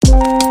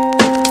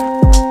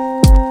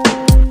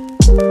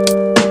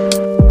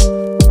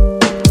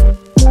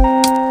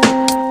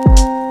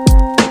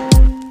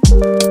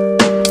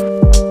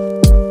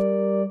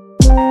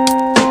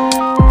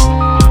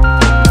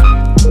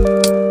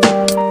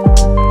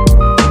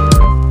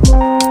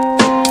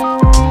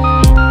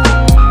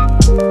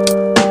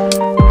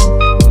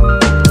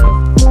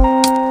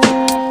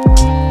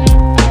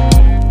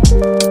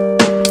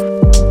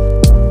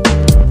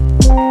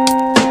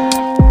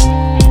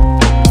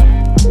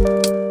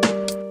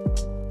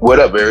What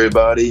up,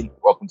 everybody?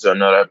 Welcome to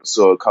another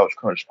episode of Couch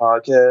Crunch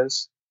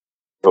Podcast.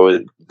 So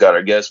we got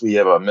our guest. We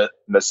have a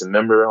missing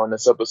member on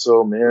this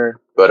episode, Mir,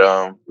 but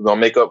we're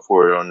gonna make up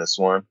for it on this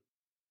one.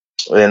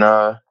 And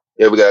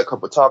yeah, we got a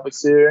couple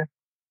topics here,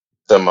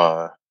 some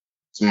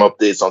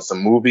updates on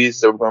some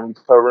movies that we're gonna be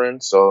covering.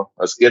 So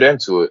let's get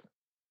into it.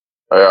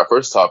 All right, our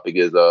first topic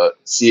is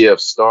Sea of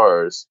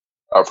Stars.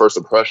 Our first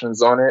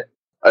impressions on it.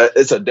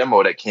 It's a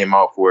demo that came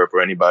out for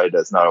anybody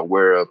that's not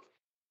aware of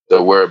the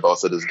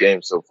whereabouts of this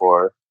game so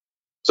far.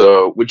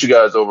 So, what you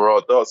guys' overall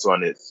thoughts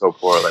on it so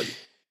far?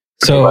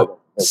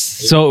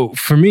 So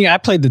for me, I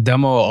played the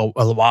demo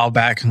a while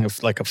back,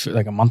 like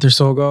a month or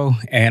so ago,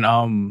 and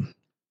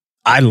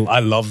I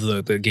love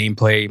the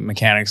gameplay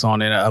mechanics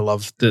on it. I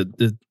love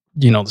the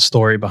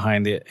story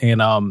behind it,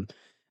 and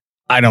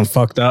I done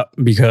fucked up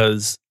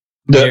because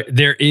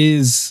there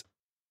is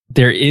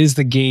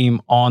the game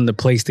on the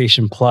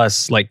PlayStation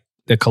Plus, like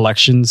the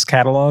collections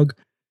catalog,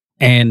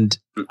 and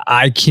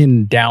I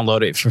can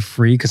download it for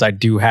free because I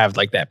do have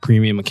like that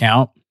premium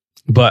account,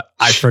 but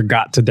I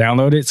forgot to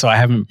download it. So I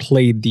haven't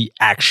played the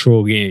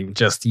actual game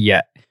just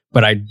yet,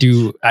 but I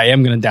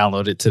am going to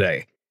download it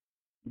today.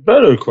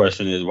 Better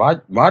question is why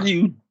do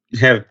you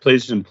have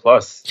PlayStation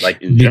Plus?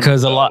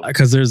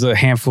 Because there's a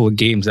handful of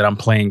games that I'm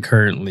playing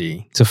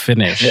currently to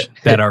finish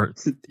that are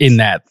in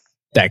that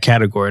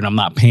category, and I'm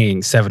not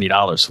paying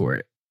 $70 for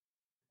it.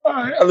 All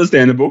right,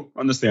 understandable.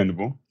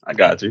 I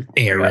got you,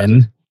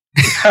 Aaron.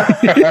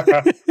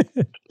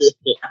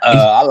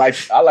 I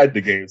like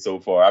the game so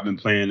far. I've been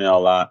playing it a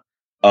lot.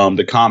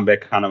 The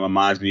combat kind of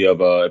reminds me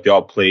of if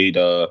y'all played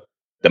the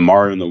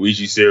Mario and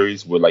Luigi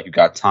series, where like you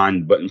got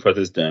timed button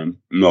presses to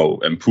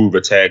improve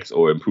attacks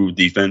or improve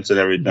defense and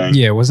everything.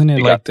 Yeah, wasn't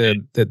it like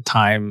the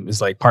time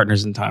is like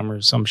Partners in Time or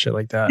some shit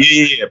like that?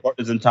 Yeah,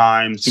 Partners in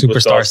Time,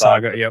 Superstar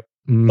Saga. Yep,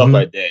 stuff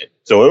like that.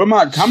 So it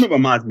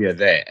reminds me of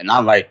that, and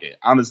I like it.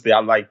 Honestly, I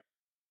like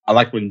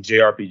when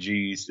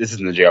JRPGs. This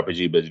isn't a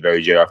JRPG, but it's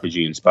very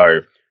JRPG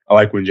inspired. I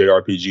like when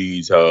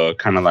JRPGs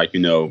kind of like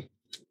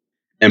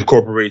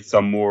incorporate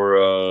some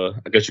more.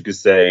 I guess you could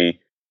say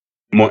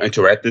more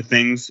interactive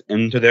things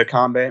into their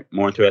combat,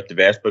 more interactive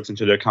aspects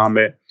into their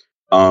combat.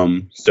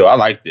 So I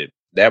liked it.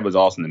 That was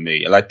awesome to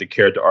me. I like the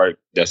character art.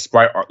 The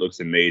sprite art looks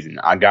amazing.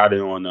 I got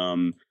it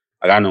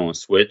on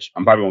Switch.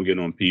 I'm probably gonna get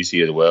it on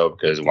PC as well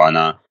because why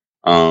not?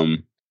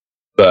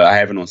 But I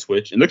have it on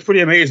Switch. It looks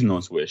pretty amazing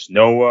on Switch.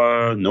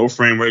 No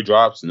frame rate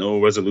drops,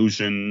 no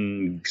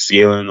resolution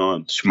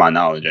scaling to my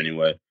knowledge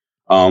anyway.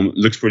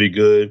 Looks pretty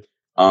good.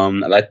 I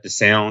like the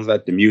sounds,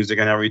 like the music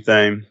and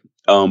everything.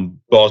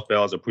 Boss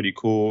battles are pretty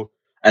cool.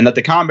 And that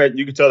the combat,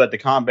 you can tell that the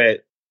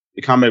combat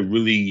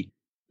really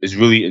is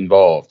really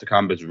involved. The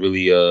combat's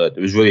really it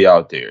was really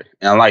out there.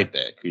 And I like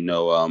that.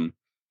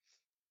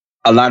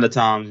 A lot of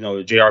times,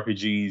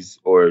 JRPGs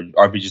or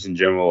RPGs in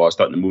general are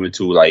starting to move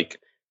into like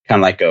kind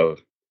of like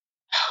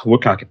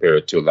what can I compare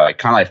it to? Like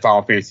kind of like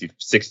Final Fantasy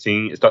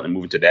 16. It's starting to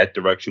move into that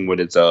direction with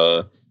its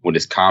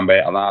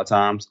combat a lot of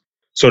times.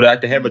 So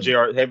that to have an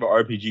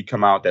RPG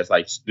come out that's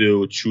like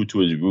still true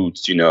to its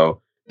roots,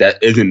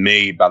 that isn't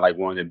made by like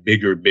one of the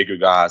bigger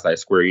guys like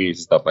Square Enix and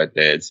stuff like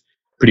that. It's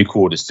pretty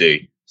cool to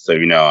see. So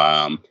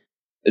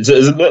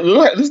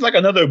it's like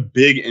another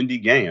big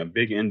indie game.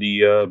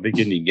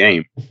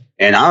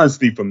 And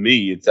honestly, for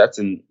me,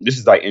 this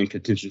is like in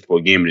contention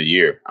for Game of the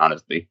Year.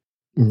 Honestly.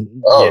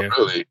 Oh, yeah.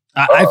 Really?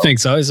 I think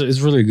so.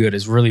 It's really good.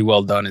 It's really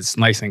well done. It's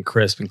nice and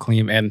crisp and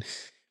clean. And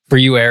for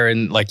you,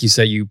 Aaron, like you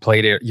said, you're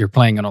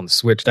playing it on the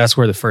Switch. That's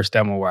where the first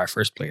demo where I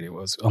first played it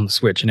was on the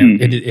Switch,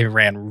 and it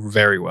ran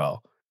very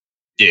well.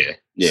 Yeah.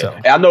 So.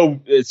 And I know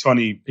it's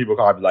funny. People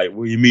probably be like,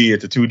 "What do you mean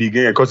it's a 2D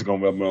game? Of course it's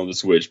gonna run on the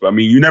Switch." But I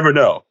mean, you never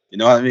know. You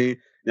know what I mean? You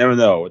never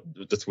know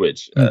with the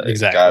Switch.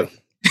 Exactly.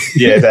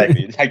 Yeah,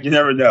 exactly. Like you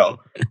never know.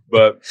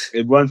 But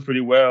it runs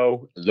pretty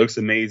well. It looks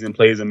amazing.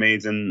 Plays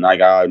amazing.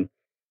 Like I'm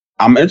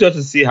interested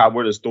to see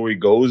where the story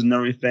goes and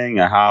everything,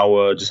 and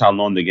how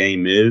long the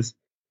game is.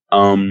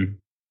 And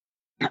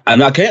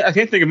I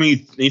can't think of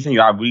anything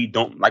I really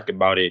don't like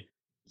about it,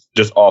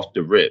 just off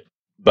the rip.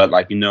 But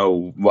like a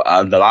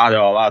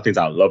lot of things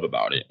I love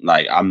about it.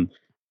 Like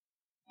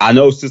I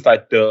know since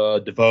like the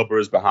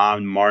developers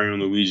behind Mario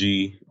and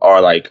Luigi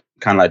are like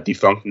kind of like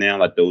defunct now,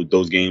 like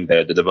those games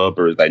that the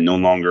developers like no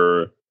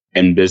longer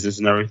in business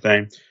and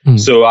everything. Mm-hmm.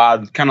 So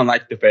I kind of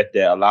like the fact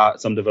that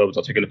some developers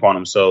are taking it upon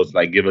themselves to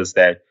like give us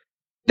that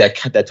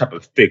type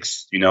of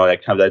fix,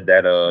 that kind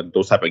of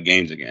those type of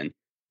games again.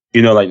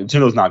 Like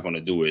Nintendo's not going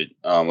to do it,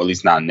 at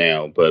least not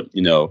now. But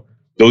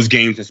those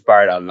games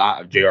inspired a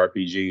lot of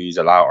JRPGs,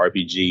 a lot of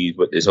RPGs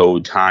with this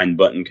whole time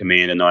button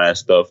command and all that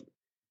stuff.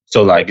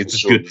 So like it's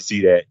just good to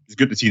see that. It's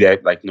good to see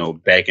that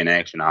back in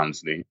action,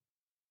 honestly.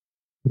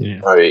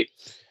 Yeah. All right.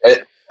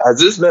 Has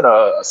this been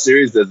a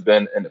series that's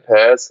been in the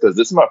past? Because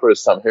this is my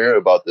first time hearing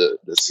about the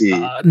Sea.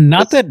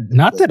 Not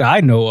that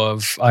I know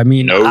of. I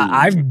mean, no.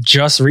 I've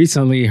just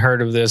recently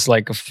heard of this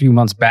like a few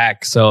months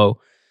back. So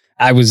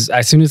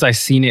as soon as I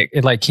seen it,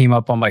 it like came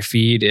up on my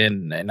feed,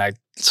 and I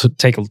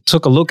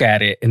took a look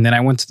at it, and then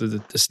I went to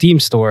the Steam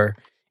store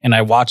and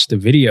I watched the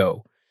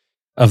video.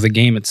 of the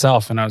game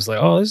itself, and I was like,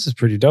 "Oh, this is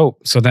pretty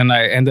dope." So then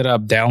I ended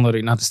up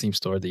downloading not the Steam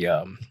store, the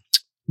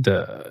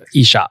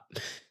eShop.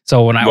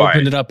 So when I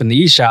opened it up in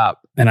the eShop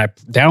and I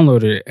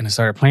downloaded it and I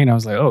started playing, I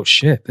was like, "Oh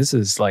shit, this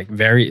is like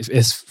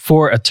it's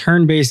for a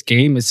turn-based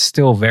game. It's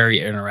still very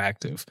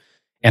interactive."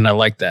 And I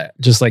like that.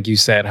 Just like you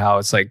said, how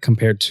it's like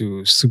compared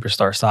to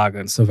Superstar Saga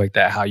and stuff like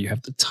that, how you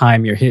have to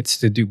time your hits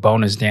to do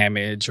bonus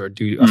damage or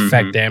do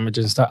effect damage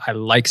and stuff. I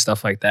like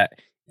stuff like that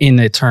in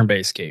a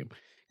turn-based game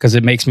because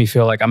it makes me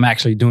feel like I'm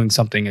actually doing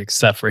something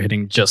except for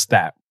hitting just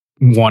that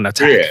one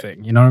attack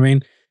thing. You know what I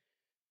mean?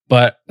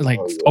 But like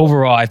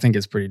overall, I think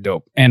it's pretty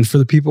dope. And for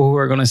the people who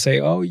are going to say,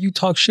 "Oh, you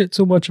talk shit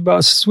too much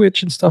about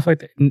Switch and stuff like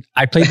that,"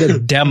 I played the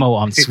demo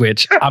on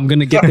Switch. I'm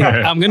gonna get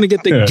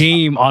the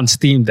game on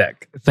Steam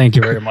Deck. Thank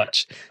you very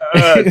much.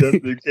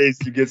 Just in case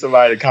you get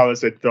somebody to comment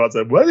their thoughts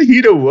on whether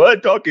he the one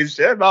talking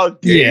shit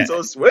about games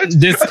on Switch.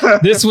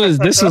 This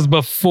was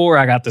before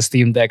I got the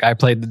Steam Deck. I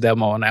played the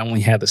demo and I only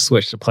had the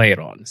Switch to play it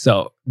on.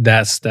 So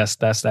that's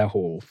that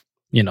whole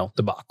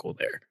debacle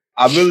there.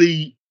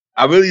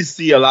 I really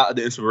see a lot of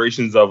the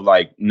inspirations of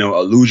like,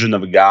 Illusion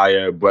of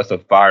Gaia, Breath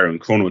of Fire, and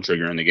Chrono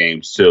Trigger in the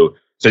games too.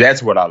 So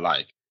that's what I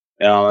like.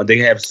 They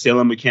have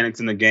sailing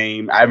mechanics in the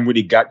game. I haven't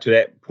really got to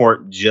that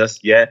point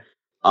just yet.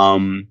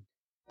 I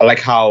like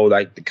how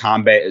like the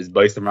combat is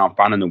based around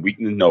finding the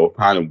weakness,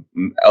 finding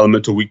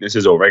elemental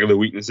weaknesses or regular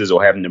weaknesses,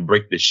 or having to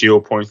break the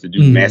shield points to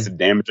do massive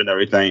damage and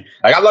everything.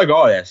 Like I like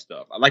all that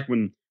stuff. I like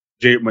when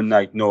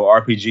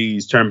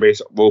RPGs,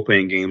 turn-based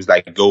role-playing games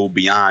like go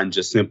beyond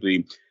just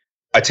simply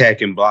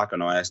attack and block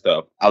and all that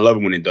stuff. I love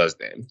it when it does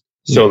that.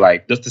 So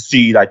like just to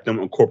see like them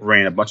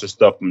incorporating a bunch of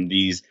stuff from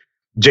these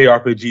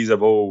JRPGs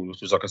of old,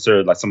 which is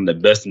considered like some of the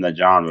best in that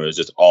genre, is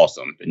just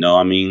awesome. You know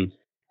what I mean?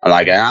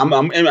 Like I'm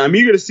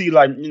eager to see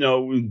like,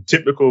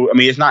 typical. I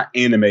mean, it's not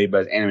anime,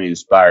 but it's anime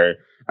inspired.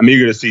 I'm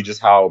eager to see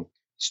just how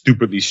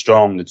stupidly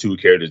strong the two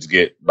characters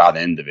get by the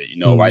end of it.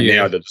 Now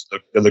they're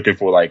looking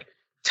for like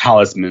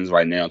talismans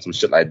right now, some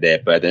shit like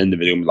that. But at the end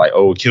of it, they're gonna be like,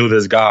 "Oh, kill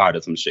this god"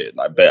 or some shit.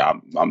 Like,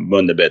 I'm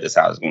willing to bet that's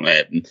how it's gonna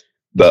happen.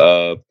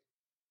 But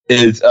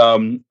it's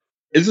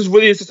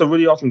just a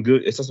really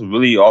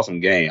awesome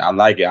game. I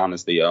like it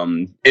honestly.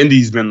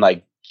 Indie's been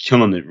like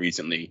killing it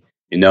recently.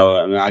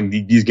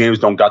 These games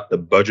don't got the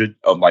budget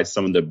of like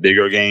some of the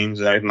bigger games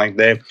and everything like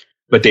that,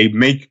 but they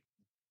make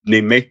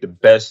the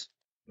best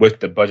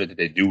with the budget that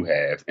they do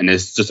have, and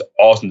it's just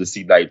awesome to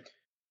see like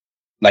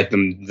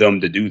them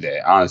to do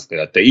that. Honestly,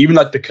 like even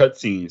like the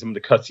cutscenes, some of the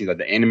cutscenes, like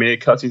the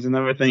animated cutscenes and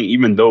everything,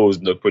 even those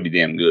look pretty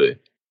damn good.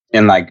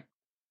 And like,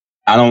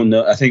 I don't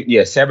know, I think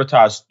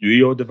Sabotage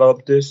Studio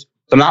developed this.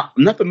 So I'm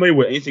not familiar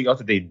with anything else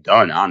that they've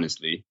done.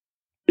 Honestly,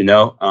 I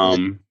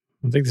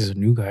think these are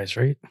new guys,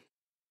 right?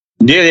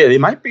 Yeah, they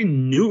might be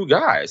new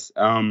guys.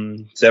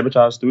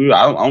 Sabotage Studio.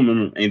 I don't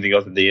remember anything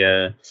else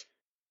that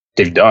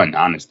they've done.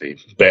 Honestly,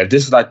 but if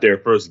this is like their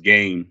first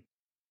game,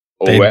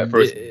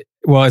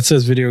 well, it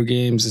says video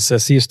games. It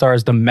says Sea of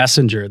Stars, The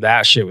Messenger.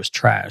 That shit was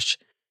trash.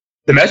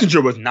 The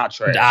Messenger was not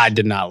trash. I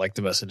did not like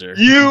The Messenger.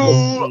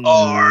 You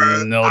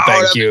are no,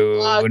 thank you.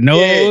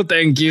 No,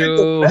 thank you.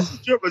 The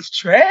Messenger was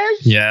trash.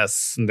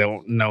 Yes,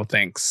 no,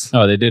 thanks.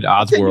 Oh, they did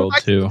Oddworld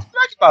too.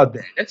 Talk about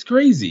that. That's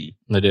crazy.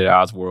 They did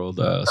Oddworld,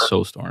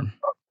 Soulstorm.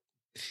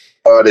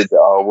 Oh, they did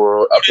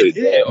Oddworld. I played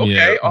that. Yeah,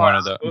 okay.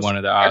 Yeah, one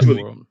of the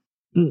Oddworld.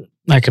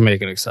 I can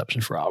make an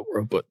exception for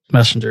Oddworld, but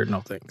Messenger,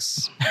 no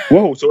thanks.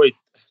 Whoa, so wait.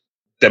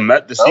 The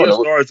Sea of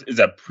Stars is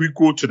a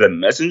prequel to The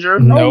Messenger?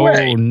 No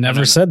way.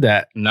 Never said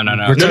that. No.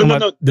 We're talking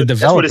about the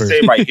developers. That's what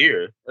it say right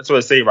here. That's what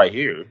it say right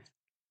here.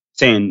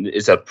 Saying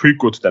it's a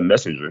prequel to The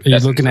Messenger. Are you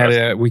looking at it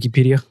at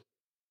Wikipedia?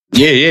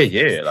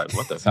 Yeah. Like,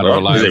 what the fuck? Not a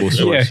reliable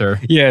source, sir.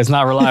 Yeah, it's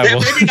not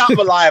reliable. Maybe not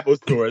reliable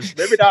source.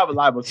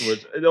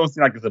 It don't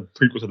seem like it's a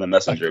prequel to The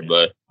Messenger,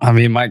 but... I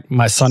mean,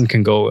 my son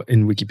can go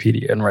in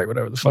Wikipedia and write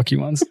whatever the fuck he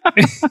wants.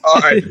 All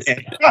right,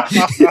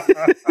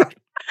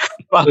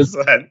 my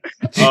son.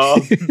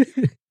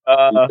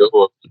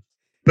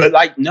 But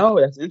like, no,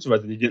 that's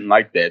interesting. He didn't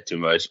like that too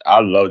much.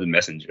 I love The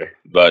Messenger,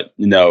 but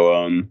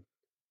if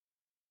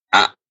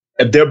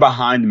they're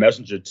behind The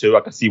Messenger too,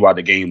 I can see why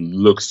the game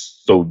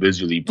looks so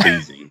visually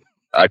pleasing.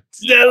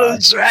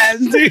 It's trash,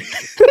 dude.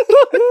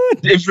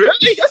 It's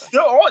really that's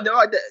still on.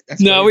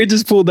 No, we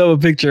just pulled up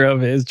a picture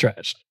of it. It's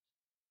trash.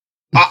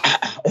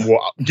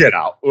 Well, get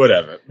out,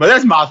 whatever. But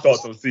that's my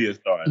thoughts on Sea of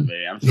Stars,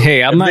 man.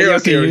 Hey, I'm not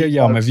yucking your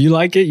yum. If you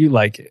like it, you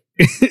like it.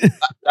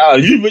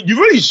 You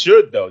really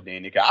should though,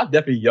 Danny. I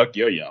definitely yuck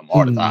your yum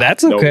all the time.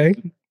 That's okay.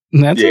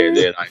 That's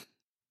okay.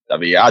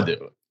 I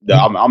do.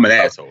 I'm an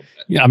asshole.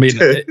 Yeah, I mean,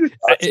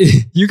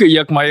 you could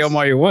yuck my yum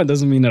all you want.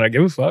 Doesn't mean that I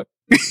give a fuck.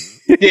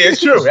 Yeah, it's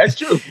true. That's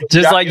true.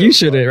 Just like you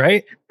shouldn't,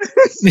 right? I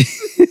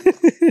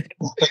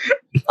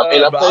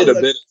mean, I played a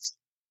bit.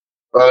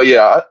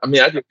 I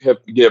can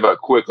give a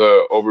quick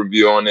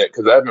overview on it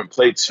because I haven't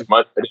played too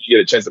much. I didn't get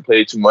a chance to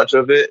play too much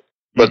of it,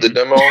 but the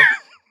demo,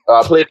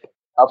 I played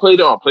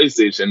it on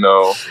PlayStation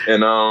though,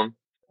 and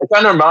it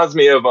kind of reminds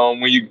me of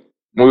when we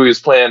was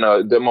playing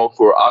a demo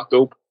for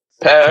Octopath.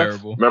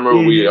 Terrible. Remember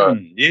when we yeah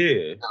on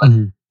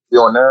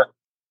that?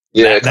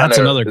 Yeah, that's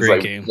another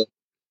great game.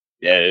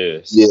 Yeah,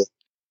 it is. Yeah.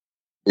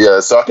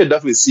 Yeah, so I could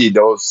definitely see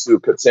those two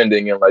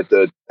contending in like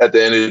at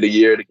the end of the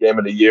year, the Game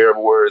of the Year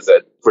awards.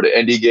 That for the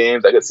indie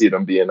games, I could see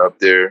them being up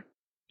there.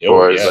 Oh,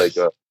 Or as like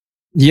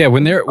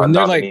when they're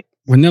nominee.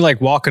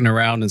 like walking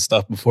around and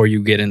stuff before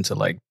you get into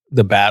like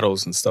the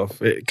battles and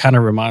stuff. It kind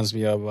of reminds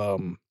me of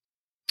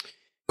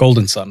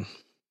Golden Sun.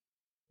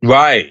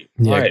 Right.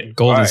 Yeah, right.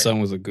 Golden Sun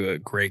was a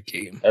great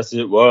game. That's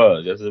it.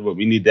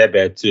 We need that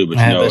bad too, but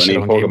I you know, had it that ain't shit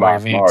on Game Boy Pokemon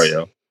Advance.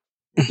 Mario.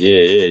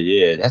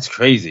 Yeah. That's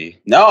crazy.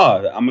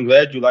 No, I'm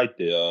glad you liked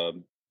it,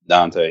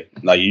 Dante.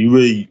 Like you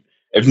really,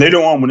 if later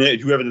on if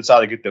you ever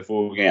decide to get the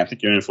full game, I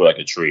think you're in for like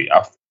a treat.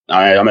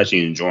 I'm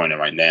actually enjoying it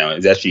right now.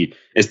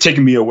 It's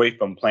taking me away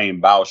from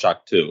playing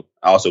BioShock 2.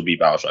 I also beat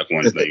BioShock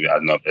 1, so you guys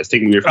know. It's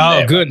taking me away from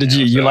that. Oh, good. Right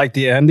Did you like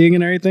the ending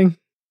and everything?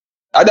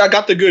 I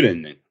got the good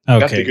ending. Okay.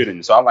 Got the good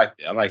ending. So I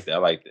liked it.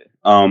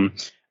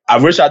 I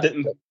wish I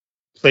didn't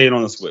play it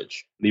on the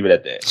Switch. Leave it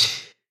at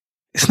that.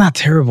 It's not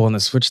terrible on the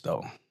Switch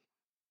though.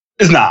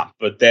 It's not,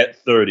 but that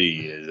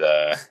 30 is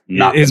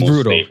not. It's the most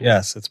brutal. stable.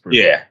 Yes, it's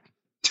brutal. Yeah.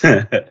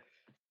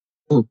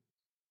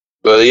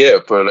 But yeah,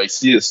 for like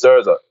Sea of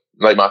Stars,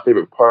 like my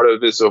favorite part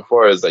of it so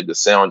far is like the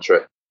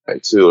soundtrack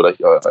too. Like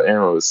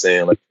Aaron was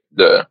saying, like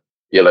the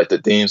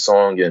theme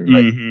song and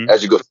like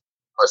as you go to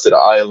the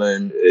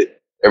island,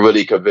 it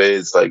really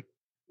conveys like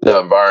the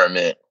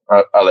environment.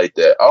 I like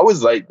that. I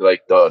always like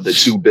the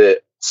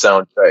 2-bit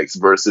soundtracks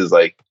versus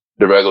like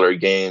the regular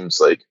games,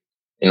 like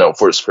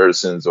first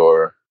persons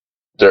or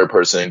third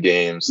person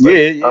games. Like,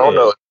 yeah. I don't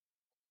know,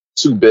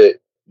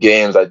 2-bit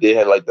games. Like they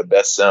had like the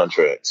best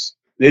soundtracks.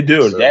 They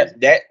do. So,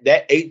 that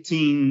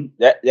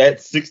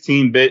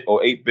 16-bit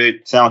or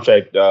 8-bit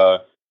soundtrack,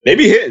 they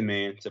be hitting,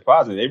 man.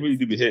 Surprisingly, they really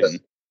do be hitting.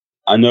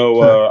 I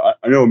know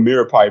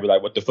Mira probably be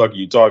like, what the fuck are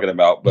you talking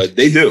about? But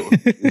they do.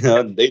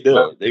 They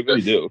do. They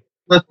really do.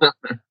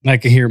 I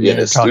can hear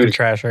Mira talking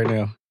trash right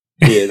now.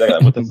 Yeah, it's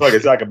like, what the fuck?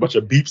 It's like a bunch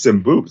of beeps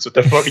and boops. What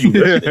the fuck are you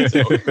listening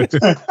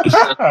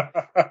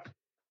to?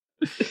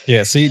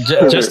 Yeah, see,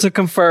 just to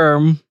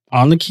confirm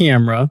on the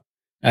camera,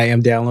 I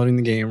am downloading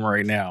the game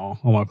right now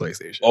on my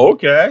PlayStation.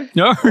 Okay.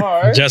 No,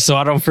 right. Just so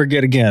I don't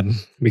forget again,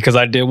 because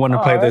I did want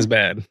to play this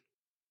bad.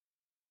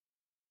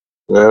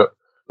 Yeah.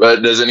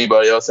 But does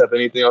anybody else have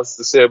anything else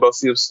to say about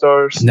Sea of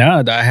Stars?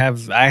 No, I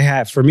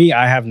have. For me,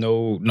 I have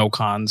no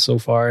cons so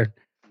far.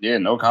 Yeah,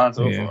 no cons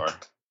so far.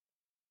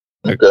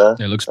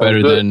 Okay. It looks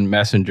better than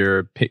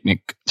Messenger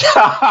Picnic.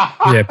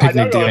 Yeah,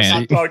 Picnic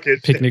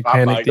DLC. Picnic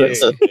Panic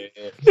DLC.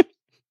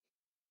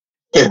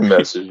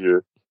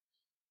 Messenger.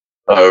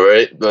 All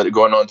right, but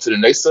going on to the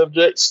next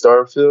subject,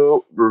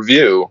 Starfield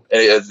review.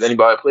 Has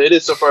anybody played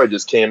it so far? It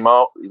just came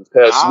out this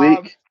past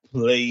week.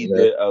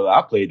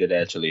 I played it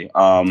actually.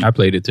 I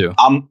played it too.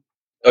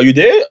 Oh, you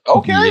did?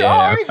 Okay.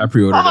 Yeah, right. I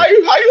pre-ordered it. How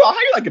you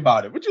like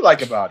about it? What you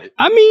like about it?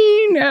 I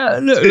mean,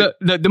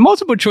 the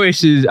multiple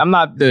choices. I'm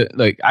not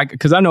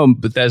because I know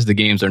Bethesda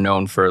games are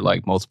known for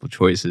like multiple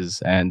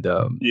choices, and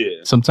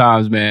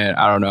sometimes, man,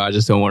 I don't know. I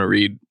just don't want to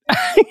read.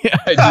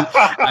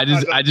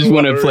 I just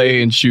want to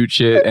play and shoot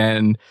shit,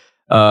 and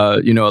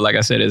like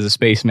I said, as a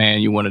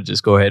spaceman, you want to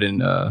just go ahead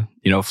and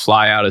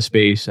fly out of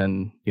space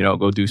and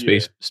go do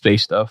space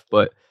stuff,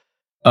 but.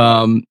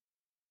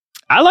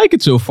 I like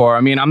it so far. I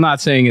mean, I'm not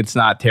saying it's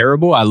not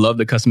terrible. I love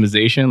the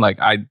customization. Like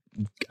I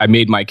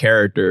made my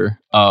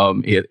character.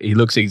 He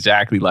looks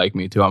exactly like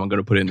me too. I'm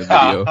going to put it in the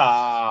video.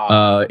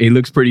 It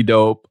looks pretty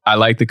dope. I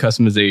like the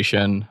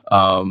customization.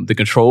 The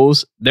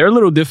controls, they're a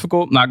little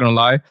difficult, not going to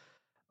lie.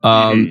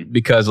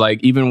 Because like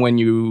even when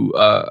you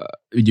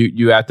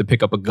have to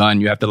pick up a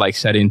gun, you have to like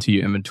set into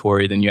your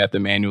inventory, then you have to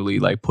manually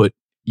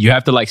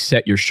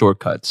set your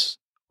shortcuts.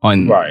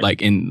 On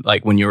like in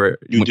like when you're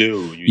you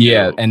do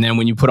and then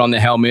when you put on the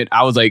helmet,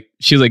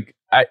 she was like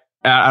I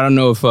don't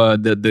know if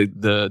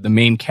the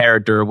main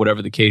character or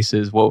whatever the case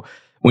is. Well,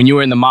 when you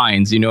were in the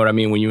mines, you know what I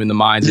mean. When you're in the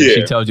mines, and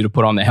she tells you to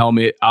put on the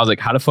helmet. I was like,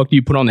 how the fuck do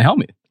you put on the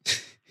helmet?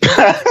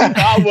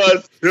 I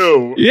was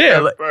too. Yeah.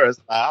 Like,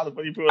 first, how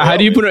do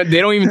you put it? They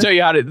don't even tell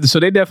you how to.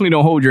 So they definitely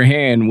don't hold your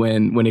hand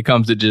when it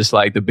comes to just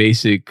like the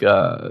basic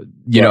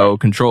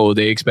control.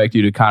 They expect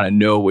you to kind of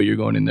know where you're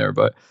going in there,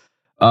 but.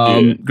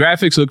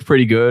 Graphics look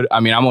pretty good. I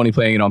mean, I'm only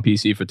playing it on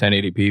PC for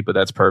 1080p, but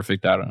that's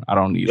perfect. I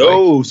don't need.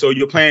 So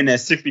you're playing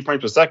at 60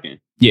 frames per second?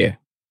 Yeah.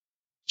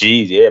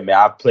 Jeez, yeah, man.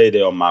 I played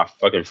it on my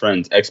fucking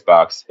friend's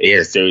Xbox. It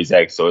has Series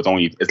X, so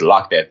it's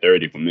locked at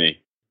 30 for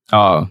me.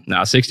 Oh,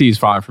 no, 60 is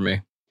fine for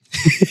me.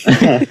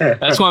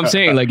 That's what I'm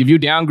saying. Like, if you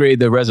downgrade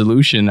the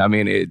resolution, I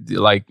mean,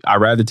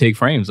 I'd rather take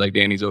frames, like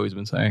Danny's always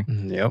been saying.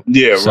 Yep.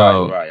 Yeah,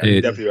 so right.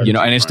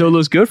 It still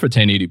looks good for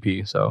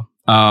 1080p. So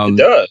it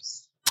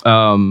does.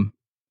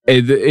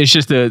 It's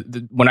just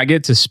when I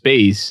get to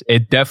space,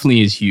 it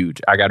definitely is huge.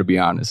 I got to be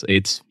honest,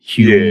 it's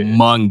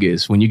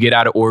humongous. When you get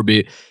out of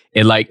orbit,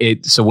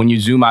 so when you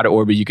zoom out of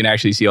orbit, you can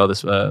actually see all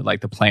this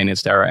like the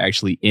planets that are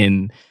actually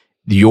in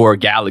your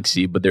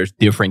galaxy, but there's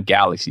different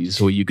galaxies.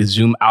 So you can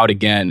zoom out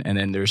again, and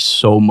then there's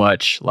so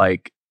much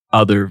like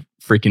other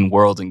freaking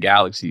worlds and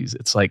galaxies.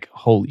 It's like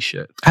holy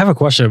shit. I have a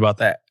question about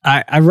that.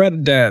 I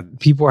read that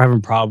people are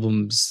having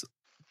problems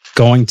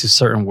going to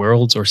certain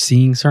worlds or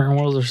seeing certain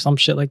worlds or some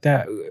shit like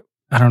that.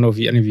 I don't know if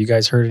any of you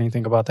guys heard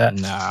anything about that.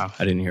 Nah,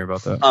 I didn't hear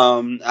about that.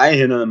 I ain't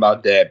hear nothing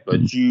about that, but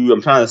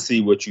I'm trying to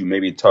see what you may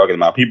be talking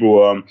about.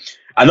 People,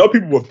 I know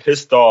people were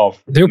pissed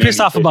off. They were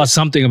pissed off about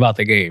something about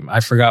the game. I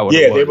forgot what it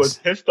was. Yeah, they were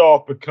pissed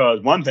off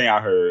because one thing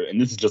I heard,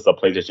 and this is just a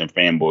PlayStation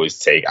fanboy's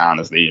take,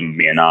 honestly, and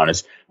being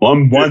honest.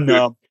 One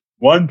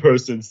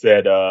person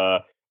said,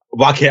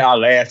 why can't I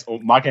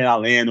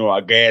land on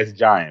a gas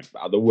giant?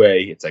 By the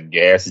way, it's a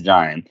gas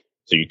giant.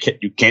 So you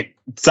can't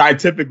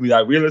scientifically,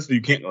 like realistically,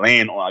 you can't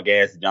land on a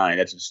gas giant.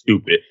 That's just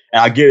stupid.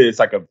 And I get it. It's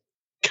like a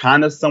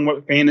kind of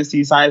somewhat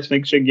fantasy science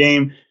fiction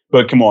game,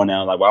 but come on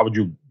now, like why would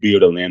you be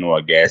able to land on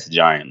a gas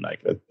giant?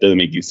 Like that doesn't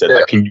make you sense.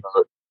 Like, can you?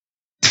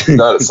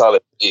 Not a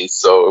solid piece,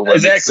 so it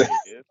exactly.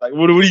 Like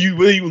what are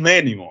you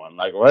landing on?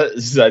 Like what?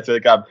 It's like,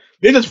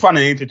 they just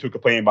finding anything to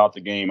complain about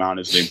the game.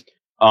 Honestly,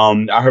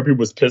 I heard people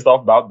was pissed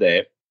off about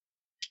that.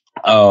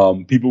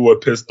 People were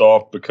pissed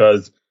off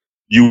because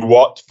you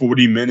walked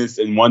 40 minutes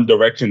in one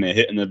direction and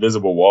hit an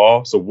invisible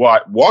wall. So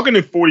walking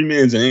in 40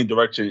 minutes in any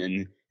direction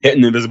and hitting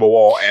an invisible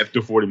wall after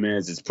 40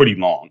 minutes is pretty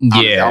long.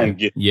 Yeah,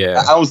 honestly,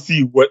 I don't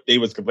see what they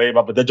was complaining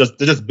about, but they're just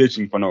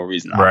bitching for no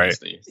reason.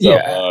 Honestly. Right. So,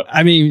 yeah.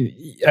 I mean,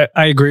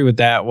 I agree with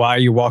that. Why are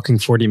you walking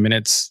 40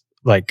 minutes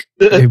like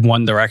in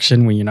one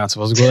direction when you're not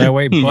supposed to go that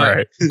way?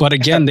 But but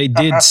again, they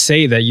did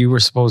say that you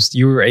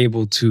were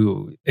able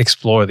to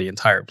explore the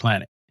entire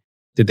planet.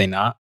 Did they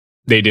not?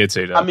 They did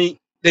say that. I mean.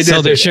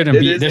 So there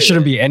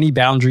shouldn't be any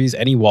boundays,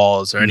 any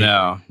walls, or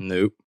anything.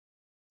 Nope.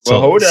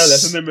 Well, hold on.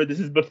 Let's remember this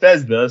is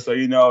Bethesda, so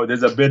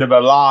there's a bit of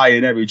a lie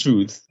in every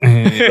truth.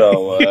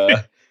 So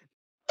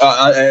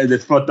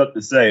it's fucked up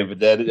to say, but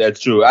that's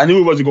true. I knew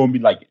it wasn't going to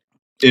be like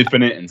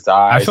infinite in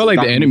size. I felt like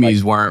the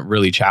enemies weren't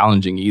really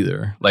challenging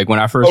either. Like when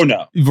I first,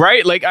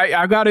 right? Like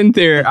I got in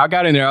there. I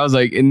was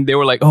like, and they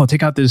were like, oh,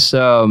 take out this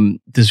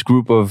this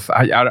group of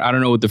I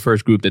don't know what the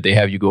first group that they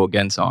have you go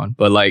against on,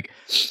 but like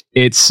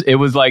it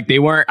was like they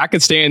weren't. I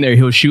could stay in there.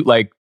 He'll shoot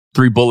like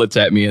 3 bullets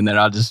at me, and then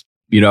I'll just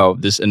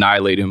just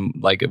annihilate him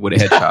like with a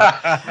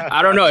headshot.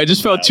 I don't know. It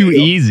just felt too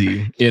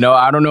easy.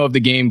 I don't know if the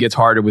game gets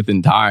harder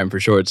within time. For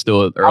sure, it's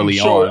still early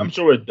on. I'm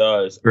sure it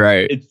does.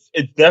 Right.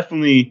 It's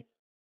definitely.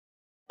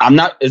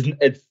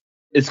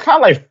 It's kind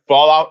of like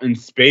Fallout in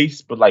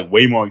space, but like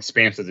way more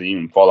expansive than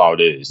even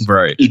Fallout is.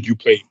 Right. If you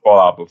played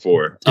Fallout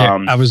before.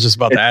 Yeah, I was just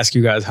about to ask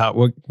you guys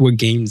what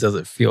games does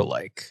it feel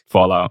like?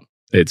 Fallout.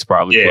 It's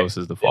probably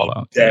closest to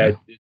Fallout.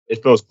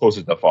 It feels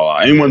closer to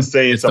Fallout. Anyone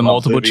saying it's the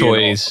multiple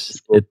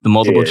choice. It's the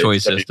multiple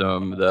choice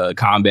system. The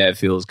combat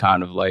feels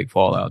kind of like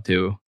Fallout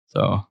too.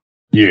 So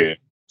yeah.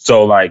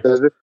 So like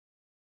does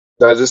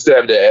it still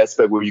have the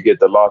aspect where you get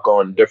the lock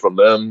on different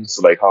limbs,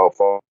 like how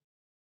Fallout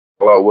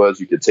was?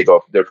 You could take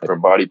off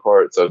different body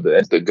parts of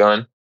the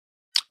gun.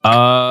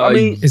 I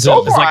mean, it's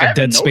like a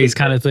Dead Space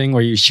kind of thing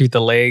where you shoot the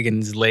leg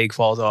and his leg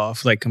falls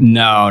off. Like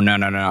no.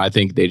 I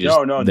think they just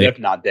they're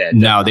not dead.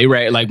 No, they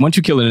like once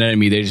you kill an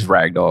enemy, they just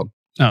ragdoll.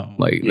 Oh,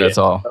 like that's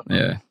all.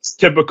 Yeah, it's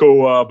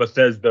typical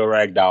Bethesda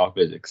ragdoll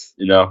physics.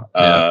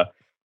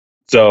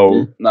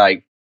 So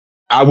like.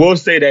 I will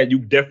say that you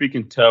definitely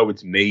can tell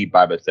it's made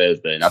by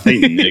Bethesda, and I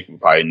think Nick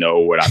would probably know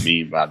what I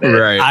mean by that.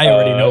 Right. I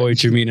already know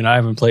what you mean, and I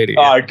haven't played it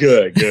yet. Oh,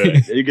 good.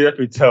 You can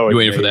definitely tell. You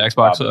waiting for the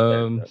Xbox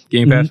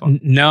Game Pass one?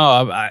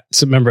 No,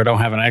 so remember I don't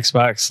have an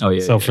Xbox. Oh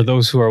yeah. So for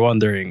those who are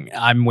wondering,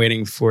 I'm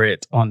waiting for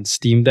it on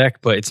Steam Deck,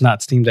 but it's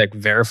not Steam Deck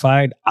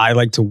verified. I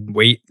like to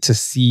wait to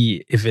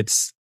see if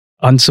it's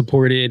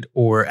unsupported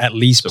or at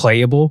least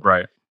playable.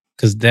 Right.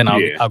 Because then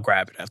I'll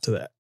grab it after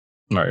that.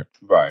 Right.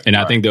 And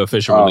I think the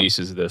official release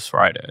is this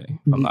Friday.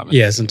 I'm not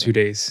it's in 2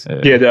 days.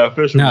 Yeah, the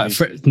official release.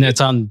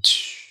 It's on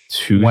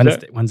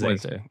Tuesday?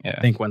 Wednesday. Yeah.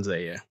 I think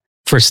Wednesday, yeah.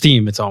 For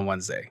Steam, it's on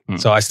Wednesday.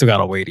 So I still got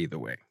to wait either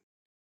way.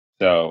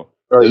 So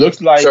it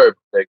looks like... Sorry,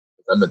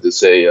 I meant to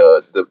say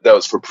that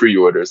was for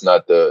pre-orders,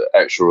 not the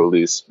actual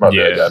release. My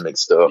bad, got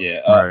mixed up.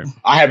 Yeah,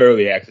 I have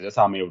early access. That's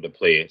how I'm able to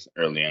play it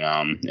early. And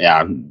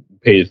I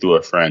paid it through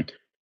a friend.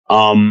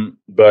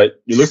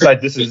 But it looks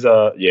like this is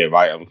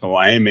right. Come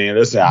on, hey man,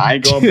 listen, I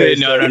ain't gonna pay.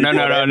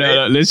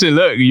 No. Listen,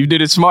 look, you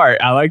did it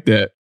smart. I like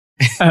that.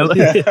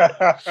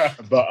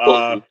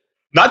 But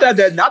not that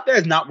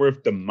it's not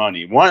worth the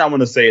money. One, I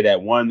want to say that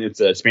it's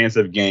an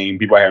expansive game.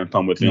 People are having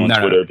fun with it on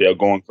Twitter. They're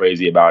going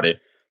crazy about it.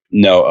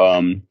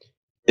 No,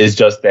 it's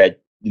just that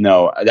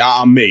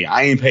I'm me.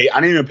 I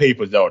didn't even pay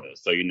for Zelda,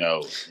 so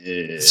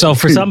So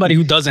for somebody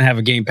who doesn't have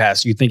a Game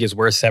Pass, you think it's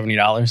worth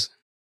 $70?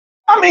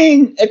 I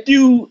mean, I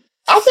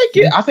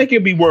think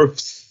it'd be worth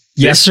 $60.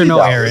 Yes or no,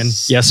 Aaron?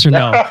 Yes or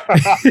no?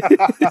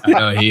 I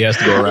know he has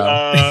to go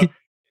around.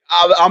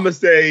 I'm gonna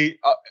say,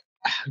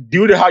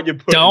 due to how you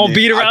put. Don't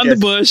beat around the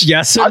bush.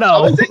 Yes or no?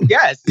 I would say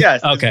yes.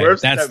 Okay,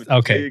 that's 70.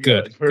 Okay.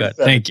 Good.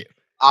 Thank you.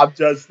 I'm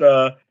just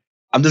glad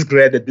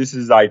that this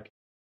is like.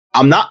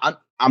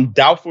 I'm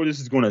doubtful this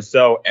is going to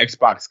sell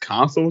Xbox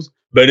consoles,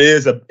 but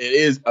it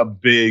is a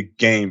big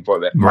game for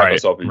that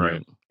Microsoft.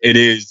 Right. It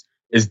is.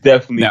 It's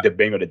definitely the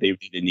banger that they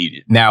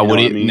needed. Now,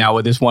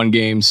 would this one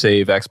game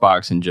save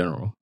Xbox in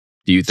general?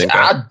 Do you think?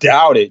 I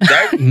doubt it.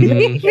 You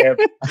have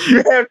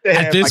to have,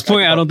 at this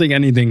point, I don't think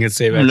anything can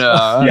save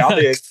Xbox.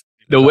 No.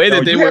 The way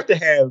that they have to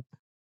have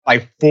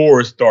like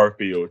 4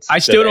 Starfields. I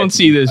still don't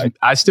see this.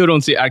 I still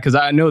don't see, because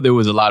I know there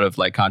was a lot of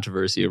like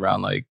controversy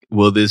around like,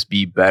 will this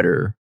be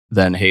better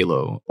than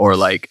Halo, or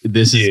like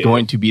this is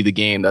going to be the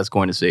game that's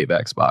going to save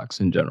Xbox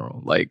in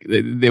general? Like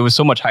there was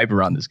so much hype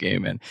around this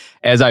game, and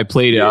as I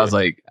played it, I was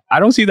like, I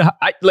don't see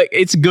like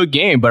it's a good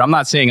game, but I'm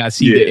not saying I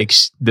see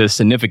the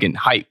significant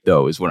hype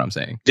though. Is what I'm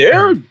saying.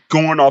 They're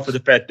going off of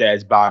the fact that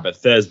it's by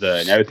Bethesda,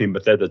 and everything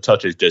Bethesda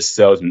touches just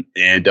sells, and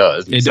it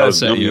does. It does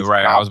sell. You're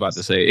right. I was about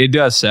to say it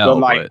does sell.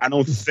 But like, I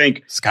don't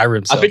think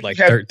Skyrim sold like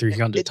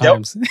 300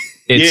 times.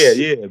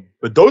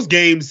 But those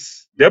games.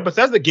 They're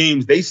Bethesda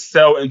games. They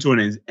sell into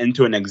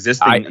an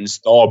existing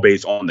install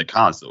base on the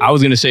console. I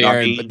was gonna say,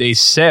 Aaron, but they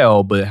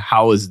sell. But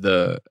how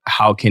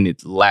can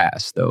it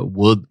last though?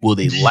 Will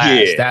they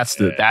last?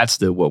 That's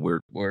the what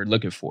we're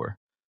looking for.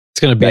 It's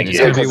gonna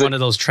be one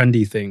of those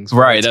trendy things,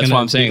 right? That's what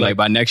I'm saying. Like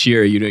by next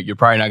year, you're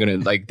probably not gonna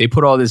like. They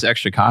put all this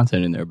extra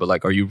content in there, but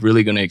like, are you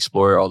really gonna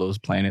explore all those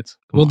planets?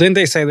 Didn't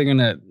they say they're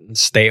gonna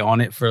stay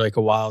on it for like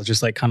a while,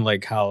 just like kind of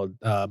like how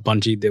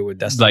Bungie did with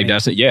Destiny? Like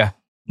Destiny, yeah.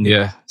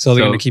 Yeah, so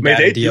they're gonna keep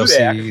adding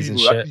DLCs and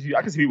shit.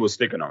 I can see people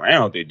sticking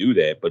around if they do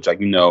that, but I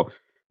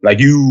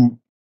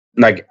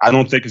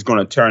don't think it's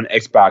gonna turn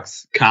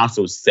Xbox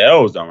console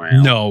sales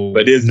around. No,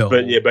 but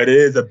it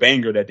is a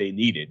banger that they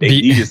needed. They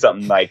needed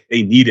something like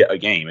they needed a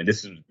game, and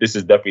this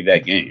is definitely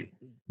that game.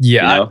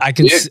 Yeah, you know?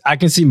 I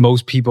can see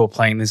most people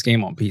playing this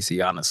game on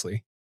PC.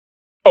 Honestly.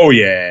 Oh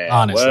yeah,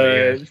 honestly.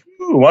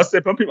 A lot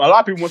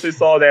of people once they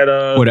saw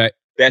that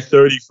that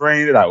 30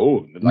 frame, they're like,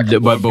 oh,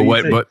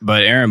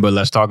 but Aaron,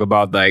 let's talk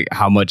about like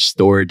how much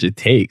storage it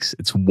takes.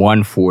 It's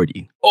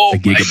 140 a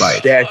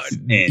gigabyte. That's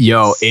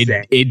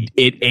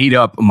it ate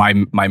up my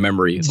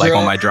memory like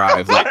on my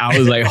drive. Like I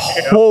was like,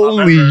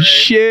 holy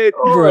shit,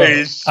 bro!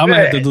 I'm gonna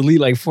have to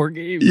delete like 4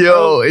 games.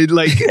 Yo,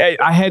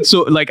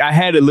 I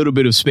had a little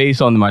bit of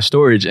space on my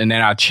storage, and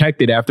then I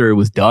checked it after it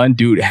was done,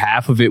 dude.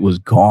 Half of it was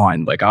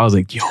gone. Like I was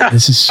like, yo,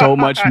 this is so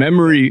much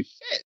memory.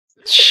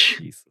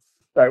 Jeez.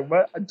 Like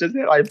what? I just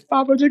had like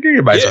 500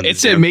 gigabytes. Yeah, it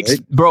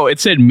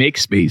said make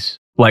space.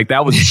 Like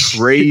that was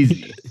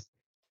crazy.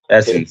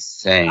 That's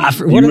insane.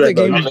 What other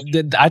game?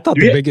 I thought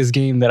the biggest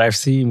game that I've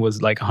seen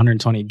was like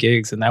 120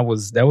 gigs, and that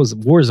was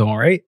Warzone,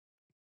 right?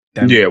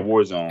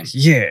 Warzone.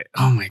 Yeah.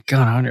 Oh my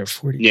god,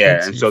 140. Yeah,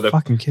 gigs. and so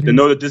to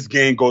know that this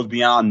game goes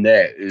beyond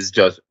that is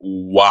just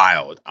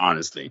wild,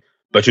 honestly.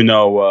 But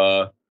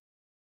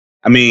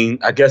I mean,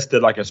 I guess they're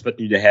like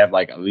expecting you to have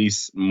like at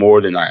least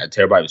more than like a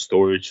terabyte of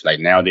storage. Like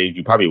nowadays,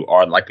 you probably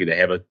are likely to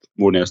have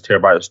more than a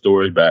terabyte of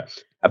storage. But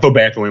I feel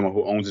bad for anyone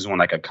who owns this on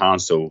like a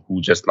console who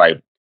just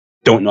like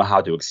don't know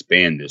how to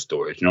expand their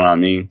storage. You know what I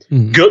mean?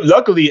 Mm-hmm.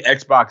 Luckily,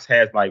 Xbox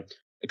has like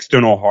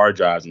external hard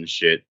drives and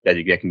shit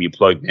that can be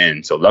plugged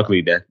in. So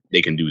luckily that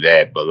they can do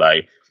that. But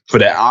like for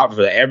the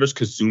average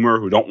consumer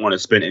who don't want to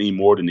spend any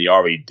more than they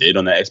already did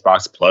on the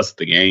Xbox Plus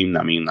the game,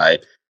 I mean,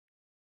 like.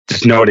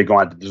 Just know they're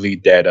going to have to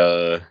delete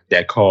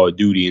that Call of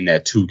Duty and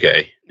that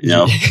 2K. You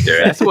know,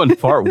 that's when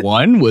part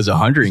 1 was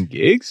 100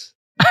 gigs.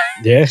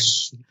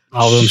 Yes,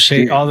 all them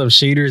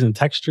shaders and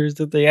textures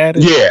that they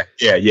added. Yeah.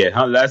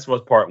 Last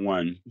was part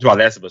 1. Well,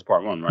 Last was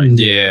part 1, right?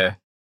 Yeah.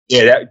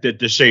 That the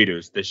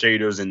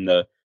shaders and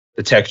the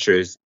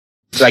textures.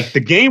 Like the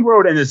game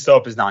world in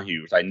itself is not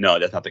huge. Like no,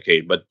 that's not the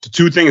case. But the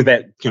two things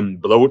that can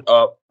blow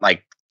up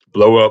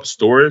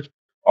storage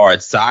are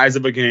the size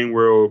of a game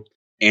world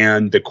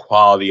and the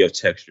quality of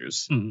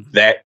textures.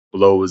 That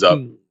blows up.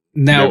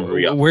 Now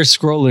we're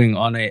scrolling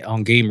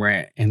on Game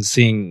Rant and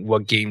seeing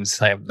what games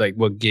have like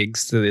what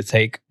gigs do they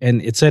take, and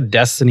it said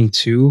Destiny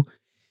 2,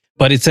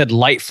 but it said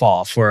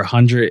Lightfall for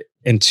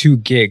 102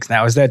 gigs.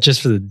 Now is that just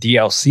for the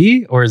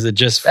DLC, or is it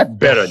just that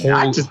better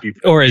not just be,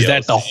 or is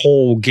that the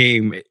whole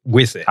game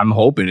with it? I'm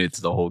hoping it's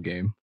the whole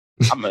game.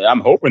 I'm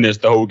hoping it's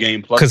the whole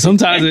game plus. Because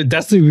sometimes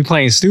Destiny be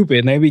playing stupid,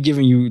 and they be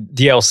giving you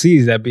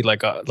DLCs that be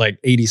like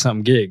 80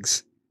 something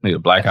gigs. Like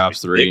Black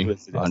Ops 3,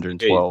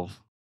 112.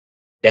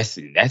 That's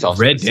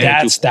also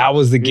that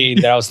was the game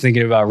that I was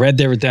thinking about. Red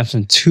Dead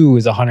Redemption 2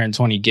 is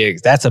 120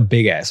 gigs. That's a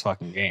big ass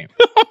fucking game.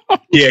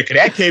 Yeah, because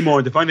that came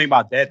on. The funny thing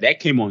about that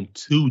came on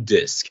 2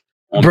 discs.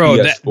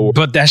 Bro,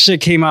 but that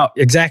shit came out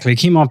exactly. It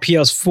came on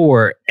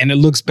PS4, and it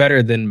looks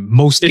better than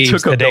most games today. It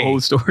took up the whole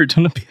storage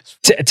on the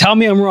PS4. Tell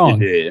me I'm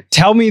wrong.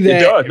 Tell me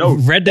that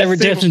Red Dead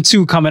Redemption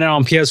 2 coming out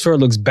on PS4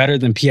 looks better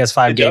than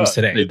PS5 games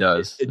today. It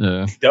does. It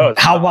does.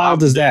 How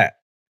wild is that?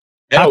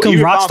 How come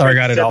Rockstar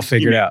got it all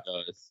figured out?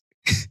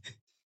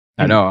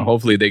 I know.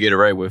 Hopefully they get it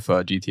right with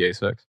GTA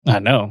 6. I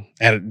know.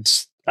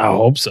 And I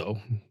hope so.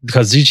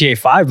 Because GTA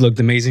 5 looked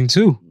amazing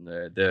too.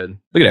 It did.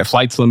 Look at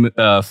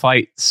that.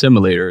 Flight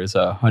Simulator is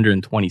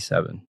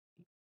 127.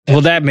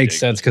 Well, that makes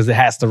sense because it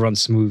has to run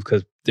smooth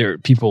because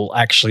people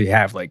actually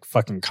have like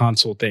fucking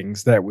console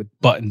things that with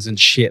buttons and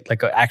shit,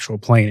 like an actual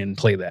plane and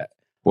play that.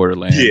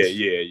 Borderlands.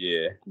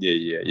 Yeah.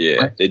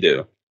 They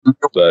do.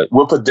 But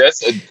with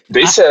Podesta,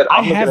 they said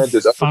I have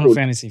Final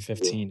Fantasy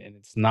 15, and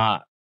it's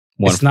not.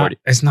 It's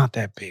not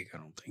that big. I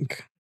don't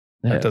think.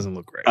 That doesn't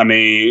look right. I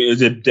mean,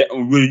 is it?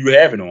 What do you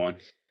have it on?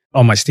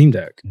 On my Steam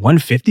Deck.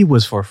 150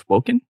 was for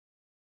Forspoken?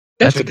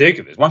 That's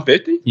ridiculous.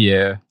 150?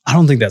 Yeah. I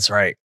don't think that's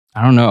right.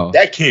 I don't know.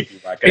 That can't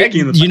be right. That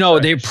can't look You like know,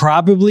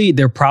 trash.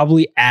 they're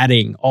probably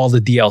adding all the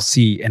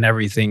DLC and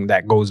everything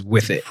that goes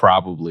with it.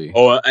 Probably.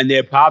 Oh, and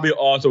they're probably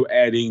also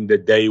adding the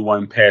day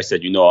one pass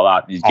that a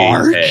lot of these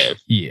games Arc? have.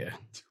 Yeah.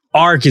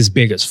 Arc is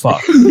big as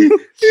fuck.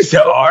 Is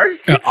it Arc?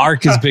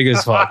 Arc is big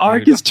as fuck.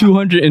 Arc dude. is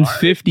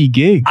 250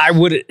 gigs. I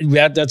would.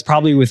 That's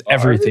probably with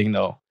everything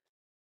though.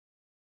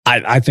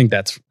 I think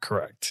that's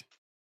correct.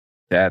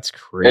 That's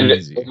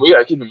crazy. And we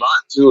gotta keep in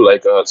mind too,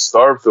 like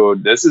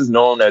Starfield. This is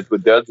known as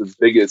Bethesda's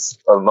biggest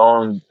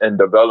long in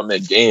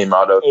development game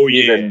out of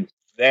even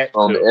that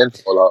on the end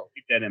Fallout.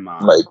 Keep that in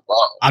mind. Like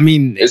wow. I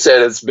mean, It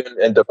said it's been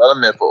in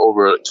development for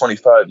over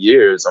 25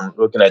 years. I'm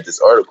looking at this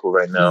article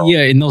right now.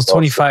 yeah. In those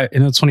 25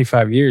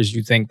 years,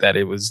 you think that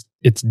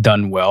it's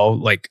done well,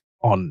 like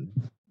on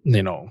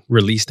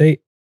release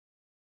date.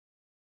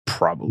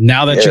 Probably.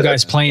 Now that you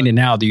guys playing it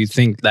now, do you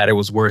think that it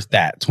was worth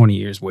that 20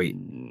 years wait?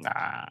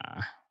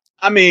 Nah.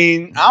 I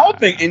mean, I don't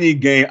think any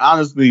game,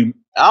 honestly,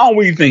 I don't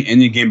really think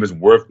any game is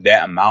worth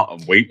that amount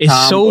of wait time.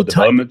 It's so or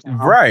development time.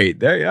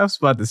 Right. I was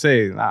about to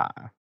say, nah.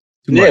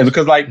 Yeah,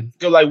 because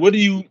what do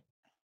you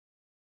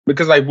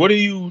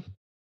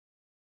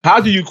how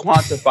do you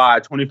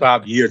quantify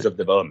 25 years of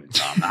development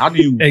time? How do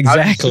you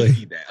Exactly. How do you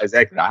see that?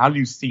 Exactly. How do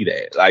you see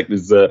that? Like,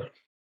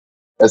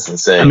 That's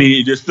insane. I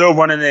mean, you're still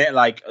running it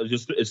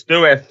it's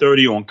still at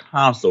 30 on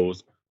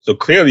consoles. So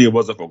clearly, it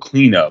wasn't for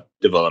cleanup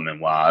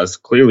development wise.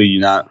 Clearly,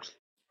 you're not.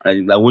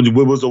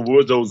 What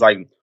was those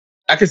like?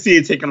 I could see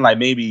it taking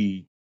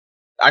probably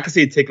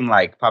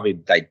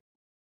like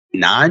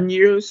 9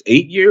 years,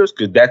 8 years,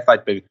 because that's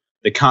like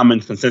the common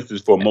consensus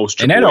for most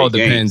AAA And that all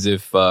games. depends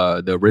if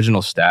the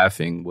original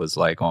staffing was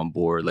like on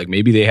board. Like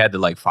maybe they had to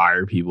like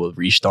fire people,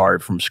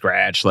 restart from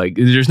scratch. Like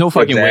there's no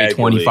fucking way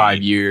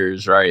 25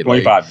 years, right?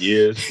 25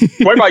 years.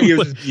 25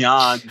 years is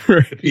beyond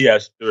the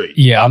PS3.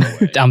 Yeah,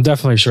 I'm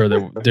definitely sure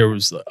there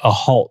was a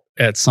halt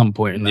at some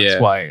point, and that's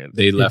why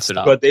they left it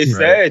up. But they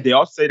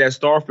also say that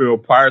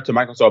Starfield, prior to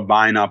Microsoft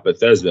buying out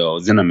Bethesda or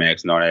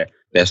ZeniMax and all that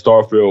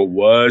Starfield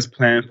was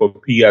planned for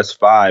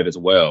PS5 as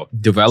well.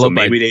 Developed so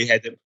maybe they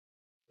had to.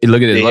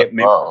 Look at it.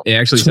 It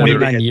actually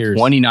 29 years.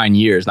 29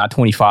 years, not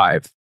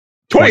 25.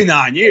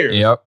 29 years.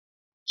 Yep.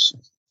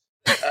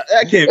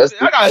 I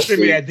gotta send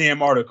me that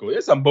damn article.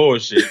 It's some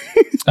bullshit.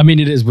 I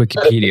mean, it is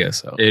Wikipedia,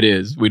 so it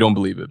is. We don't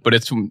believe it, but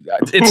it's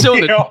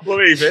still. Don't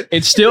believe it.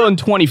 It's still in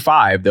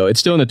 25 though.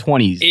 It's still in the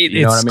 20s.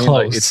 You know what I mean?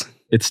 Close. Like,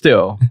 it's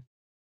still.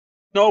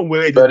 No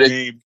way.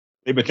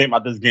 They've been thinking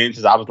about this game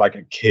since I was like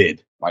a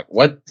kid. Like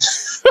what?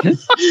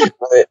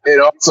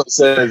 It also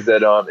says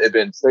that it's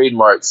been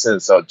trademarked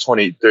since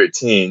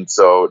 2013.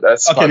 So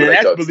that's okay. Then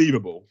like that's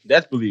believable.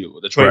 That's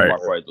believable. The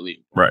trademark part is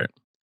believable. Right.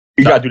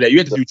 You gotta do that. You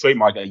have to do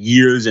trademark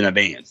years in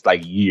advance,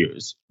 like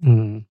years.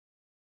 Mm-hmm.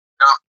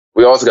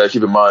 We also got to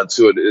keep in mind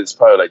too, it's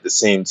probably like the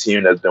same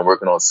team that's been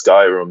working on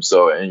Skyrim.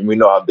 So, and we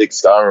know how big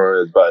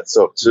Skyrim is by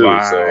itself too.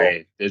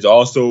 Right. So there's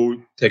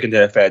also taking to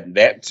the fact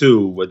that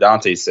too, what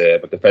Dante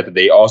said, but the fact that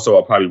they also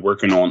are probably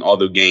working on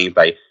other games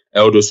like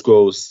Elder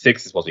Scrolls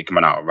 6 is supposed to be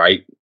coming out,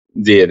 right?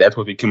 Yeah, that's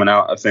supposed to be coming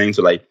out, I think.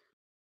 So like,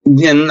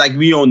 then like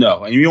we don't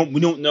know, and we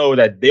don't know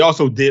that they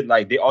also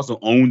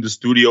own the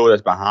studio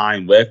that's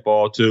behind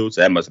Redfall too.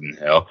 So that must have been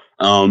hell.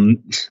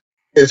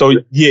 So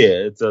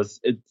yeah,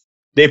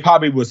 they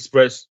probably would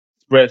spread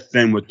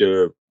thin with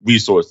their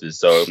resources.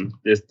 So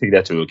just take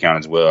that into account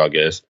as well, I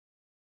guess.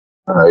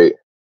 All right.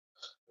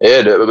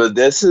 Yeah, but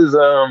this is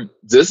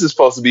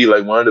supposed to be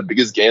like one of the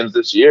biggest games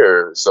this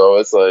year. So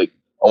it's like,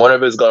 I wonder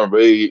if it's gonna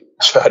really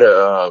try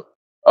to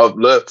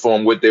uplift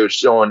from what they were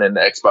showing in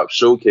the Xbox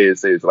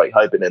showcase. It's like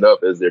hyping it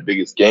up as their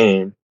biggest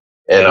game,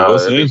 and we'll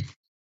see.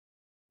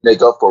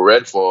 Make up for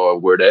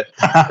Redfall where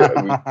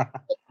that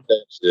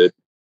shit.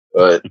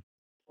 But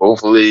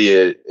hopefully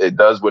it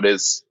does what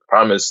it's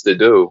promised to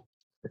do.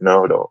 You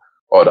know,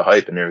 all the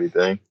hype and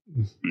everything.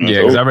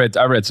 Yeah, because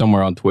I read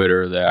somewhere on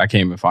Twitter that I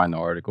can't even find the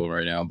article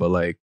right now, but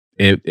like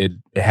it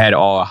had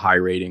all high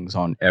ratings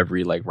on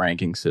every like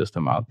ranking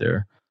system out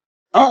there.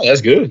 Oh,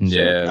 that's good.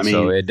 Yeah, so, I mean,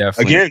 so it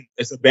definitely again,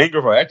 it's a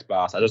banger for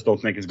Xbox. I just don't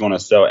think it's going to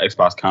sell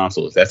Xbox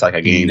consoles. That's like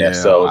a game that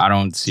sells. I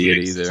don't see it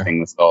either.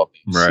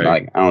 Right,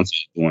 like I don't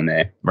see it doing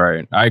that.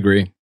 Right, I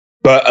agree.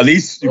 But at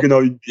least you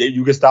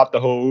can stop the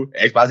whole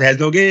Xbox has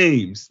no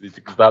games. You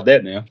can stop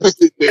that now.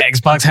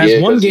 Xbox has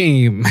one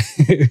game.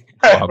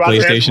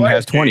 PlayStation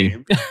has 20.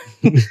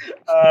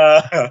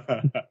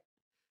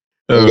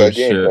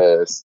 Game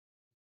Pass.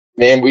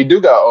 Man, we do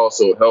got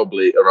also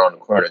Hellblade around the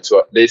corner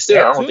too. They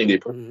still, I don't think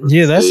they.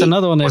 Yeah, that's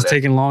another one that's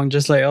taking long,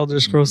 just like Elder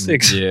Scrolls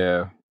 6.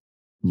 Yeah,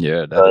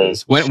 that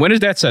is. When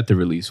is that set to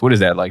release? What is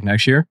that, like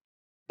next year?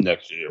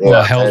 Next year.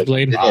 Well,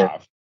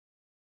 Hellblade.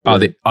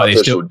 They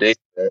still date.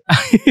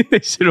 They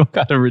still don't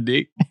got a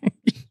date.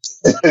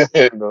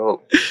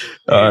 No.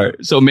 All right,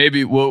 so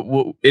maybe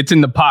we'll it's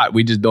in the pot.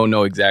 We just don't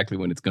know exactly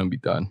when it's going to be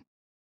done.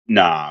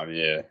 Nah,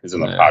 yeah, it's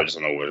in the pot. I just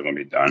don't know when it's going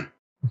to be done.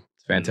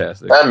 It's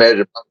fantastic. I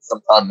imagine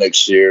sometime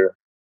next year.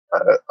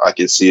 I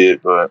can see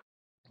it, but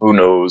who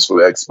knows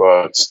with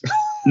Xbox?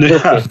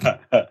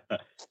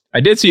 I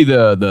did see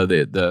the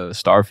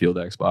Starfield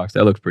Xbox.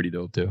 That looks pretty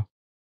dope too.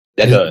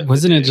 That does.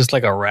 Wasn't it just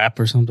like a wrap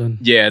or something?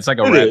 Yeah, it's like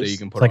a It wrap is. that you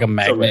can It's put like a on.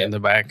 magnet in the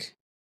back.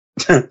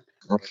 It's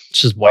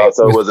just white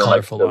So it with wasn't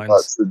like colorful the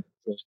lines.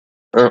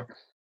 box.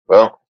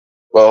 Well,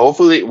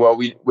 hopefully,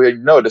 we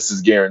know this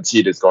is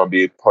guaranteed. It's going to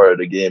be part of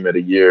the game of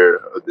the year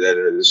at the end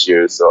of this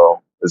year.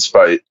 So it's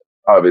probably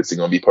obviously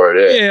going to be part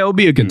of that. Yeah, it'll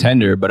be a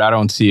contender, but I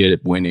don't see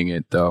it winning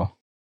it though.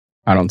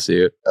 I don't see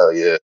it. Oh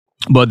yeah.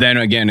 But then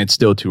again, it's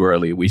still too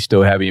early. We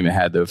still haven't even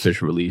had the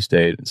official release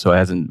date, so it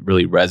hasn't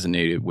really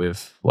resonated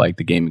with like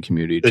the gaming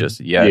community just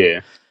yet.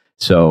 Yeah.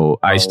 So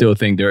I still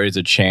think there is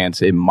a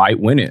chance it might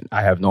win it.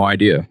 I have no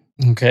idea.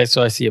 Okay,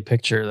 so I see a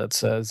picture that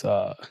says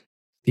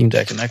Steam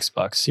Deck and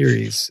Xbox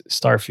Series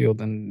Starfield,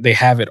 and they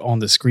have it on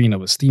the screen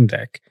of a Steam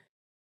Deck.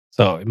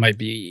 So it might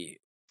be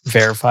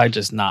verified,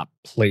 just not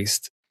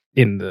placed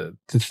in the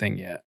thing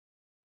yet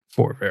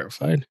for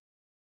verified.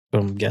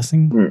 So I'm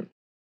guessing.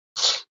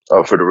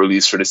 Oh, for the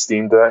release for the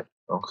Steam Deck.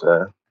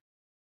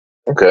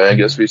 Okay. I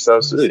guess we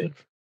shall see.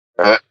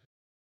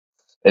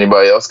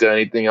 Anybody else got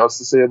anything else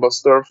to say about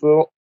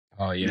Starfield?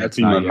 Oh yeah, That's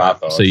even my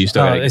thoughts. So you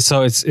still gotta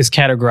So it's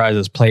categorized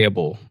as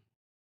playable.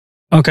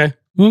 Okay.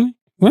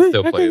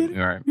 still play it.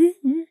 All right.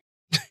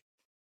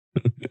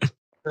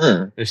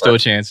 There's still a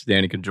chance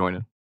Danny can join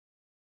it.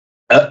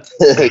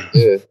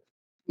 Yeah.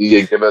 You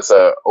can give us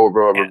a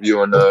overall review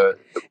on the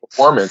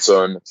performance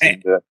on the Steam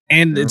Deck.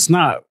 And it's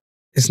not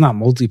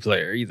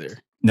multiplayer either.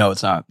 No,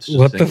 it's not. It's just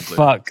What the single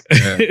player. fuck?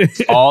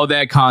 Yeah. All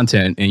that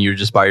content and you're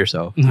just by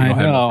yourself. You I don't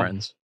have no know.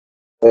 friends.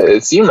 It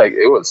would seem like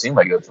it's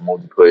a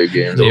multiplayer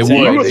game. It You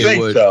would, would it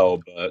think would.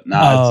 so, but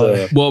nah,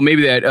 it's Well,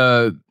 maybe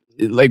that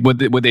like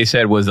what they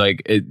said was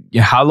like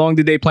how long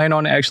did they plan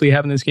on actually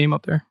having this game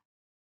up there?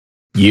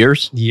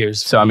 Years.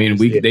 Years. So I mean,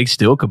 Yeah. they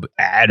still could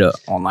add a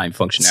online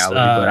functionality,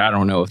 but I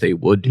don't know if they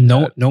would do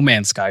that. No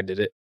Man's Sky did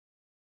it.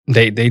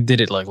 They did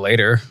it like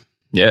later.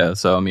 Yeah,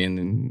 so I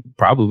mean,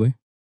 probably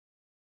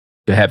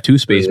to have two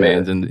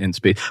spacemans in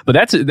space. But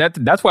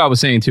that's why I was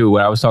saying too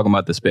when I was talking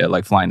about the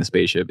like flying the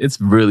spaceship. It's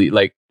really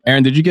like,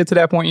 Aaron, did you get to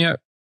that point yet?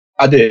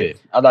 I did.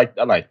 I liked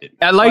it.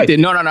 I liked it.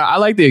 No. I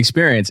like the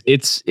experience.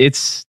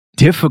 It's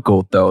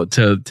difficult though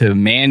to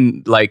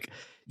man, like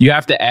you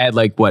have to add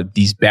like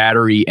these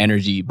battery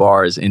energy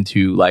bars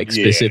into like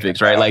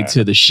specifics, right? Like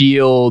to the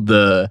shield,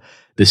 the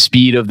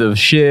speed of the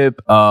ship.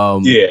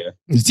 It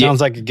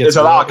sounds like it gets There's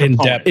a lot of in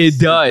components. depth. It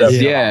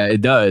does, Yeah. it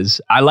does.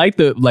 I like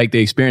the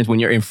experience when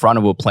you're in front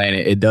of a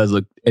planet. It does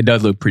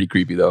look pretty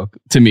creepy though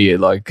to me.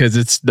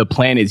 Because the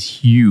planet's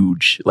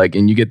huge, like,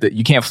 and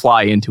you can't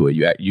fly into it.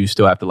 You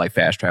still have to like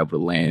fast travel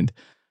to land.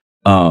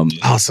 So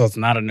it's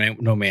not a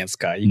No Man's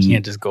Sky. You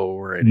can't just go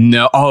over it.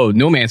 No,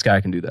 No Man's Sky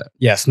can do that.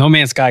 Yes, No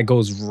Man's Sky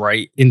goes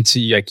right into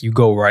like you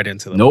go right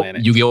into the Nope,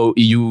 planet.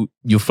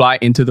 you fly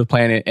into the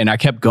planet, and I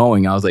kept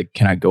going. I was like,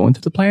 can I go into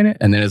the planet?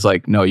 And then it's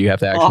like, no, you have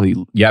to actually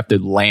you have to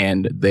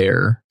land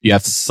there. You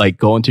have to like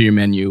go into your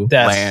menu,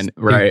 That's land,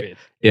 right? stupid.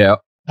 Yeah,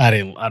 I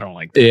don't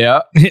like that.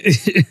 yeah.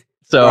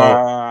 So.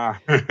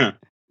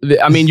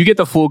 I mean, you get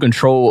the full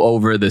control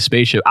over the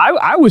spaceship.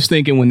 I was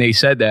thinking when they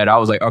said that, I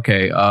was like,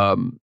 okay,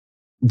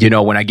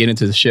 when I get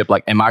into the ship,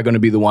 like, am I going to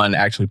be the one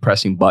actually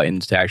pressing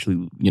buttons to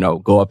actually,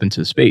 go up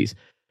into space?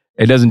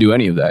 It doesn't do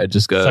any of that. It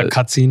just goes, It's a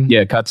cutscene.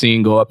 yeah,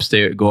 cutscene, go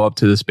upstairs, go up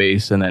to the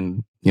space, and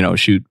then,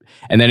 shoot.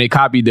 And then it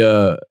copied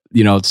the,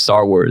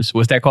 Star Wars.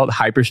 What's that called?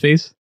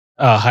 Hyperspace?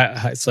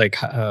 It's like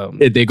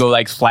They go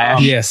like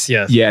flash. yes.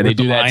 Yeah, they With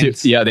do the that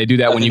lines. too. Yeah, they do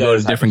that I when you think go that to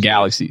is different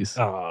hyperspace.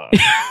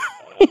 galaxies.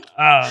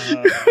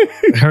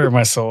 It hurt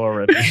my soul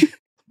already.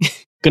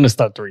 Gonna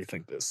start to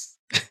rethink this.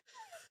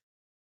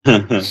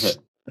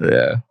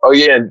 Yeah. Oh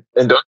yeah,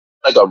 and don't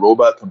like a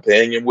robot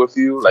companion with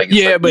you, like it's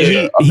Yeah, like, but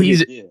I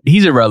forget-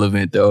 he's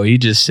irrelevant though. He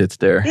just sits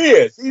there. He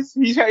is.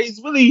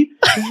 He's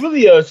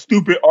really a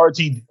stupid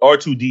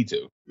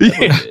R2D2.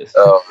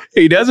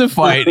 He doesn't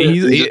fight.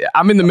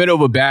 I'm in the middle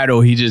of a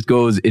battle. He just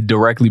goes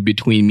directly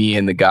between me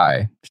and the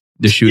guy,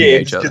 just shooting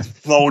at each other. Just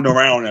flown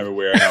around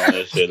everywhere and all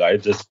that shit.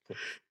 Like just.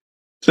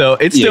 So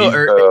it's Yeah,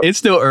 it's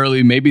still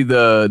early. Maybe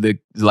the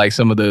like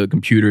some of the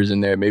computers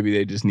in there. Maybe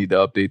they just need to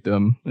update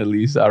them. At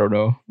least I don't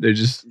know. They're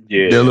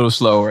a little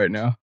slow right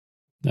now.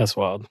 That's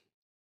wild.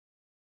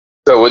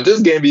 So would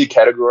this game be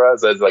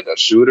categorized as like a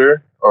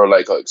shooter or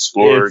like an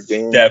explorer It's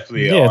game?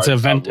 definitely It's an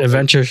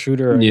adventure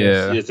shooter. I guess.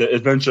 Yeah. It's an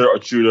adventure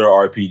or shooter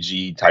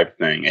RPG type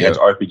thing. It has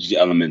RPG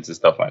elements and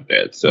stuff like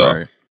that. So,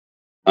 Right.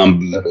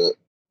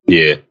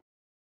 yeah.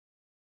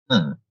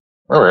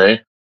 All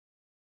right.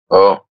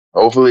 Well,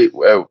 hopefully,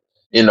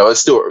 it's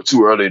still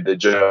too early to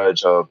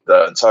judge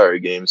the entire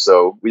game.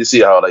 So we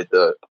see how like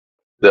the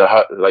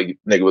like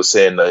nigga was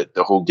saying that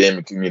the whole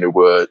gaming community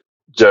would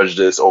judge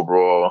this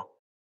overall.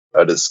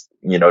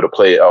 To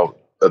play out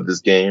of this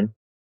game.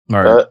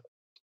 All right.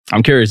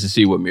 I'm curious to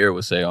see what Mir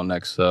will say on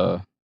next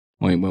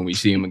when we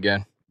see him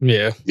again.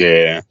 Yeah.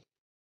 Yeah.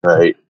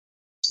 Right.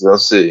 So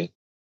let's see.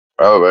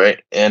 All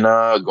right. And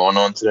going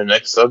on to the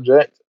next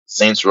subject,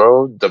 Saints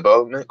Row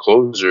development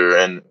closure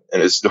and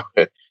it's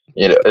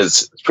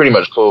it's pretty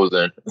much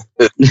closing.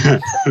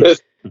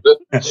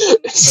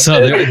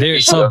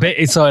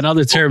 So in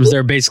other terms,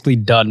 they're basically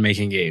done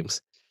making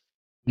games.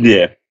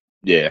 Yeah.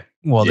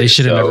 Well, they Yeah,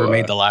 should have so, never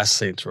made the last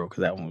Saints Row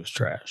because that one was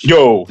trash.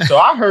 Yo, so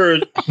I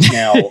heard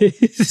now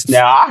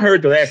I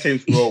heard the last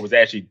Saints Row was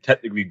actually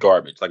technically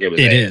garbage. Like it was.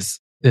 It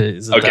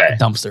is a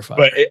dumpster fire.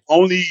 But it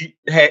only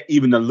had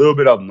even a little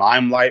bit of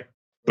limelight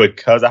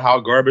because of how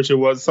garbage it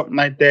was, something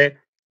like that.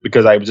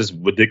 Because it was just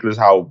ridiculous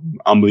how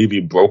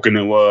unbelievably broken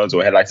it was,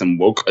 or had like some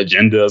woke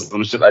agenda or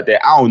some shit like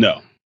that. I don't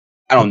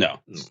know.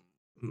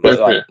 But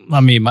like, I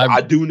mean,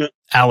 I do know.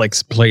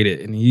 Alex played it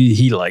and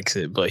he likes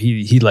it, but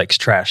he likes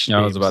trash.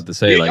 I was about to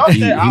say, Yeah, like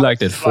he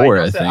liked it for,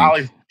 I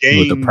think.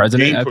 With the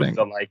president, I think.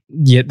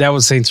 Yeah, that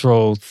was Saints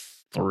Row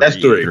 3. That's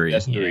three.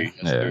 That's Yeah. three.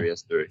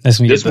 That's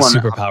when you This get the one,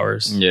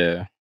 superpowers.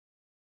 Yeah.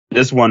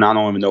 This one, I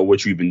don't even know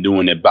what you've been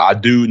doing it, but I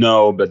do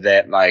know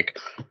that like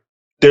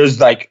there's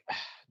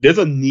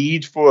a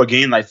need for a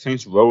game like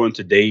Saints Row in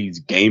today's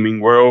gaming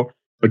world,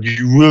 but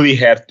you really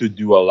have to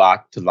do a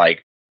lot to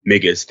like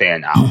make it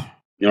stand out.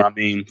 You know what I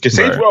mean? Because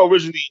Saints Row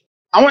originally,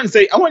 I wouldn't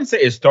say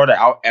it started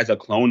out as a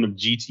clone of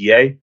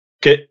GTA.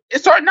 Cause it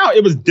started out,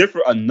 it was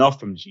different enough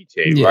from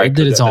GTA, right? It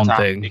did its own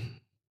thing.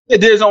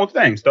 It did its own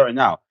thing starting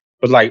out.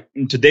 But like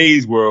in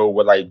today's world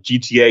where like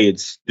GTA,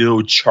 it's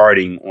still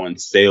charting on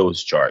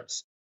sales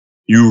charts.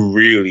 You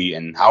really,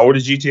 and how old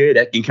is GTA?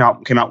 That game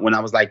came out when I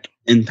was like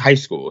in high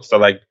school. So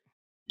like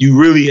you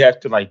really have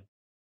to like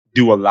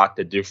do a lot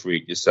to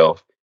differentiate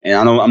yourself. And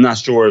I'm not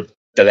sure if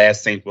the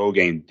last Saints Row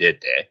game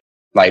did that.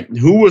 Like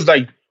who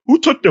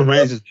took the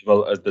reins as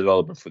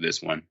developer for this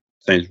one?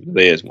 The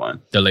latest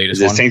one. The latest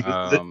is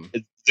one.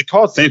 Is it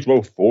called Saints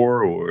Row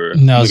 4 or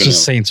no? It's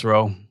just Saints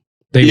Row.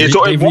 They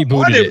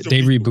rebooted it.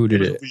 They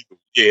rebooted it.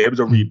 Yeah, it was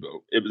a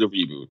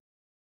reboot.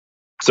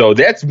 So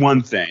that's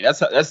one thing.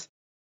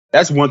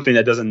 That's one thing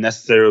that doesn't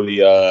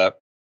necessarily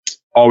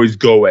always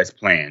go as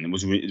planned. It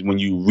was when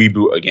you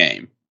reboot a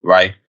game,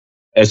 right?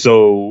 And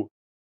so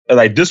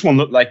like this one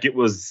looked like it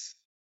was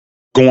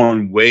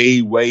going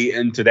way, way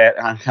into that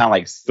kind of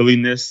like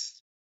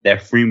silliness,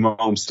 that free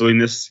roam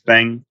silliness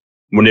thing.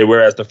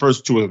 Whereas the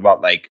first two was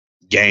about like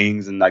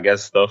gangs and I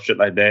guess shit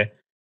like that.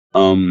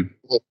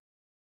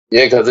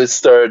 Yeah, because it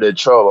started to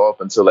trail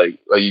off until like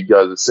you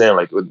guys are saying,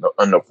 like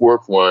on the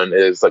fourth one,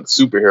 it's like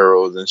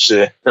superheroes and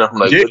shit. And I'm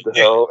like, what the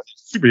hell?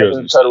 Superheroes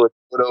and try to with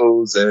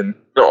widows and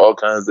all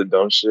kinds of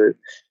dumb shit.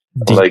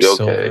 I'm like,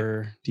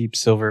 okay, Deep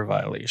Silver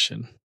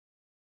Violation.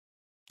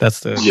 That's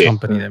the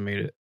company that made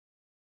it.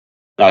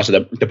 So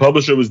the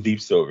publisher was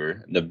Deep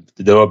Silver. The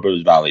developer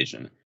was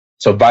Violation.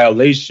 So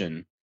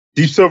Violation,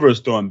 Deep Silver is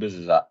still in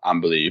business, I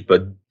believe,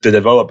 but the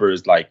developer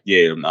is like,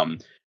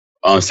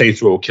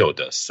 Saints Row killed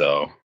us.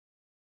 So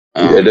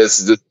this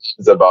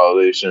is a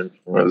violation.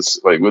 It's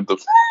like with the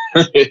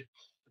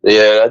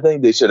yeah, I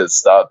think they should have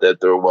stopped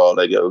after a while.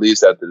 Like at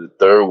least after the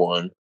third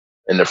one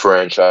in the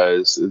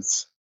franchise,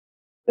 is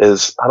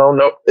I don't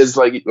know. It's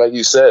like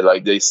you said,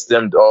 like they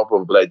stemmed off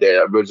of like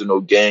their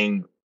original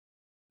gang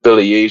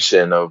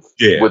affiliation of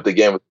what the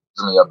game was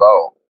really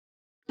about,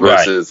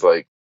 versus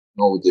like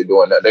know what they're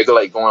doing. They're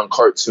like going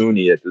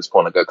cartoony at this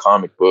point, like a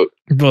comic book.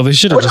 Well, they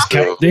should have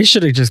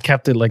just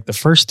kept it like the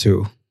first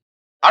two.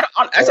 I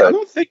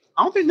don't think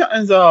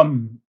nothing's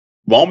wrong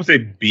with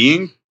it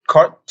being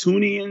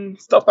cartoony and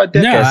stuff like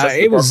that. Yeah,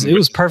 it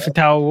was perfect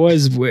how it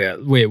was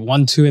with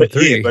 1, 2, and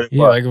 3.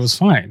 Like it was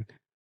fine.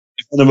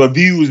 The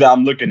reviews that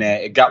I'm looking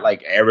at, it got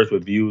like average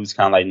reviews,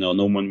 kind of like no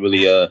one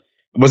really it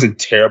wasn't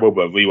terrible,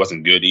 but really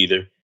wasn't good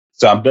either.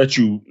 So I bet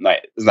you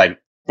it's like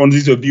from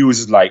these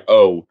reviews, it's like,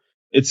 oh,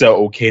 it's an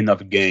okay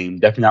enough game.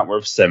 Definitely not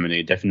worth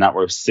 70. Definitely not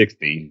worth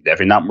 60.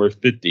 Definitely not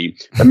worth 50.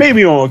 But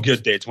maybe on a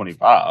good day,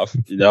 25.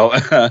 You know,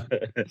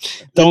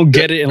 don't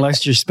get it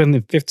unless you're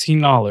spending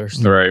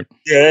 $15. Right?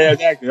 Yeah,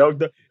 exactly.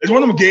 It's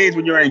one of them games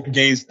when you're in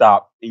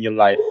GameStop and you're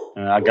like,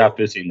 I got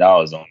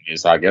 $15 on me,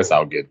 so I guess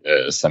I'll get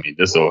this. I mean,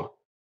 this will,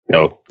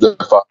 the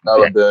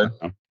 $5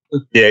 bin.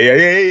 Yeah.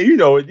 You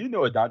know it,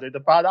 Dante, the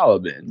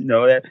 $5 bin. You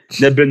know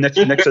that been next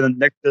to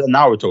the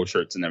Naruto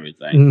shirts and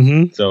everything.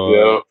 Mm-hmm.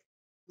 So.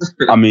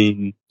 I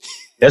mean,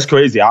 that's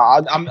crazy.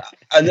 I'm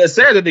it's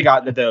sad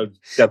that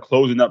they're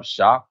closing up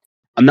shop.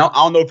 I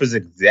don't know if it's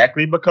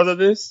exactly because of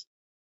this,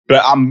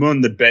 but I'm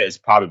willing to bet it's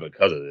probably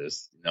because of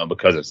this.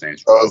 Because of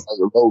Saints Row.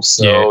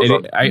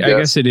 I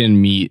guess it didn't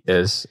meet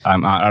as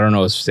I don't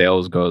know as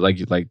sales goes.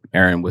 Like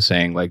Aaron was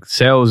saying, like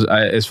sales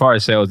as far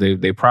as sales,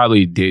 they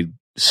probably did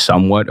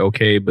somewhat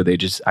okay, but they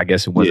just I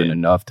guess it wasn't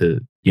enough to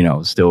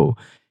still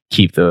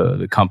keep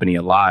the company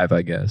alive.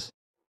 I guess.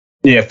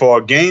 Yeah, for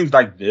games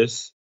like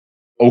this.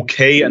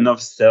 Okay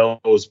enough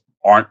sales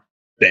aren't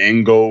the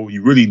end goal.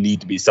 You really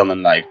need to be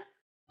selling like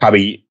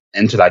probably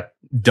into like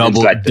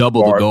double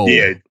the goal.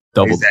 Yeah,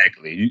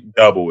 exactly. You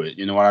double it.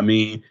 You know what I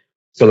mean?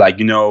 So like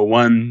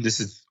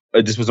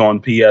this was on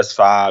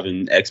PS5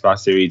 and Xbox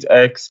Series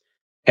X.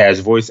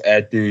 Has voice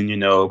acting.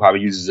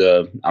 Probably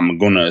uses I'm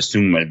going to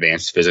assume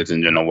advanced physics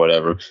and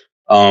whatever.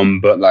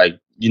 But like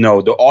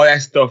all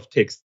that stuff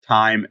takes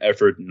time,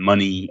 effort,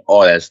 money,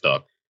 all that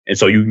stuff. And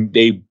so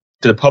they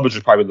the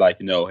publisher's probably like,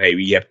 hey,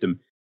 we have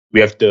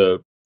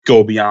to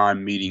go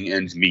beyond meeting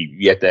ends meet.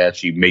 We have to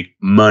actually make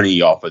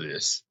money off of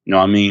this. You know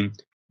what I mean?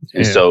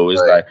 And so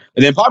it's like,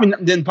 and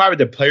then probably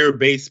the player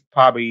base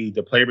probably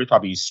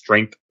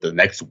strength the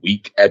next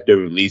week after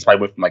release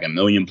probably went from like 1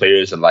 million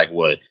players to like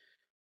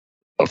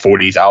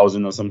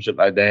 40,000 or some shit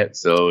like that.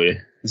 So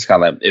it's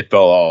kind of like it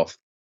fell off.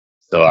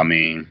 So I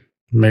mean,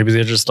 maybe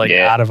they're just like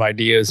out of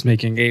ideas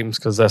making games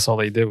because that's all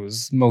they did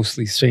was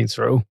mostly Saints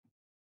Row.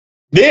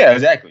 Yeah,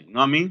 exactly. You know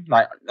what I mean?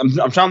 Like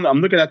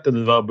I'm looking at the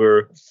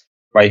developer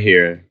right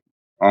here,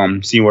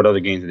 seeing what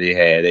other games they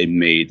had. They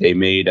made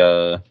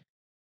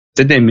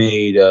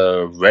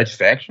Red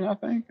Faction, I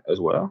think, as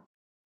well.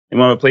 You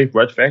want to play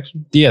Red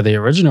Faction? Yeah, the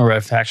original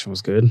Red Faction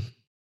was good.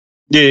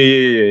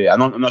 Yeah.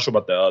 I'm not sure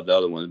about the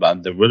other ones,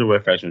 but the original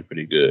Red Faction is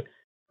pretty good.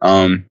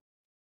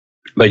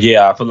 But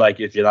yeah, I feel like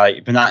if you're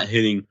not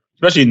hitting,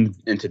 especially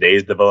in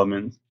today's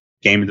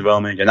game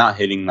development, you're not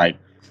hitting like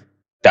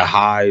the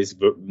highs,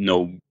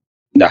 the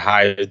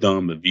highest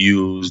doing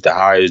reviews, the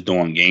highest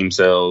doing game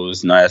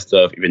sales, and all that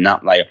stuff. If you're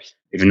not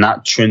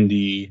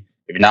trendy,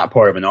 if you're not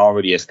part of an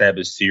already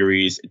established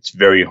series, it's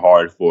very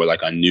hard for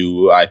like a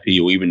new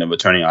IP or even a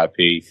returning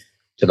IP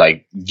to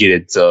like get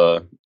its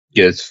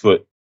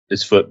foot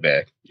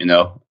back.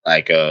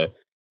 Like the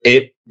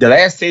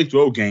last Saints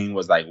Row game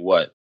was like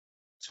what,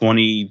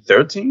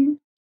 2013,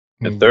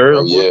 the third.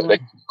 Oh, yeah, that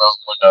came out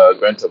when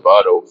Grand Theft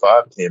Auto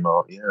 5 came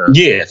out.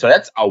 Yeah, so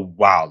that's a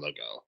while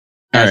ago.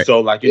 And right.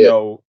 So like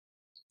Yeah,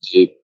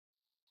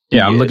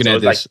 I'm looking at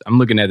this. I'm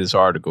looking at this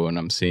article, and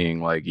I'm seeing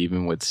like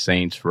even with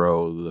Saints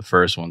Row, the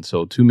first one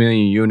sold 2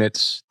 million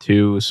units.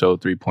 2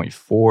 sold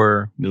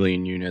 3.4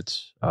 million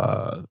units.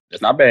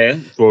 That's not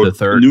bad for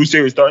the new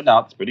series starting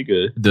out. It's pretty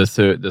good. The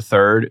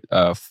third,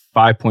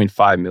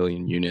 5.5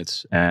 million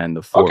units, and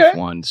the fourth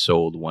one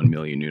sold 1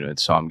 million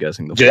units. So I'm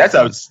guessing that's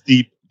a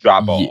steep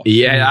drop off.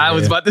 Yeah, I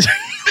was about to.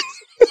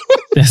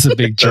 That's a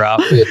big drop.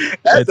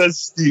 That's a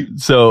steep.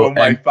 So from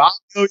like 5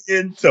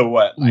 million to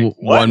what? Like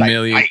 1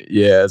 million. Like,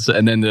 yeah. So,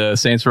 and then the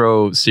Saints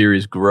Row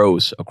series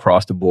gross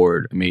across the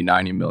board made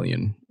 90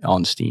 million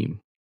on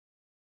Steam.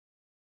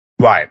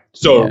 Right.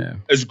 So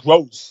it's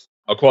gross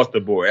across the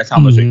board. That's how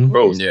much it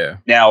grows. Yeah.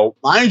 Now,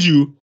 mind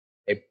you,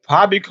 it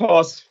probably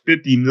costs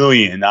 50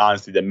 million,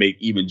 honestly, to make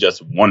even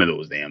just one of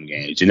those damn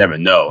games. You never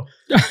know.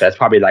 That's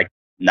probably like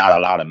not a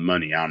lot of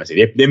money,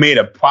 honestly. They made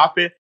a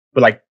profit,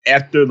 but like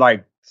after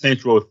like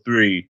Saints Row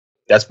 3,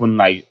 that's when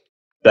like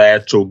the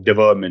actual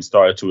development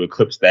started to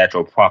eclipse the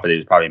actual profit they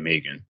was probably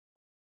making.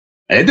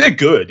 And it did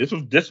good. This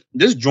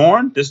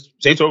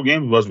Saints Row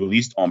game was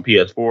released on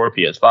PS4,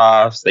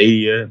 PS5,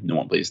 Stadia. No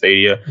one plays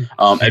Stadia.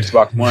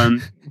 Xbox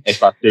One,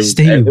 Xbox Series.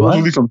 It was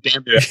released on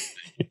damn near.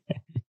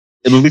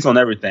 It was released on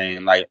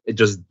everything. Like it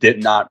just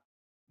did not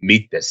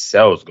meet the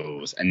sales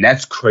goals, and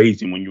that's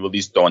crazy when you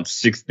released on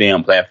 6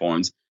 damn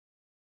platforms.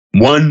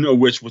 One of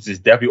which was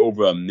definitely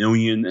over 1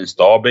 million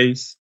install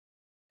base.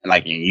 And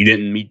like you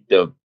didn't meet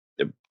the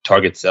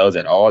target sales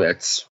at all.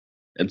 That's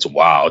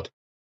wild.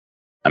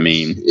 I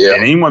mean, did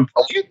anyone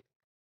play it?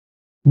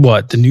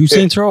 What, the new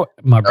Saints Row?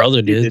 My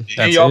brother did.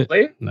 Did y'all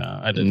play it? No,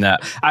 I didn't. Nah,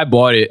 I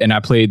bought it and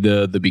I played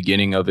the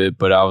beginning of it,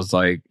 but I was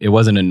like, it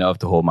wasn't enough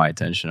to hold my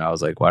attention. I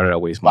was like, why did I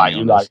waste money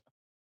on this?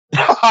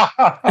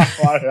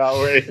 Why did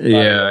I waste money?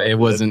 Yeah, it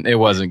wasn't good. It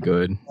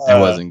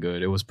wasn't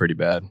good. It was pretty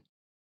bad.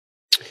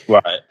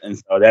 Right, and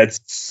so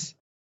that's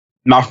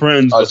my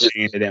friends were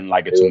saying they didn't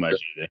like it too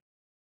much either.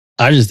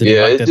 I just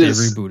didn't like that they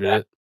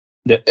rebooted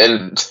it.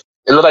 And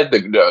it looked like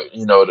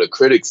the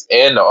critics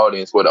and the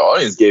audience. Well, the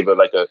audience gave it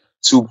like a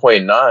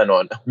 2.9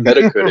 on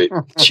Metacritic.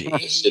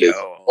 Shit is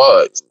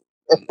what?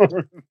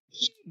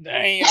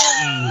 Damn.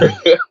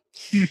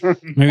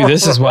 Maybe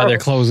this is why they're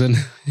closing.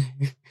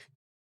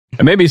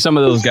 And maybe some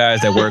of those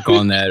guys that work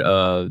on that,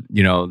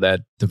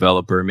 that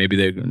developer, maybe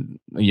they,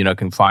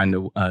 can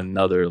find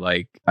another,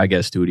 like, I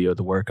guess, studio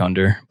to work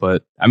under.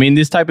 But I mean,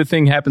 this type of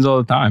thing happens all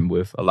the time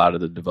with a lot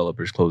of the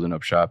developers closing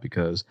up shop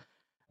because,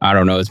 I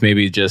don't know, it's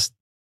maybe just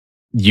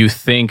you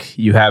think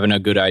you having a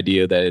good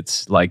idea that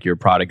it's like your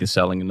product is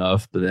selling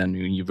enough, but then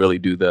when you really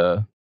do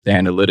the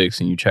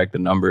analytics and you check the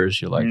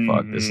numbers, you're like,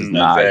 fuck, this is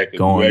not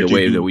going the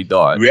way that we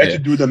thought. We have to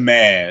do the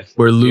math.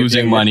 We're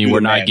losing money.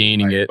 We're not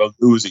gaining it. We're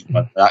losing,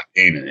 but not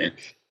gaining it.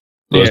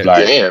 So Yeah, it's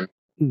like, damn.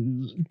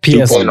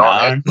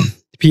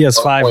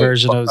 PS5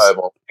 version of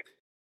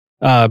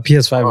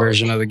PS5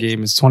 version of the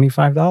game is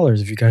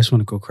 $25 if you guys want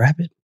to go grab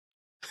it.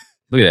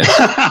 Look at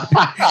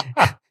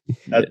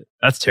that.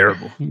 That's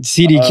terrible.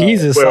 CD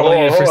Keys is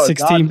selling it for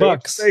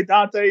 $16. Say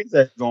Dante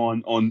said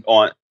on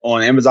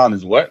Amazon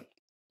is what?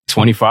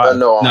 25.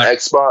 No, on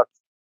Xbox.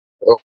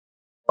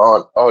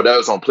 That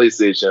was on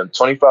PlayStation.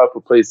 25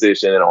 for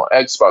PlayStation, and on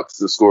Xbox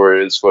the score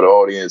is for the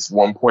audience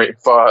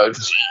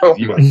 1.5. Oh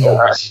my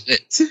gosh.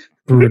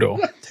 Brutal.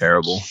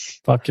 Terrible.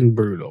 Fucking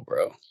brutal,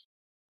 bro.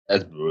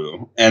 That's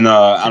brutal. And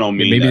I don't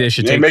mean maybe that. they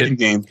should They're take making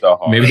games so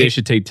hard. Maybe they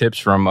should take tips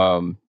from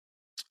I'm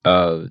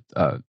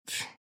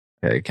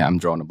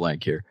drawing a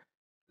blank here.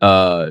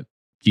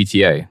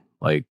 GTA.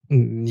 Like,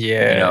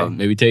 Yeah.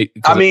 maybe take.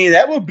 I mean,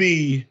 that would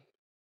be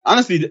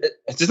honestly,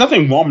 there's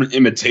nothing wrong with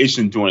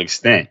imitation to an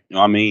extent. You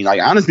know what I mean?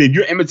 Like, honestly, if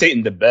you're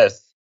imitating the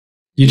best,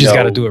 you just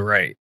got to do it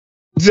right.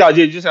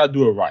 You just got to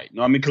do it right. You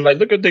know what I mean? Because, like,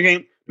 look at the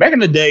game. Back in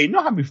the day, you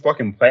know how many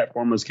fucking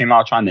platformers came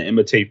out trying to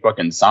imitate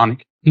fucking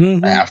Sonic? Furry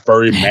mascot.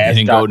 It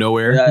didn't go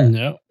nowhere.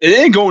 No. It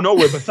didn't go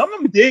nowhere, but some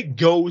of them did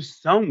go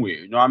somewhere.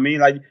 You know what I mean?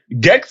 Like,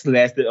 Gex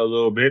lasted a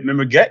little bit.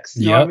 Remember Gex?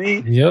 You know what I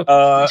mean? Yep.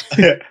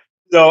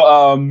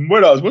 So,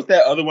 what else? What's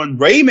that other one?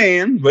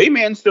 Rayman.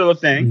 Rayman's still a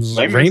thing.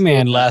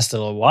 Rayman lasted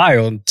a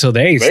while until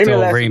they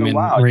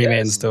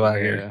Rayman's still out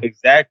here.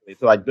 Exactly.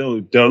 So, like, the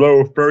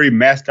little furry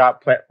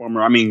mascot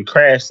platformer. I mean,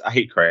 Crash. I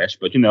hate Crash,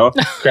 but, you know,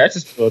 Crash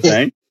is still a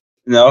thing.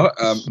 You know,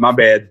 my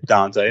bad,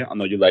 Dante. I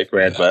know you like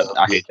Crash, but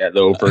I hate that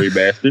little furry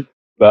bastard.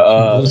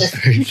 But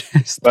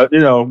but you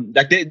know,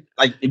 if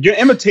you're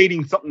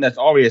imitating something that's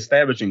already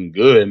established and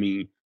good, I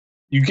mean,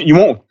 you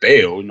won't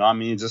fail. You know what I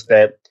mean? It's just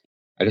that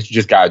I guess you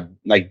just got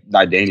like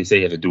Danny said,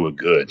 you have to do it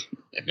good.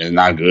 If it's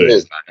not good,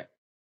 it's not.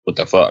 What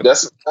the fuck?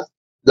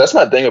 That's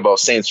my thing about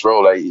Saints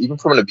Row. Like even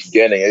from the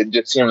beginning, it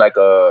just seemed like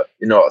a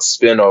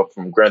spin-off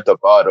from Grand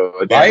Theft Auto.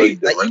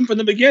 Right? Like even from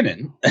the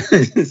beginning.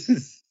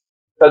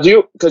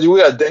 Because you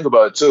got to think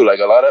about it too. Like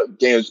a lot of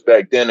games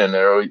back then in the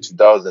early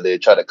 2000s, they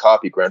tried to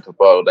copy Grand Theft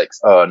Auto, like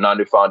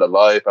 9to5 to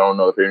Life. I don't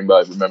know if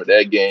anybody remember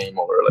that game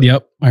or. Like,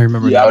 yep, I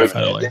remember 9to5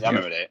 to Life. I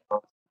remember that.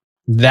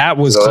 That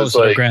was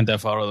closer to Grand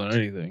Theft Auto than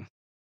anything.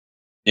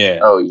 Yeah.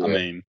 Oh yeah. I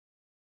mean,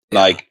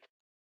 like.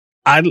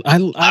 I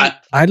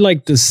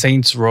like the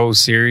Saints Row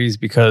series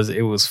because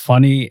it was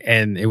funny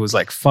and it was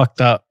like fucked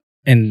up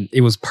and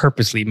it was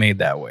purposely made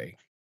that way.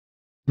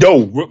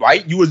 Yo,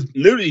 right? You was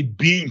literally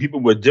beating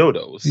people with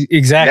dildos.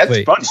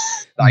 Exactly.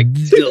 That's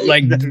funny.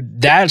 like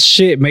that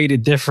shit made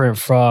it different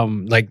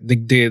from like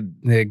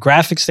the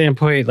graphic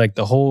standpoint. Like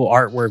the whole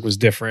artwork was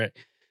different.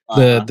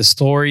 The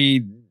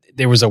story,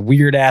 there was a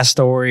weird ass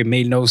story,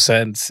 made no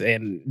sense,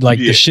 and like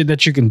the shit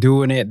that you can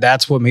do in it.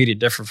 That's what made it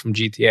different from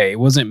GTA. It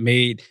wasn't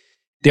made.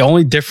 The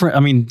only different, I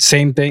mean,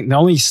 same thing. The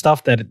only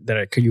stuff that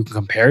you can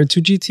compare it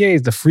to GTA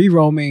is the free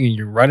roaming and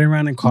you're running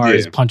around in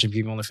cars punching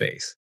people in the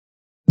face.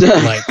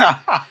 Like,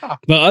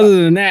 but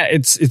other than that,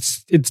 it's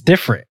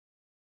different.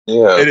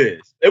 Yeah, it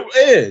is.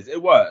 It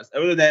was.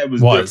 Other than that, it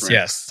was different.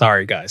 Yes.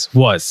 Sorry, guys.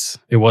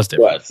 It was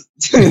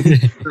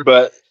different.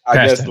 But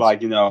I guess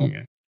like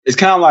it's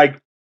kind of like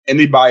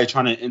anybody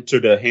trying to enter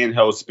the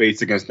handheld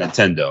space against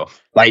Nintendo.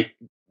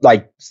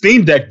 Like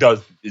Steam Deck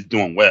is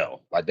doing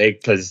well. Like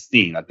because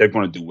Steam, like they're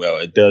going to do well.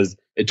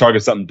 It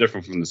targets something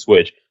different from the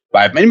Switch.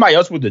 But if anybody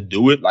else were to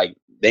do it, like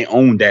they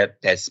own that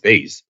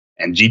space.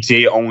 And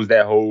GTA owns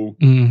that whole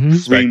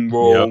free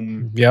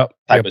roam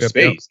type of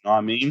space. You know what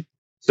I mean?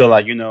 So,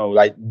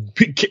 like,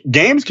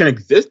 games can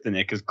exist in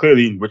it because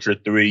clearly Witcher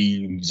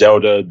 3,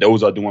 Zelda,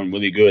 those are doing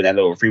really good in that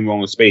little free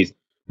roaming space.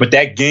 But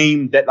that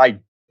game, that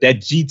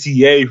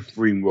GTA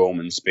free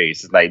roaming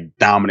space is like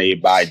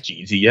dominated by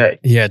GTA.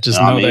 Yeah, just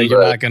know that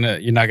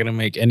you're not gonna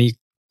make any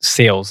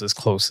sales as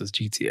close as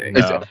GTA.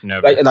 No,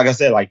 never. Like I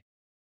said,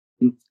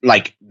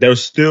 like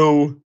there's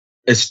still.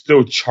 It's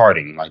still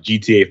charting. Like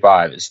GTA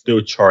 5 is still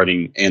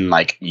charting in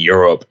like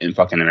Europe and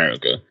fucking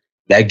America.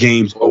 That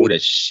game's old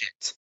as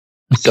shit.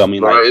 So I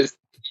mean,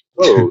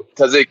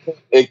 because it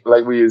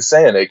like we were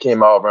saying, it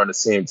came out around the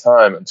same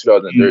time in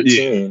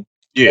 2013,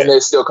 and they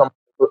still come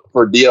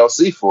for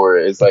DLC for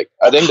it. It's like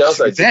I think that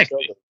was like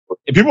exactly.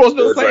 And people are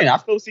still playing. I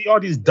still see all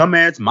these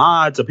dumbass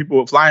mods of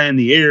people flying in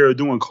the air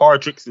doing car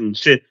tricks and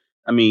shit.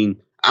 I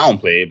mean, I don't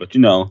play it, but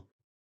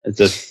it's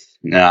just.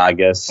 Nah, I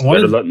guess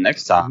better luck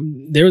next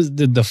time. There was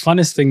the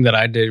funnest thing that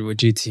I did with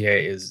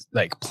GTA is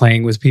like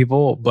playing with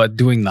people, but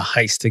doing the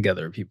heist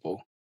together with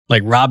people.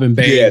 Like robbing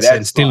banks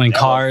and stealing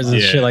cars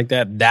and shit like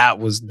that. That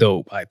was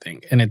dope, I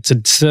think. And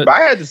but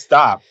I had to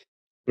stop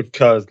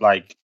because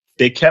like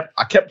I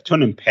kept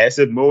turning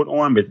passive mode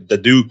on, but the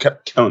dude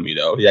kept killing me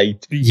though.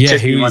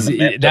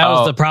 That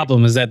was the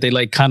problem, is that they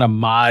like kind of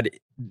mod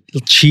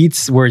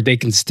cheats where they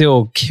can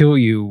still kill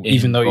you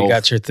even though you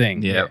got your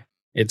thing. Yeah.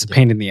 It's a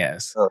pain in the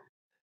ass.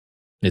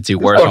 It's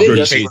worse on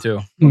PC too.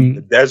 From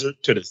the desert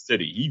to the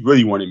city. He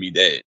really wanted me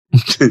dead.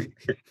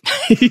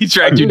 He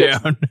tracked you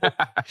down.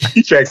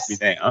 He tracked me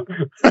down.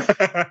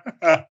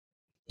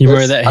 You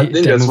remember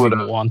that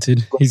movie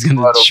Wanted? He's going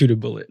to shoot a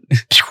bullet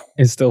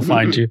and still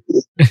find you.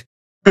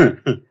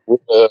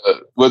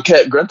 With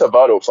Grand Theft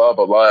Auto 5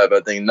 Alive,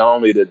 I think not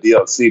only the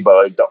DLC, but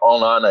like the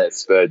online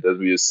aspect, as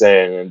we were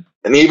saying,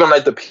 and even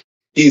like the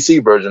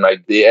PC version,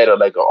 like they added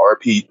like a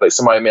RPG, like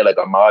somebody made like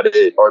a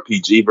modded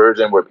RPG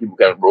version where people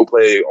can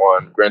roleplay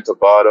on Grand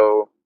Theft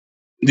Auto.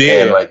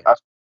 Yeah, and like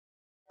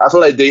I feel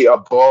like they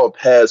evolved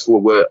past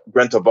what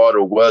Grand Theft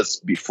Auto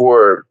was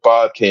before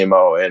 5 came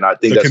out, and I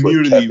think the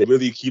community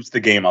really keeps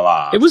the game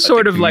alive. It was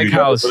sort of like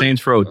how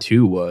Saints Row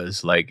 2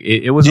 was. Like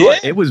it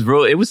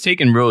was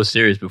taken real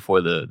serious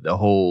before the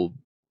whole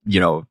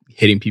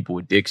hitting people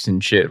with dicks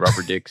and shit,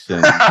 rubber dicks,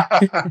 and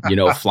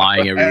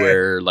flying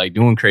everywhere, like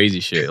doing crazy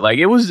shit. Like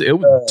it was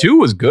 2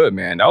 was good,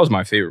 man. That was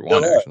my favorite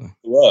one, actually.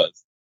 It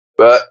was.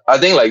 But I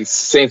think like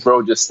Saints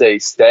Row just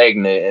stayed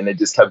stagnant and it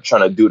just kept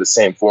trying to do the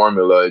same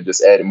formula. It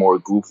just added more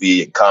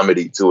goofy and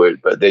comedy to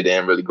it, but they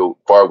didn't really go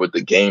far with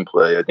the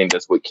gameplay. I think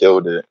that's what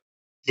killed it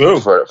for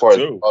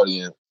the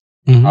audience.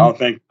 Mm-hmm. I don't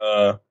think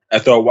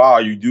after a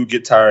while you do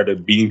get tired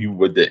of beating people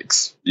with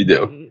dicks. You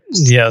do.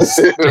 Yes.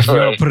 If you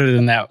want to put it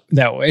in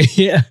that way.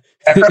 Yeah.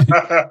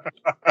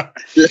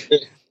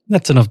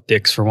 That's enough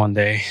dicks for one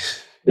day.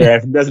 Yeah,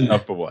 that's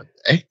enough for one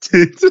day.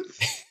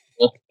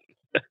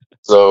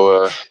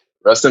 So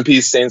rest in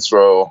peace, Saints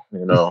Row.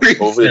 You know,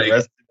 hopefully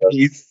rest in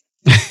peace.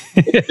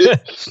 Hopefully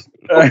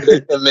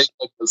they can make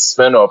like a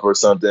spinoff or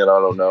something. I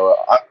don't know.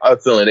 I'm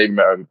feeling they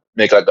might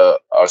make like a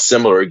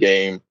similar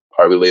game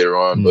probably later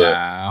on, but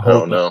I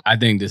don't know. I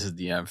think this is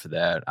the end for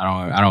that.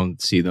 I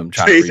don't see them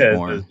trying to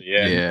reborn.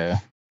 Yeah.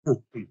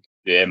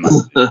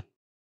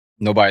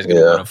 Nobody's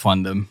gonna want to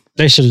fund them.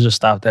 They should have just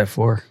stopped at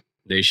 4.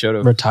 They should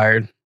have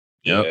retired.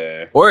 Yep.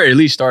 Yeah. Or at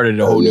least started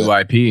a whole new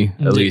IP.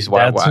 At least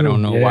why I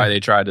don't know why they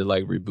tried to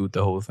like reboot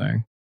the whole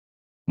thing.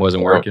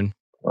 Wasn't working.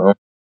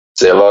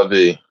 C'est la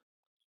vie.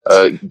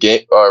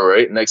 Game. All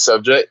right. Next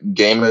subject.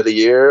 Game of the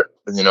year.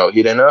 You know,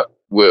 heating up.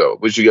 Will,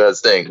 what you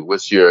guys think?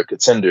 What's your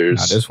contenders?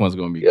 Nah, this one's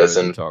gonna be good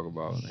to talk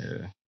about.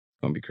 Yeah,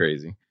 it's gonna be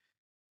crazy.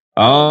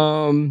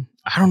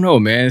 I don't know,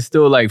 man. It's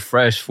still like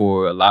fresh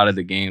for a lot of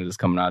the games that's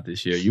coming out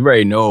this year. You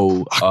already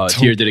know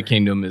Tears of the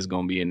Kingdom is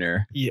going to be in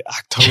there. Yeah,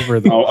 October.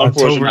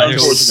 October.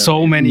 There's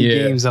so many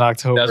games in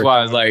October. That's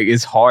why it's like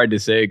it's hard to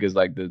say because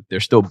like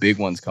there's still big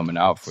ones coming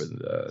out for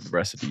the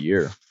rest of the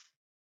year.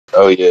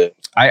 Oh yeah,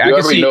 I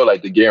already know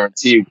like the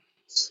guarantee.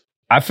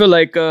 I feel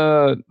like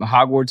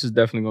Hogwarts is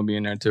definitely going to be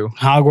in there too.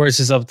 Hogwarts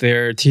is up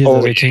there. Tears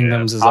of the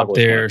Kingdoms is up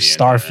there.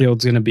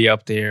 Starfield's going to be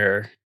up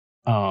there.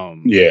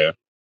 Yeah.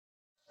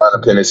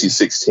 Final Fantasy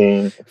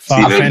 16.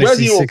 Final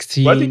Fantasy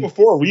 16. I think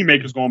before a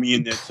remake is going to be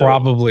in there.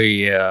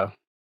 Probably, yeah.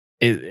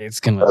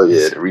 It's going to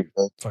the remake.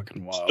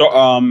 Fucking wild.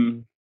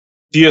 So,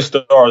 Sea of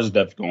Stars is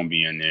definitely going to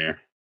be in there.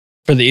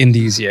 For the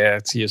indies, yeah.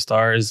 Sea of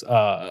Stars.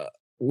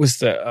 What's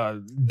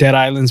the Dead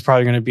Island's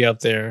probably going to be up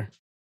there.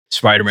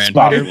 Spider-Man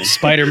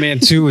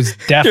 2 is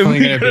definitely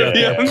going to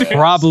be up there.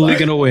 Probably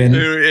going to win.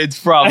 It's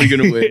probably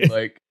going to win.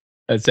 Like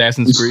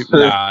Assassin's Creed?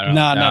 Nah,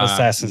 not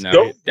Assassin's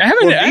Creed.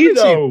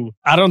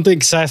 I don't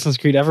think Assassin's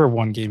Creed ever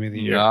won Game of the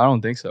Year. No, I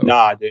don't think so.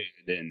 Nah, it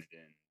didn't.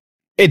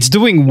 It's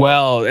doing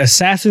well.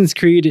 Assassin's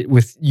Creed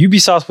with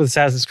Ubisoft with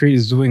Assassin's Creed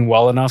is doing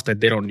well enough that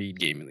they don't need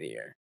Game of the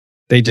Year.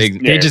 They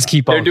just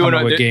keep on coming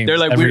out with games. They're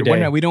like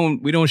we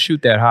don't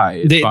shoot that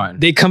high. It's fine.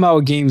 They come out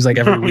with games like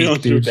every week. We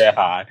don't shoot that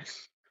high.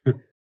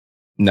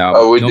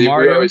 No, no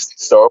Mario.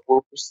 Star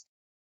Wars.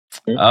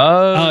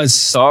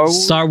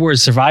 Star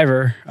Wars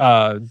Survivor,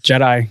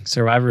 Jedi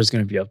Survivor is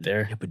going to be up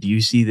there. Yeah, but do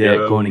you see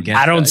that going against?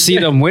 I don't see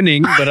them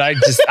winning, but I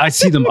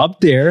see them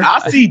up there.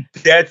 I see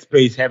Dead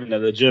Space having a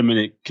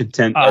legitimate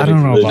content. I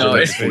don't know about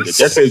Dead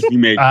Space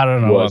remake. I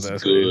don't know was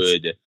about that.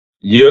 Good.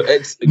 Yeah,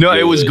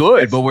 it was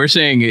good, but we're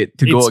saying it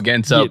to go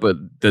against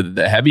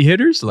the heavy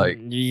hitters. Like,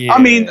 yeah.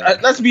 I mean,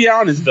 let's be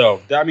honest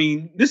though. I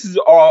mean, this is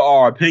all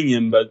our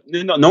opinion, but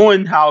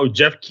knowing how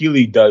Jeff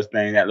Keighley does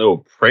things, that little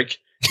prick.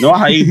 Know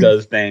how he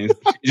does things.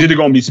 It's either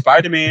going to be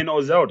Spider-Man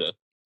or Zelda.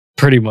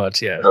 Pretty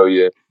much, yeah. Oh,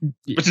 yeah.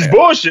 Which is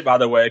bullshit, by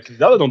the way, because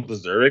Zelda don't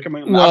deserve it. I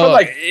mean, well, I feel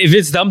like if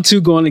it's them two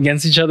going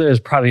against each other,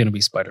 it's probably going to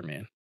be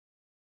Spider-Man.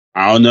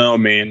 I don't know,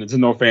 man. The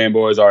Nintendo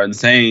fanboys are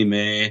insane,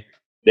 man.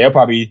 They're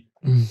probably...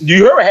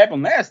 You heard what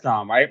happened last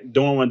time, right?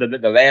 During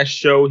the last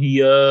show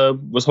he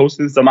was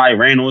hosting, somebody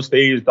ran on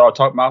stage and started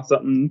talking about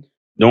something.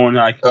 Doing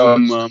like...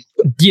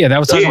 yeah, that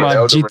was talking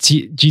about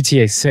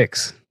GTA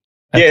 6.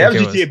 That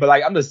was GTA, but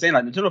like I'm just saying,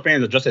 like Nintendo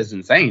fans are just as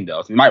insane,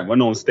 though. So you might run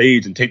on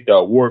stage and take the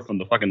award from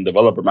the fucking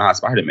developer behind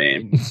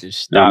Spider-Man.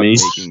 Just stop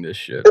making this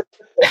shit.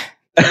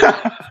 They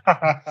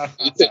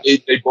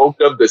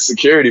bulked up the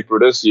security for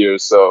this year,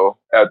 so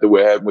after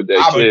what happened with that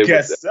I would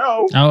guess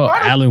so. Oh,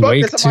 Alan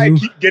Wake 2.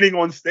 Keep getting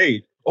on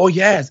stage. Oh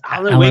yes,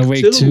 Alan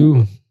Wake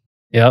 2.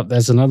 Yep,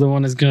 that's another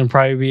one that's gonna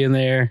probably be in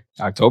there.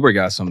 October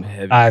got some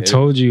heavy. I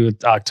told you,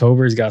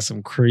 October's got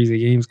some crazy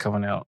games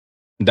coming out.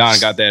 Don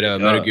got that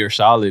Metal Gear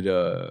Solid,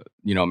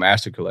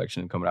 Master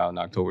Collection coming out in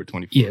October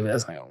 24th. Yeah,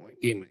 that's not only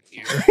game of the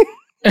year.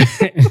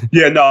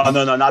 Yeah, no,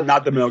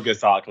 not the Metal Gear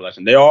Solid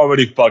Collection. They're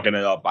already fucking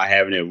it up by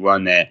having it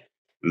run that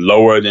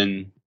lower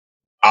than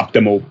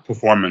optimal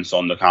performance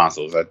on the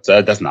consoles.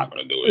 That's not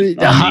going to do it.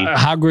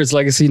 Hogwarts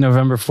Legacy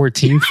November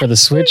 14th for the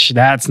Switch.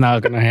 That's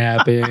not going to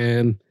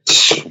happen.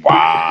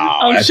 Wow,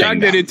 I'm shocked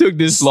that it took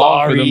this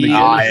long for them to get it.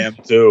 I am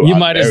too. You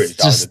might have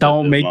just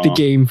don't make the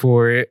game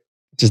for it.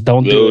 Just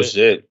don't do it.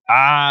 Shit.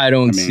 I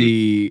don't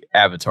see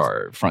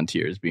Avatar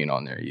Frontiers being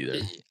on there either.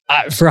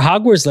 For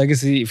Hogwarts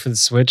Legacy for the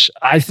Switch,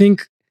 I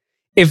think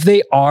if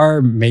they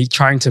are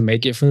trying to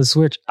make it for the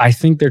Switch, I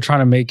think they're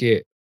trying to make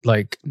it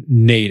like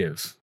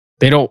native.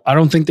 I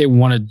don't think they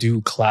want to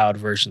do cloud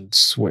version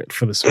Switch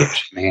for the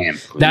Switch. Man,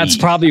 please. That's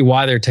probably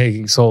why they're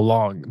taking so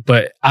long,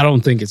 but I don't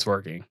think it's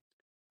working.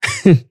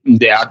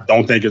 Yeah, I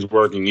don't think it's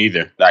working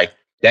either. Like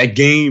that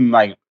game,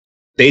 like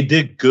they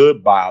did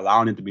good by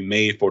allowing it to be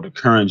made for the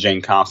current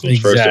gen consoles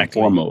first and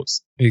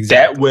foremost.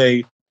 Exactly. That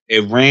way,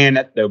 It ran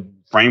at the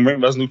frame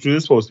rate resolution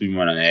it's supposed to be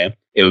running at.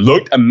 It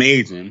looked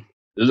amazing.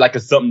 It was like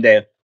it's something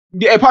that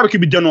it probably could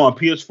be done on a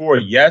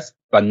PS4, yes,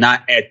 but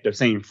not at the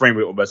same frame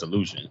rate or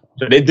resolution.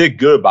 So they did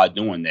good by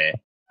doing that.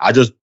 I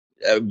just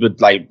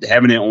with like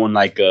having it on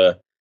like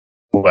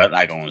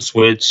on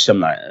Switch.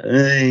 I'm like,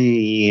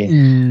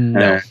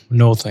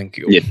 no, thank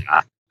you.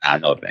 Yeah, I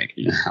know, thank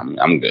you.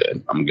 I'm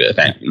good. I'm good,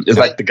 thank you. It's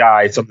like the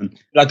guy selling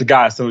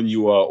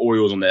you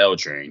Oreos on the L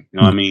train. You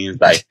know what I mean?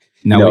 It's like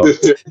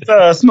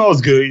it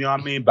smells good. You know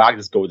what I mean? But I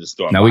just go to the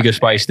store. Now we can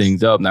spice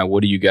things up. Now,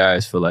 what do you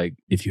guys feel like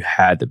if you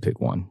had to pick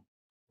one?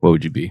 What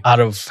would you be? Out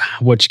of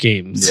which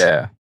games?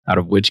 Yeah, out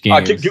of which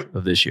games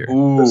of this year?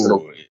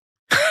 Ooh.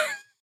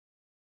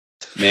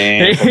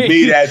 Man, for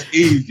me that's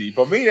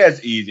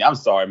easy. I'm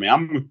sorry,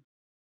 man.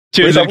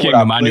 Tears of the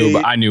Kingdom.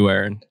 I knew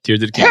Aaron.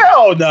 Tears of the Kingdom.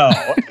 Hell no.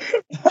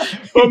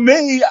 For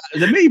me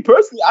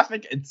personally, I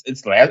think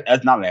it's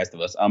not Last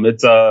of Us.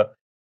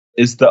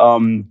 It's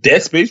the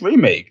Dead Space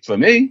remake for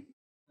me.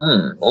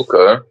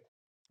 Okay.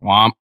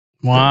 Womp.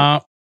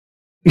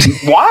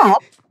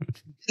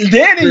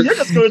 Danny, you're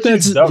just going to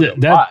choose Zelda.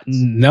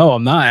 No,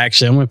 I'm not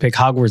actually. I'm going to pick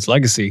Hogwarts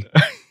Legacy.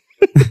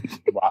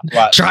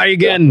 Watch. Try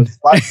again.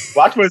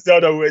 Watch when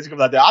Zelda wins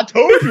comes out there. I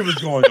told you it was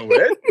going to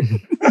win.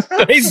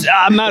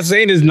 I'm not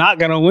saying it's not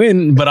going to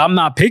win, but I'm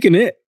not picking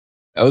it.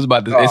 I was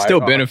about to. It's still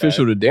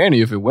beneficial to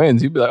Danny if it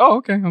wins. He'd be like, "Oh,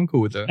 okay, I'm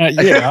cool with that."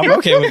 Yeah, I'm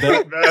okay with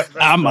that.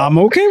 I'm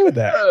okay with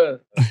that.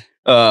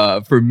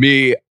 For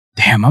me,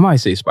 damn, I might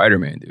say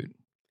Spider-Man, dude.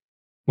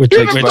 Which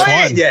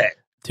one? Yet.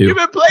 Two. You've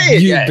been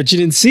playing yet, but you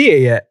didn't see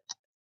it yet.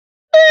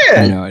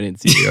 Yeah. I know, I didn't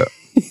see it.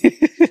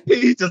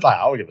 He's just like,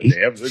 I don't give a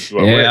damn. That's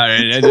what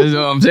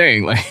I'm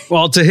saying. Like,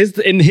 well,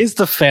 in his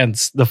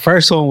defense, the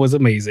first one was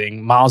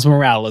amazing. Miles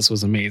Morales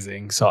was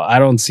amazing. So I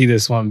don't see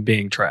this one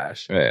being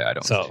trash. Yeah, I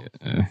don't see it.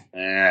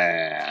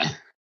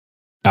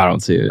 I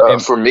don't see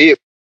it. For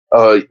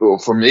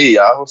me,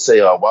 I would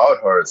say Wild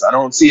Hearts. I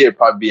don't see it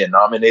probably being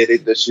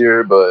nominated this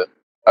year, but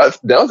that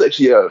was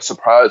actually a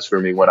surprise for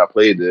me when I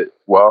played it.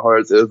 Wild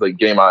Hearts, it was a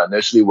game I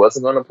initially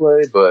wasn't going to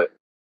play, but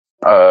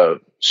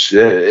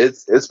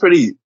it's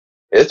pretty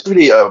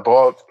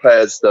evolved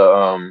past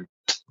the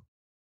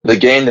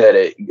game that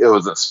it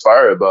was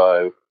inspired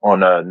by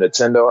on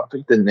Nintendo. I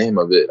think the name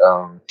of it,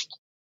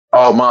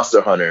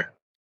 Monster Hunter.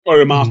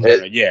 Oh, Monster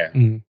Hunter, yeah.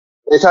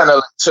 It kind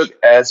of took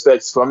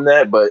aspects from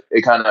that, but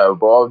it kind of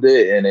evolved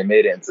it and it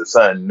made it into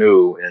something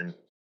new. And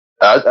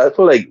I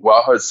feel like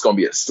Wild Hearts is going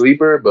to be a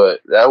sleeper,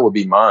 but that would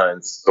be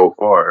mine so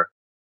far.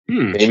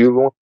 Maybe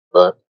one,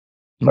 but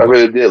I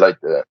really did like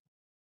that.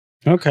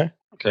 Okay.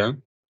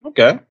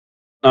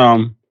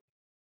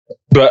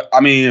 But I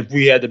mean, if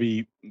we had to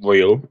be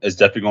real, it's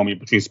definitely going to be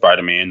between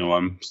Spider-Man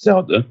or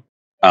Zelda.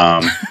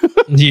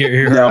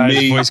 Your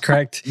voice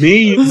cracked.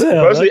 Me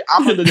personally,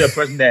 I'm under the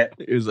impression that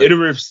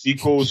iterative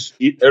sequels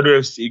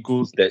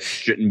that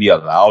shouldn't be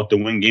allowed to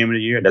win Game of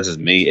the Year. That's just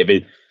me. If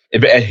it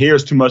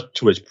adheres too much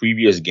to its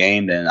previous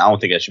game, then I don't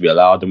think it should be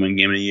allowed to win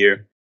Game of the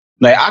Year.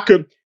 Like I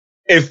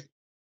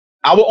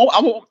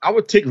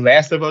would take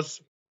Last of Us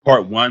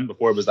Part 1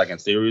 before it was like in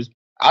series.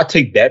 I'd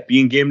take that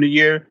being Game of the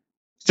Year.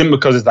 Simply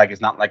because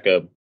it's not like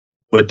a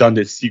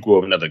redundant sequel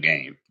of another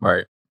game.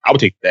 Right. I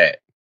would take that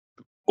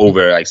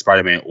over like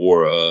Spider-Man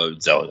or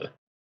Zelda.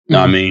 You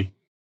know what I mean?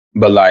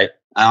 But like,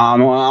 I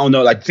don't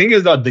know. Like, the thing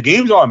is, the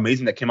games are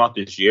amazing that came out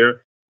this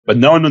year, but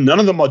none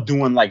of them are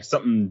doing like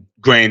something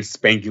grand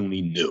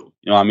spankingly new.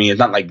 You know what I mean? It's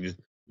not like they're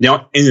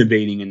not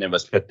innovating in their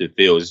respective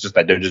fields. It's just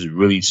that they're just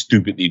really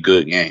stupidly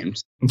good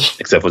games,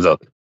 except for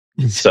Zelda.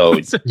 So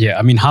yeah,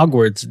 I mean,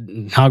 Hogwarts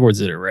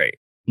did it right.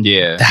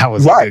 Yeah, that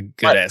was a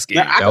good ass game.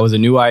 That was a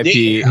new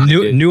IP.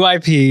 New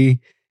IP,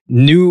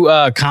 new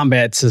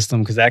combat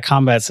system, because that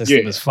combat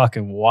system is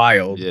fucking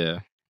wild. Yeah,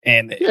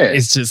 and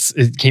it's just,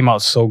 it came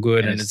out so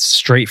good, and it's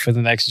straight for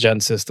the next gen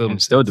system.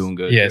 It's still doing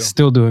good. Yeah, it's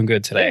still doing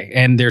good today.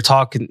 And there's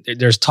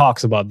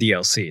talks about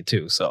DLC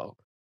too. So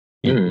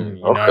you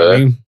know what I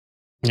mean?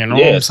 You know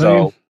what I'm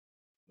saying?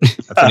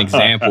 That's an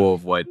example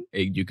of what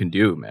you can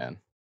do, man.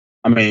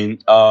 I mean,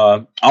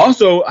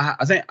 also,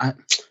 I think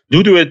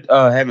due to it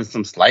having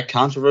some slight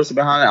controversy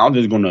behind it, I'm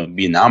just going to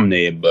be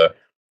nominated. But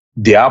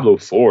Diablo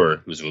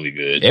 4 was really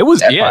good. It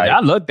was, I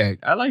love that.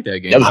 I like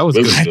that game. That was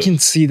really I good. can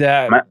see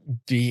that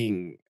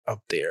being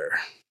up there,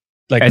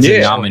 like as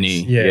a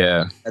nominee.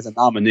 Yeah, as a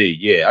nominee.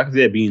 Yeah, I can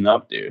see that being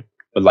up there.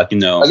 But like,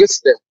 I guess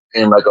that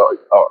in like a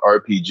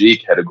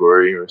RPG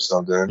category or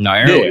something. No,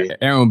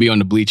 Aaron will be on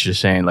the bleachers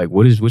saying like,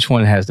 which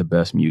one has the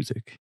best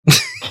music?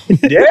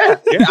 yeah,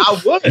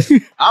 I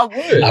would. I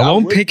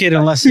won't pick it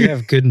unless you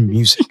have good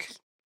music.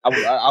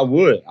 I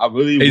would. I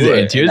really would.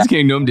 And Tears of the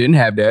Kingdom didn't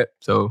have that,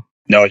 so.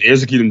 No,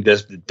 Tears of the Kingdom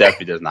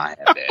definitely does not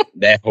have that.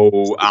 That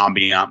whole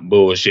ambient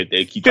bullshit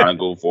they keep trying to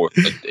go for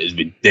is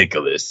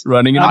ridiculous.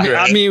 Running in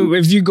I mean,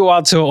 if you go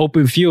out to an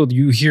open field,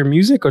 you hear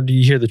music or do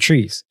you hear the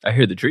trees? I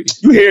hear the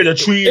trees. You hear the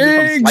trees.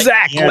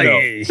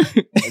 Exactly.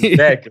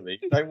 Exactly.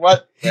 Like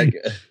what? Like,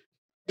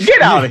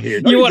 Get out of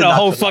here. No, you want a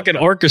whole not fucking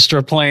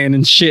orchestra playing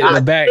and shit in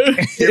the back.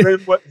 Given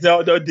what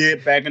Zelda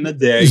did back in the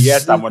day,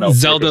 yes, I want a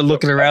Zelda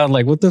looking around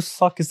like, what the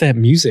fuck is that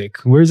music?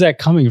 Where's that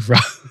coming from?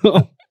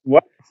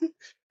 What?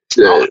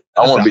 Shit,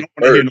 I want to be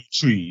don't hear no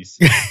trees.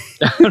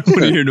 I don't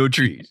want to hear no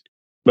trees.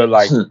 But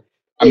like,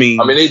 I mean,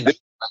 they do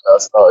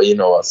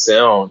a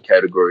sound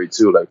category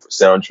too, like for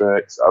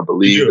soundtracks. I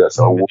believe that's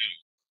a.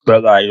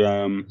 But like,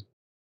 I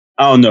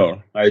don't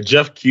know. Like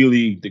Jeff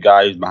Keighley, the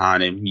guy who's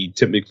behind him, he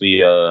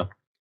typically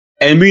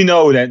and we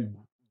know that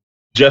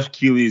Jeff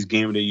Keighley's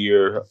Game of the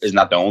Year is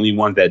not the only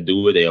ones that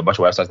do it. There are a bunch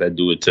of websites that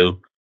do it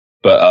too.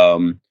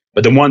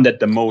 But the one that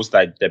the most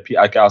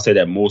I'll say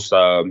that most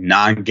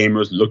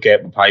non-gamers look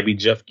at would probably be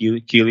Jeff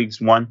Keighley's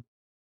one.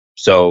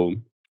 So,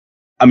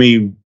 I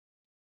mean,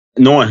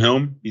 knowing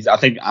him, I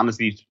think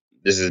honestly,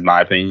 this is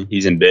my opinion.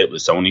 He's in bed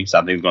with Sony, so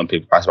I think he's going to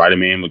pick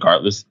Spider-Man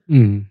regardless.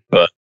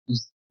 But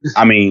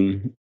I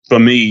mean, for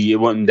me,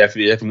 it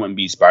definitely wouldn't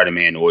be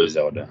Spider-Man or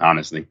Zelda.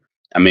 Honestly,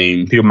 I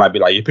mean, people might be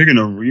like, "You're picking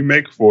a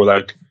remake for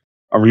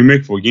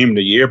Game of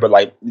the Year," but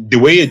like the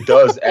way it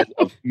does as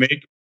a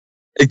remake,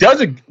 it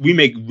does a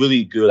remake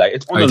really good. Like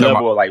it's on the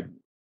level of like.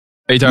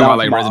 Are you talking about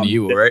like Resident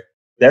Evil, right?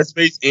 Dead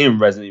Space and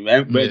Resident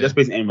Evil. Dead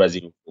Space and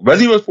Resident Evil.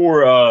 Resident Evil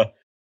 4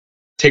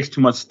 takes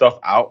too much stuff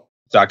out,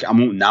 so I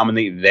won't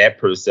nominate that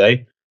per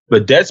se.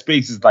 But Dead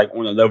Space is like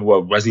on the level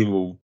of Resident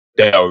Evil,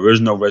 the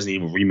original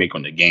Resident Evil remake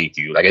on the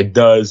GameCube. Like it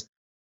does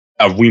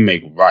a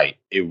remake right.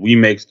 It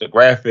remakes the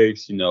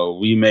graphics,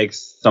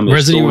 remakes some of the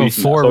Resident Evil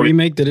stories. 4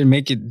 remake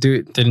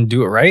didn't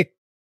do it right.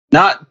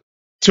 Not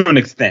to an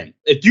extent.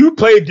 If you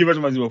played the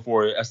original Resident Evil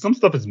 4, some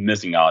stuff is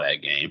missing out of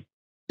that game.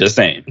 Just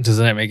saying.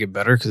 Doesn't that make it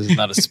better because it's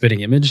not a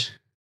spitting image?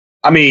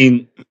 I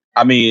mean,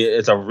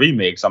 it's a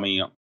remake. So, I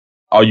mean,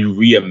 are you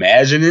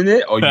reimagining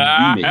it or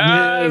are you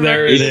remaking it?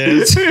 There it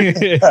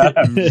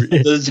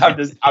is.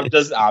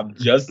 I'm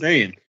just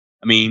saying.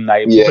 I mean,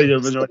 like, if you play the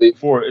original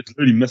before, it's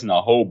really missing a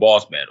whole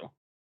boss battle.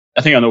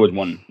 I think I know which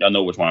one. Y'all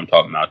know which one I'm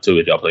talking about too.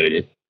 If y'all played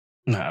it,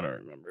 no, I don't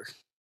remember.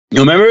 You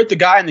remember the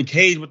guy in the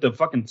cage with the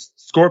fucking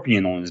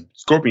scorpion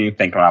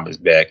thing coming out of his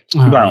back?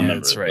 I don't remember.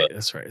 That's right.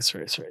 That's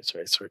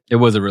right. It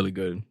was a really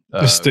good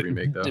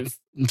remake, though.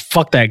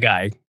 Fuck that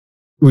guy.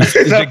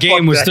 The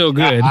game was still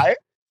good.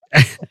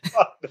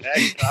 Fuck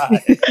that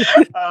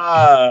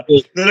guy.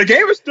 The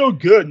game was still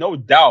good, no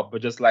doubt.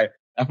 But just like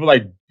I feel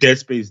like Dead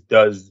Space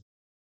does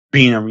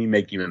being a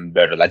remake even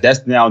better. Like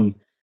that's now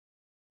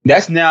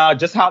just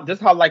how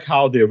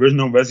the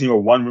original Resident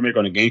Evil 1 remake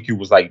on the GameCube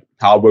was like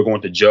how we're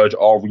going to judge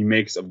all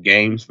remakes of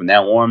games from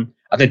now on.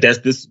 I think Dead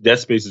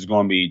Space is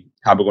going to be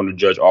how we're going to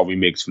judge all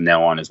remakes from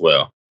now on as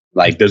well.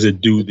 Like, does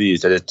it do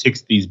this? Does it tick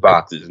these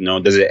boxes?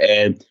 Does it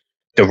add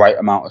the right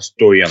amount of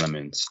story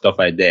elements? Stuff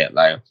like that.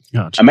 Like,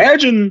 gotcha.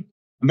 Imagine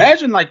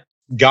like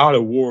God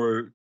of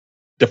War,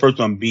 the first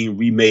one being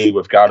remade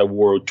with God of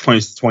War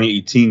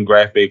 2018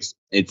 graphics.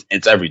 It's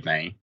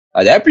everything.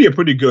 Like, that'd be a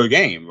pretty good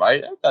game,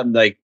 right?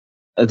 Like.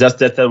 That's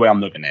the way I'm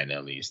looking at it,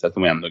 at least. That's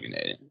the way I'm looking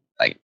at it.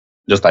 Like,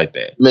 just like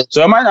that.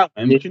 So it might not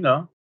win, but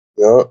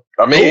Yeah.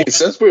 I mean,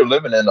 since we're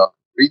living in a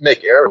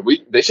remake era,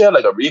 they should have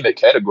like a remake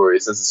category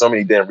since there's so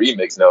many damn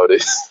remakes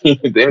nowadays.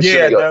 They're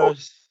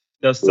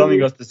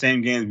selling us the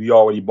same games we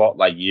already bought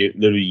like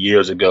literally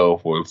years ago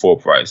for full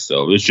price.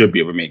 So it should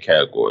be a remake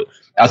category.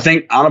 I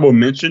think honorable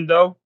mention,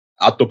 though,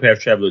 Octopath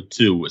Traveler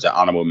 2 was an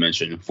honorable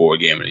mention for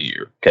Game of the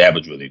Year. That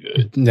was really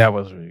good. That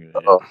was really good.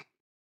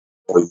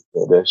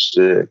 That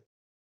shit.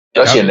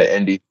 Especially in the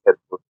indie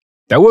category.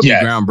 That would be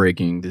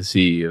groundbreaking to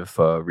see if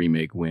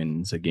remake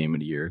wins a Game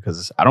of the Year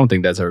because I don't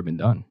think that's ever been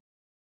done.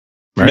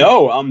 Right?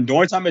 No, the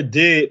only time it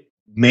did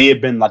may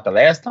have been like the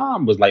last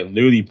time was like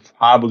literally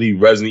probably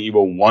Resident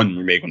Evil 1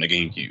 remake on the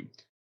GameCube.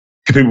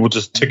 People were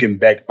just ticking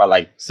back by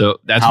like so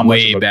that's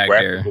way back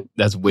there.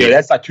 That's way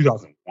that's like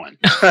 2001.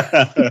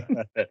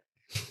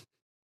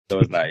 So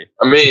it's like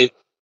I mean.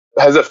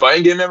 Has a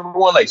fighting game ever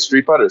won like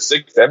Street Fighter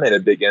 6? That made a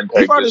big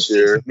impact this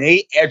year.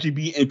 May actually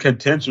be in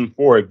contention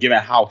for it, given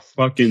how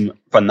fucking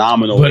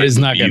phenomenal. But it's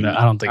not gonna.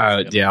 I don't think.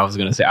 I was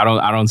gonna say I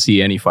don't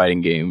see any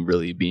fighting game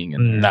really being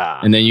in there.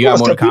 Nah. And then you got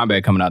Mortal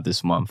Kombat coming out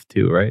this month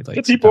too, right?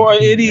 Like people are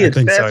idiots.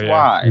 That's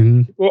why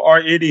people are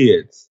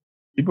idiots.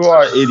 People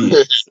are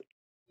idiots.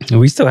 And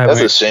we still haven't.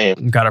 That's a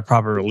shame. Got a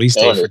proper release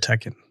date for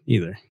Tekken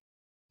either.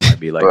 Might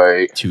be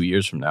like 2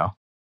 years from now.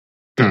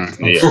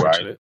 Yeah,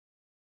 right.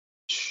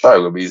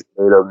 Probably will be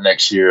made up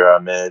next year, I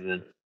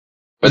imagine.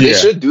 But they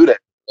should do that.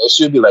 That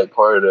should be like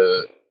part of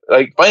the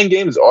like fighting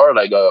games are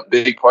like a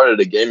big part of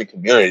the gaming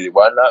community.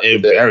 Why not?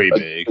 It's very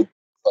big. Like,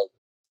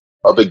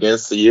 up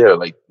against the year,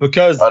 like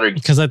because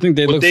I think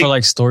they look for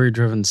like story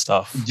driven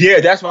stuff.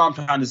 Yeah, that's what I'm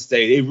trying to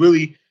say. They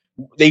really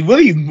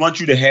want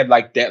you to have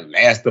like that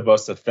Last of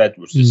Us effect,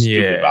 which is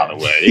stupid, by the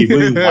way. They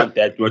really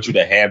want you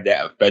to have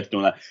that effect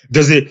on that.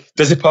 Does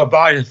it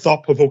provide a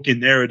thought provoking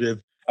narrative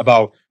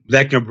about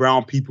black and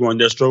brown people and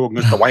their struggle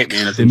against the white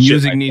man. The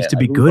music needs to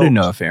be good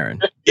enough, Aaron.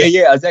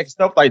 Yeah, exactly.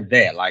 Stuff like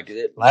that. Like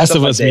Last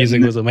of Us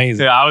music was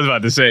amazing. Yeah, I was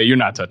about to say you're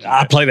not touching.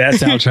 I play that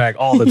soundtrack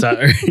all the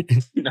time.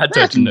 You're not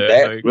touching that.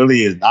 That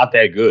really is not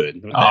that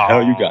good. What the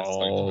hell you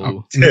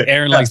guys?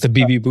 Aaron likes the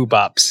BB Boop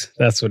Bops.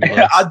 That's what he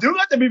likes. I do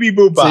like the BB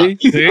Boop Bop.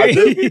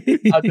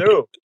 See? I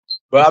do.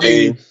 But I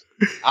mean,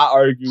 I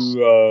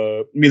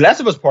argue. Last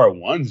of Us Part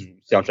 1's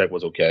soundtrack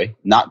was okay.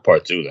 Not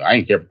Part 2 though. I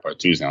didn't care for Part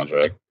 2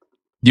 soundtrack.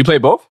 You play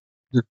both?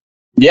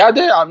 Yeah, I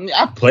did.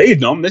 I played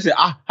them. Listen,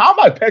 how am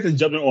I passing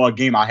judgment on a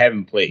game I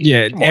haven't played?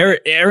 Yeah,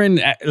 Aaron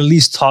at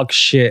least talks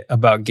shit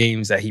about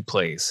games that he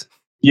plays.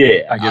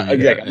 Yeah,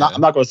 exactly.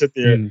 I'm not going to sit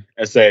there and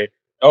say,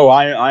 "Oh,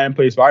 I am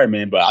playing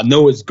Spider-Man," but I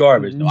know it's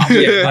garbage. No,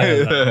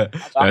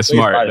 That's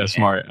smart. That's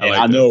smart.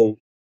 I know.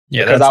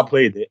 Yeah, because I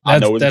played it. I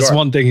know it's that's garbage.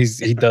 one thing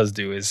he does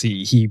do is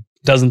he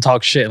doesn't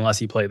talk shit unless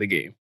he play the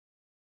game.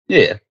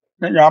 Yeah,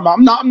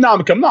 I'm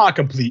not a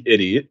complete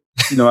idiot.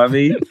 You know what I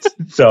mean?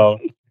 So.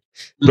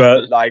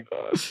 But like,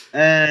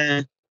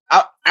 I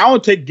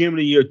don't take Game of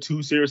the Year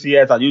too seriously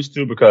as I used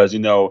to because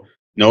no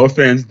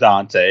offense,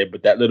 Dante,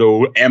 but that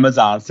little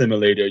Amazon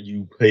simulator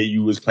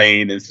you was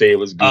playing and say it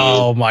was good.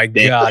 Oh my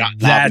god,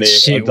 that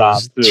shit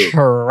was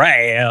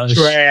trash.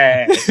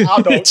 Trash.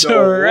 I don't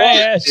know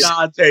what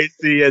Dante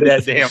see in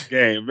that damn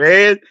game,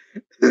 man.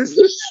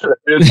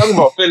 You're talking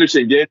about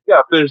finishing games. You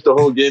gotta finish the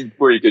whole game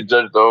before you could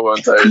judge the whole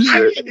entire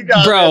shit.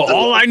 Bro,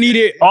 all I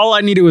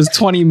needed was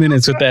 20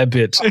 minutes with that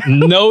bitch.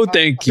 No,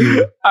 thank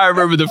you. I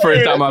remember the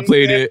first time I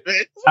played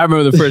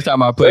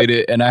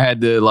it. And I had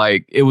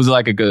to it was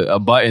like a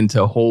button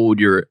to hold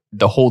the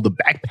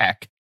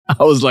backpack.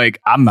 I was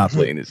like, I'm not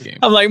playing this game.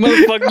 I'm like,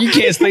 motherfucker, you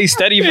can't stay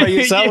steady by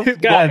yourself.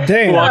 God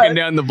damn. Walking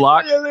down the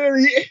block.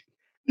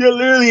 You're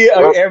literally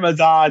an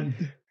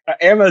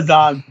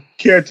Amazon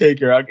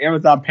caretaker, like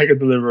Amazon package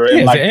deliverer.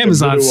 Yeah, it's an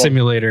Amazon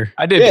simulator.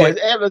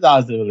 It's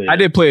Amazon simulator. I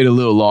did play it a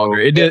little longer.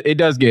 It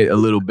does get a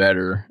little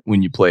better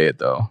when you play it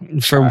though.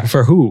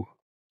 For who?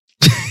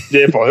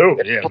 Yeah, for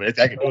who? Yeah,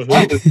 exactly.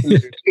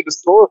 The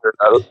story.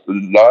 A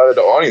lot of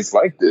the audience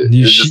liked it.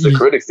 It's just the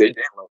critics they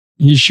didn't like.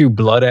 You shoot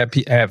blood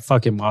at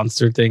fucking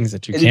monster things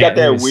that you can't. You got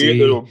that really weird see.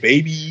 little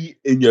baby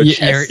in your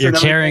chest. You're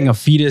carrying a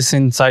fetus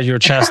inside your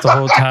chest the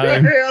whole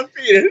time.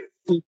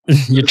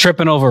 You're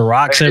tripping over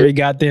rocks every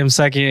goddamn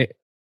second.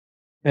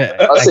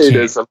 I'll say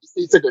this: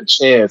 he took a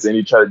chance and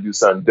he tried to do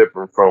something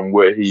different from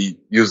what he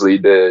usually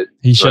did.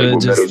 He should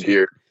have Metal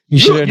Gear. You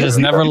should have just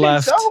never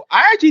left. So?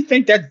 I actually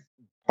think that's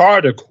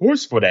part of the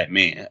course for that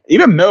man.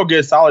 Even Metal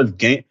Gear Solid's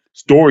game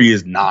story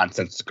is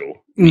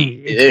nonsensical.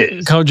 It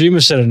is.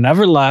 Kojima should have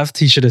never left.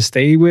 He should have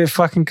stayed with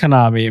fucking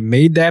Konami and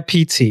made that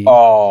PT.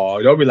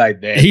 Oh, don't be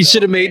like that. He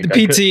should have made the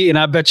PT, and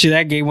I bet you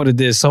that game would have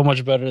did so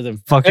much better than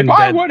fucking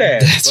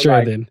Death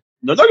Stranding.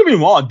 No, don't get me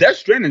wrong. Death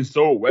Stranding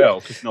so well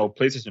because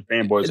PlayStation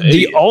fanboys.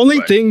 The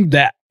only thing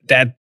that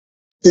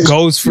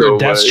goes for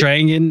Death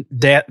Stranding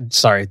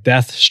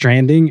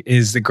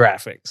is the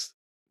graphics.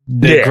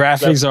 The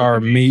graphics are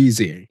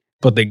amazing,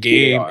 but the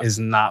game is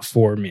not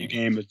for me. The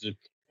game is just,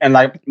 and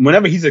like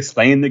whenever he's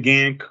explaining the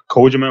game,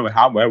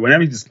 Kojima,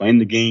 whenever he's explaining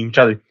the game,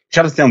 try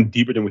to sound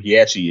deeper than what he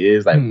actually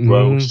is. Like,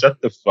 bro, shut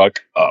the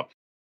fuck up.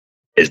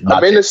 It's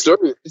not. the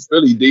story is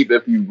really deep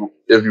if you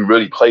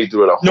really play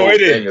through the whole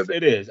thing.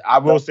 It is. I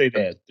will say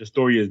that the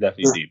story is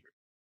definitely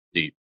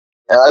deep.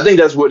 And I think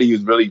that's what he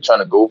was really trying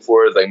to go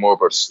for. Is like more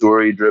of a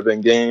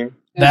story-driven game.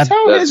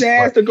 Tell his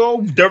ass to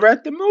go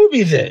direct the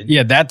movie then.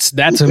 Yeah, that's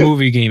a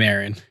movie game,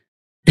 Aaron.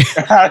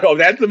 Oh,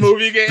 that's a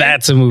movie game.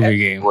 That's a movie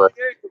game.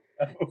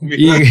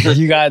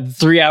 You got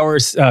 3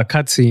 hours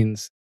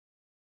cutscenes.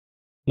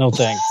 No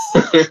thanks.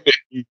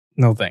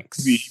 No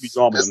thanks. It's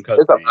a lot of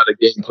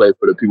gameplay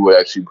for the people who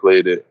actually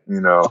played it,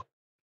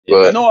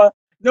 But no,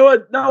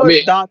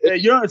 Dante,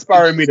 you're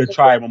inspiring me to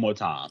try it one more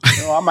time.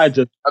 I might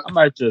just.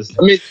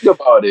 I mean, think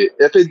about it.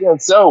 If it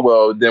didn't sell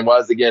well, then why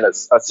is it getting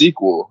a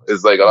sequel?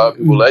 It's like a lot of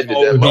people liked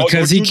it.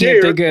 Because he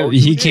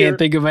can't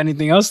think of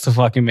anything else to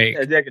fucking make.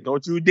 Exactly.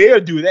 Don't you dare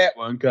do that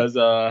one, because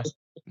I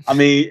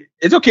mean,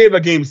 it's okay if a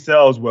game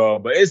sells well,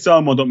 but it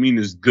selling well don't mean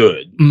it's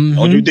good. Mm-hmm.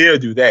 Don't you dare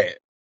do that.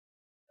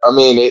 I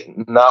mean,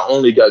 it not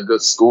only got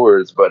good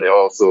scores, but it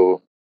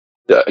also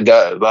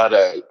got a lot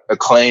of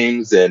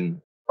acclaims and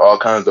all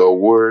kinds of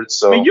awards.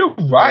 So I mean, you're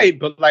right,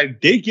 but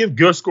like they give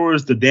good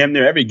scores to damn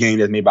near every game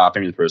that's made by a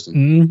famous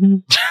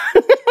person.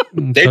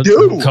 Mm-hmm. They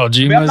do.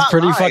 Kojima is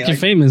pretty fucking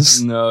famous.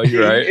 No,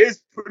 you're right. He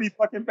is pretty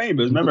fucking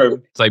famous.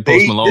 Remember, it's like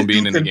Post Malone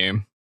being in the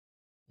game.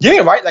 Yeah,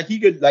 right. Like he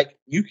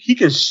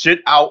can shit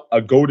out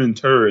a golden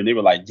turd, and they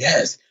were like,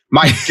 "Yes,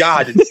 my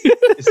God,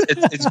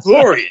 it's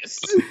glorious."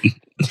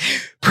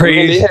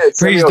 Praise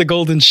the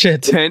golden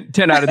shit. 10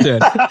 out of 10.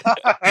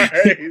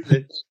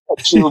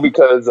 True,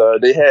 because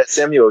they had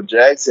Samuel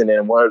Jackson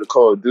in one of the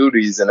Call of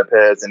Duties in the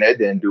past, and that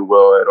didn't do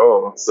well at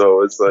all.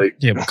 So it's like,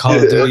 yeah, but Call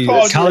of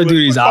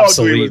Duty's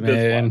obsolete,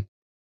 man.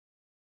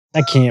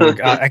 I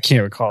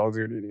can't recall of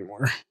Duty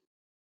anymore.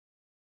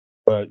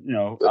 But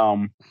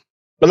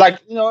but like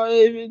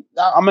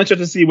I'm interested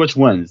to see which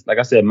wins. Like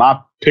I said, my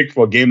pick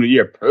for Game of the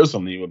Year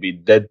personally would be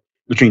Dead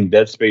between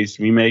Dead Space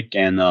remake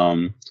and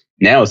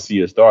now Sea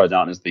of Stars,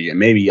 honestly, and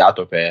maybe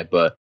Octopath.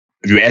 But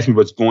if you ask me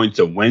what's going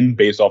to win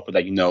based off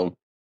of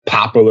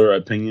popular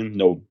opinion,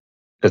 no,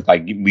 because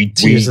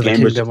Tears of the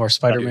Kingdom or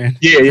Spider-Man.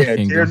 Yeah,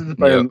 Tears of the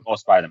Spider-Man or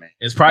Spider-Man.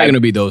 It's probably going to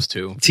be those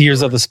two.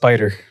 Tears of the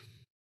Spider.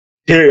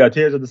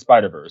 Tears of the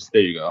Spider-Verse.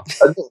 There you go.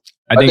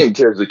 I think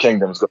Tears of the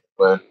Kingdom's going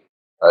to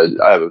win.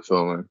 I have a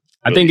feeling.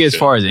 I think as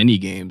far as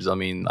indie games, I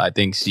mean, I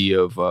think Sea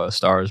of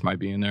Stars might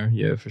be in there.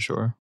 Yeah, for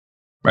sure.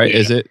 Right? Yeah.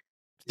 Is it?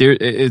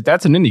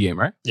 That's an indie game,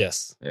 right?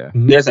 Yes. Yeah.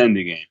 Mm-hmm. That's an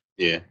indie game.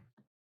 Yeah.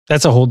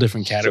 That's a whole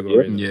different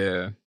category.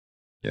 Yeah.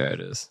 Yeah,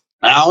 it is.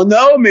 I don't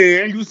know,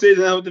 man. You say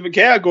it's a whole different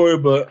category,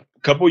 but a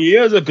couple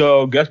years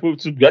ago, guess what?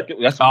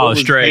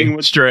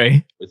 Stray.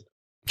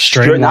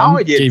 Stray. Now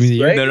it gets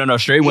Stray. No.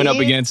 Stray went up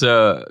against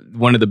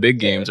one of the big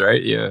games,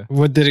 right? Yeah.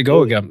 What did it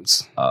go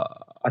against?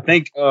 I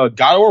think God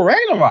of War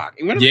Ragnarok.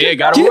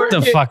 God of War.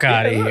 Get the fuck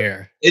out of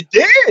here. It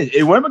did.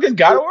 It went up against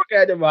God of War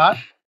Ragnarok.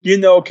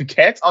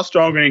 Cats are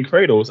stronger than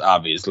Kratos,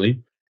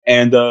 obviously.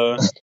 And,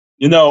 and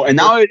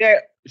not only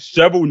that,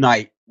 Shovel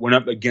Knight went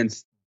up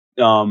against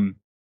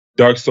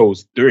Dark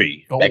Souls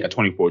 3 back in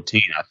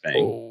 2014, I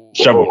think.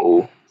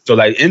 Shovel. So,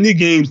 indie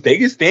games, they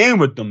can stand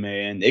with them,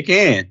 man. They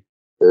can.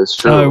 It's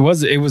true.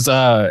 It was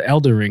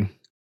Elden Ring.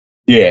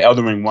 Yeah,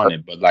 Elden Ring won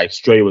it, but,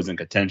 Stray was in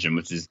contention,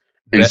 which is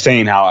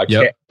insane how a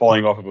cat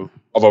falling off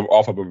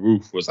of a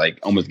roof was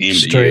almost game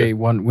of the year. Stray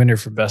won winner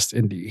for best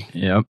indie.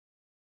 Yep.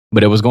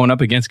 But it was going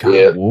up against God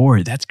of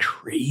War. That's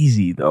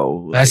crazy,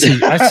 though. I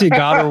see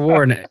God of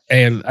War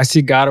and I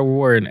see God of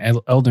War and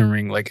Elden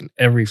Ring in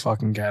every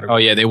fucking category. Oh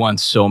yeah, they won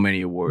so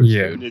many awards.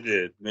 Yeah, they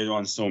did. They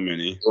won so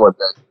many.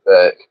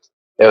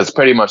 It was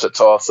pretty much a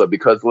toss up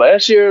because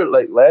last year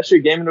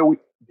Game of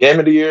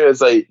the Year is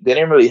they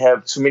didn't really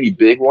have too many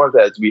big ones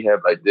as we have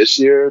this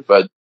year,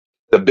 but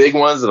the big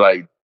ones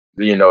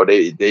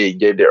they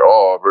gave their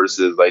all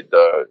versus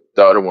the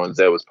other ones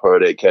that was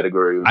part of that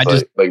category.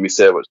 We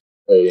said was.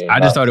 I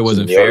just thought it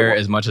wasn't fair.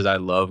 As much as I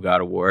love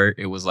God of War,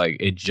 it was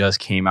it just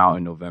came out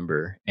in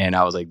November, and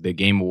I was the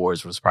Game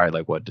Awards was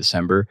probably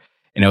December,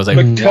 and it was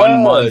 1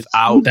 month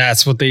out.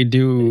 That's what they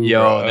do. Yo,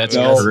 bro. that's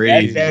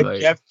crazy. That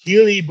Jeff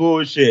Keighley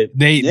bullshit.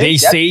 They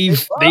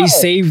save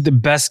the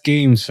best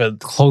games for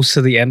close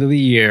to the end of the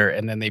year,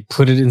 and then they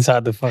put it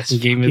inside the fucking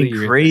Game of the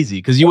Year. Crazy,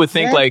 because you would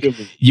think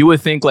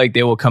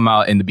they will come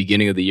out in the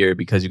beginning of the year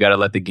because you got to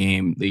let the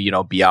game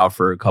be out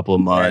for a couple of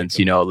months.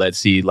 Let's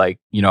see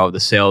the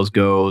sales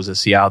goes and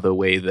see how the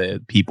way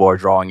that people are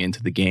drawing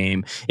into the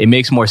game. It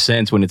makes more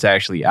sense when it's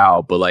actually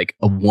out, but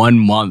a 1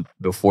 month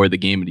before the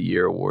Game of the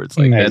Year awards,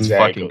 that's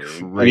fucking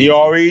crazy. And he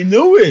already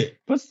knew it.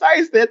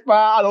 Precise. That's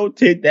why I don't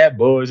take that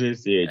bullshit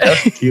shit.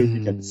 Just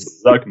can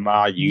suck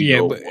my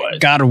what.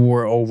 God of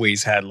War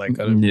always had an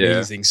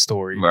amazing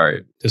story.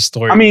 Right. The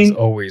story was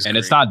always and great.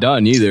 It's not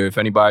done either. If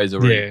anybody's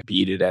already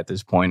beat it at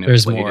this point,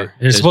 there's more.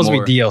 There's supposed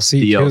to be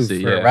DLC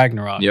too for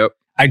Ragnarok. Yep.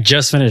 I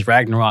just finished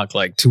Ragnarok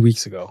 2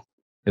 weeks ago.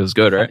 It was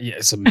good, right? Yeah,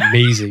 it's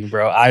amazing,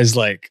 bro. I was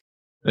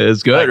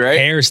it's good, right?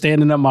 Hair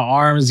standing up my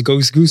arms,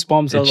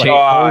 goosebumps. I was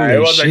it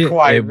wasn't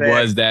quite. It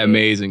was that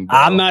amazing. Bro.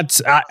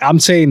 I'm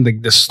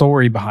saying the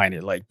story behind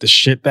it, the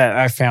shit that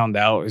I found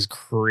out is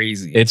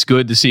crazy. It's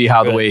good to see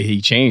how the way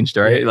he changed,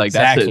 right? Yeah,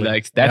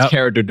 exactly. That's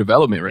character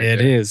development, right? It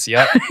there. is.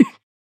 Yep.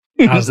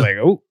 I was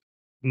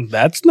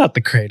that's not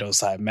the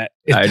Kratos I met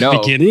at the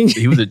beginning.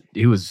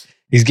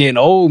 He's getting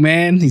old,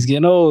 man. He's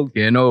getting old.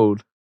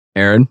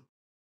 Aaron.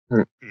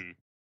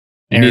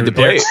 You need to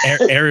play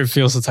it. Aaron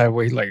feels the type of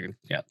way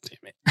yeah, damn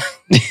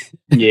it.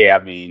 Yeah,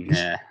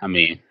 I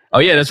mean. Oh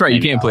yeah, that's right.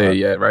 You can't play it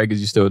yet, right? Because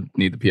you still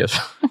need the PS.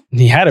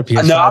 He had a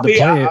PS5 to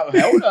play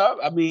it. Hold up.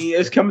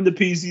 It's coming to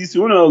PC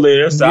sooner or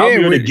later, so I'll be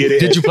able to get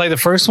it. Did you play the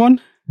first one?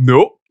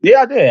 Nope.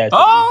 Yeah, I did.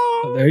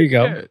 Oh, there you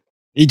go. Yeah.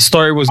 Each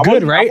story was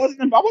good, right? I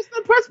wasn't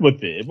impressed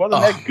with it. It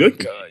wasn't that good.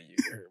 God,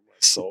 you're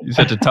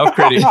such a tough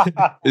critic.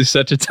 It's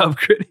such a tough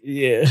critic.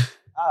 Yeah.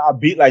 I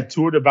beat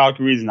 2 of the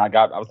Valkyries, and I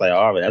was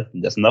all right,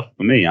 that's enough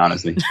for me,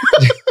 honestly.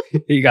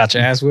 You got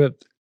your ass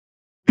whipped?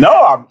 No,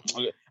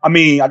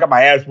 I got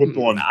my ass whipped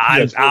on.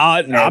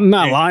 I'm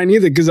not lying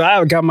either, because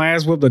I got my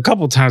ass whipped a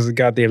couple times with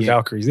goddamn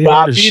Valkyries. But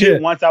I beat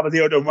it once. I was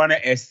able to run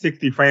it at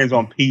 60 frames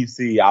on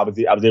PC. I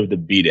was able to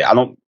beat it. I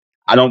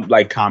don't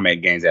like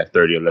combat games at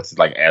 30 unless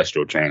it's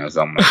Astro Chain or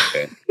something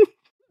like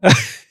that.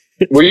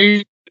 What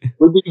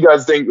do you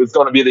guys think was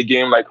going to be the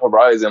game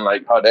Horizon?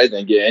 How that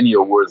didn't get any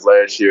awards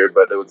last year,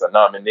 but it was a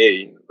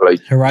nominee.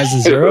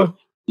 Horizon Zero?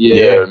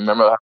 Yeah,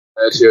 remember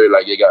last year?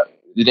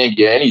 It didn't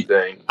get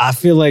anything. I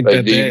feel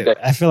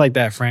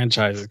that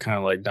franchise is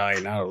kind of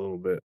dying out a little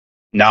bit.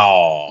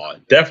 No,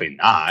 definitely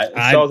not.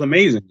 It was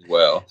amazing as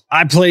well.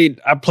 I played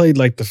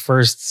the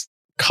first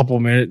couple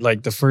minutes,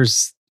 the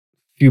first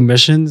few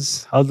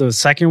missions of the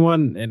second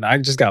one, and I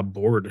just got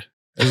bored.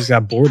 I just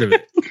got bored of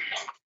it.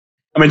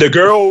 I mean, the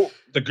girl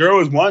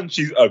is one.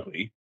 She's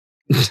ugly.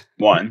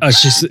 One.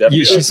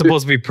 She's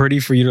supposed to be pretty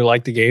for you to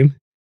like the game.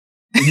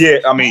 Yeah,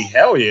 I mean,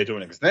 hell yeah, to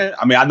an extent.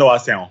 I mean, I know I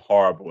sound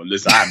horrible.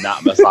 Listen, I'm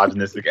not a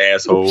misogynistic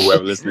asshole.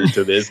 Whoever listening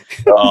to this,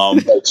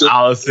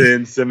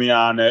 Allison,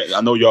 Simeon, I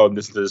know y'all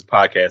listen to this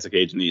podcast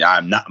occasionally.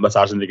 I'm not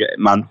misogynistic.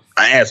 I'm an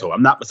asshole.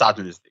 I'm not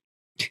misogynistic.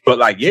 But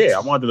like, yeah, I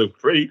wanted to look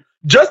pretty.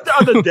 Just the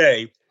other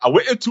day, I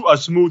went into a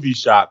smoothie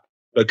shop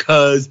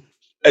because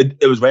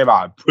it was ran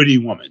by a pretty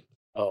woman.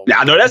 Oh, now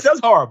I know that sounds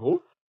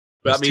horrible,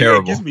 but That's I mean,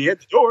 terrible. it gets me at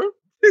the door.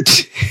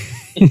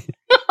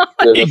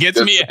 It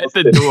gets me at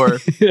the door.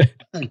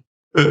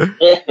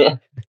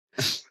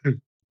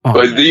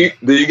 But do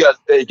you guys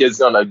think it's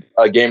gonna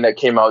a game that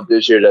came out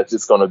this year that's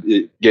just gonna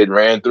get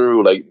ran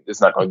through? Like it's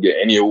not gonna get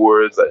any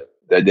awards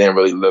that didn't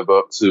really live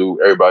up to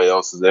everybody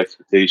else's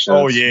expectations.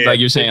 Oh yeah, Like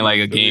you're saying, like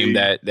a game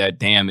that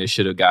damn it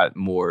should have got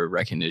more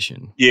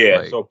recognition. Yeah,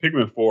 Like, so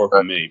Pikmin 4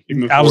 for me.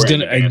 Pikmin 4 I was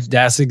and gonna.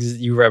 Advanced.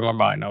 You read my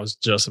mind. I was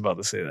just about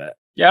to say that.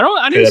 yeah,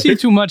 I didn't Yeah, see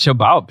too much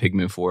about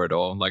Pikmin 4 at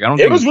all. Like I don't.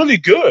 It think was really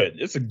good.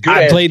 It's a good.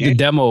 I played game. the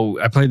demo.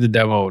 I played the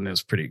demo and it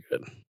was pretty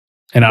good.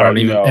 And I Right, don't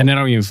even. you know. And I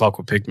don't even fuck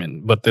with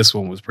Pikmin, but this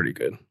one was pretty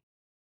good.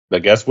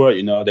 But guess what?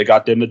 You know, they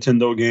got their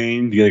Nintendo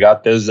game. They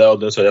got their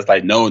Zelda. So that's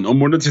like, no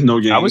more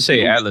Nintendo games. I would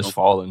say No, Atlas no.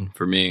 Fallen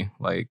for me.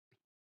 Like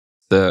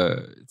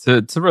it's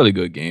a really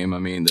good game. I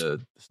mean,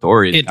 the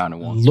story is It kind of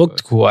wonky. looked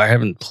but, cool. I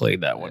haven't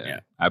played that one yeah,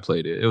 yet. I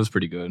played it. It was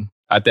pretty good.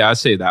 I'd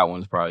say that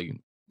one's probably,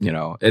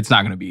 it's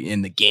not going to be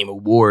in the game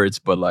awards,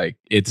 but like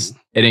it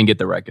didn't get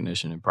the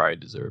recognition it probably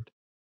deserved.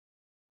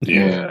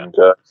 Yeah.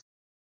 Okay.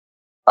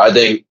 I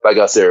think, like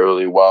I said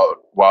earlier, Wild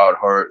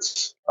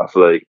Hearts. I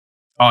feel like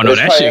Oh no,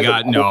 It's that shit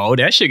probably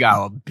that shit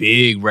got a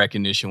big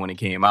recognition when it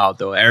came out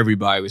though.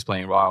 Everybody was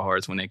playing Wild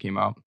Hearts when it came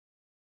out.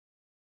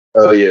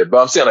 oh yeah,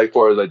 but I'm saying like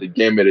for like the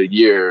game of the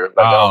year.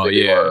 Like, I don't Oh think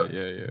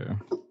it yeah.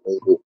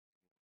 was.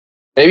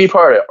 Maybe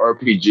part of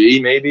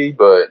RPG, maybe,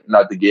 but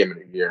not the game of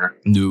the year.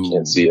 No,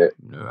 Can't see it.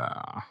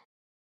 Nah.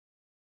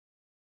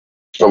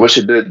 I wish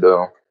it did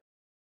though.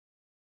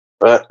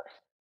 But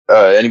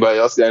anybody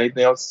else got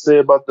anything else to say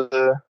about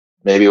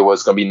maybe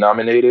what's gonna be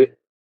nominated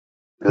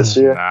this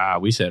year? Nah,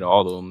 we said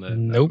all of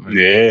them. Nope.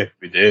 Yeah,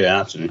 we did,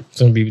 actually. It's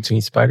gonna be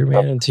between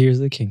Spider-Man and Tears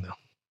of the Kingdom.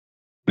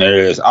 There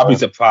is. I'll be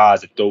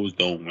surprised if those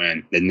don't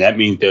win. Then that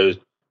means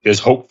there's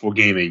hope for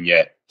gaming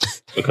yet.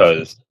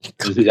 Because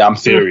I'm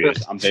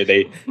serious.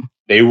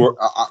 They were.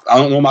 I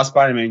don't know my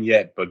Spider-Man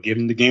yet, but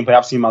given the gameplay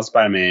I've seen, my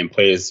Spider-Man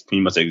plays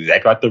pretty much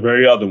exactly like the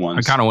very other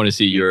ones. I kind of want to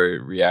see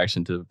your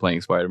reaction to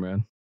playing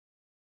Spider-Man.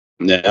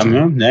 Yeah, I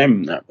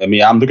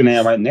mean, I'm looking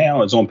at it right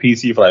now. It's on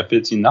PC for like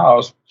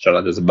 $15. Should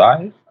I just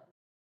buy it?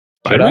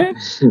 Spider-Man?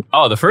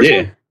 Oh, the first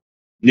one?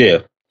 Yeah.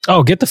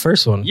 Oh, get the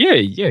first one.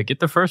 Yeah. Get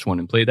the first one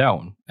and play that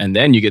one, and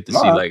then you get to see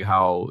Alright. like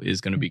how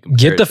it's going to be compared.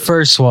 Get the to-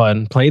 first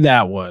one, play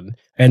that one,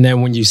 and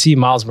then when you see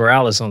Miles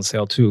Morales on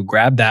sale too,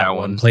 grab that That one,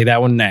 one. play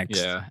that one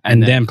next, Yeah,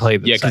 and then play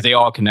the yeah, because they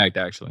second. all connect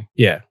actually.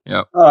 Yeah.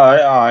 All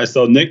right.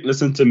 So Nick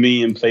listened to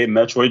me and played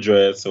Metroid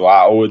Dread, so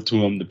I owe it to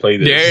him to play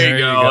this. There you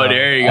go.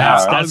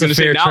 That's, I was that's a gonna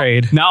say, fair now-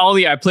 trade. Not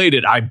only I played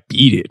it, I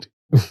beat it.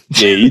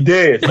 Yeah, he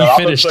did. So He I'm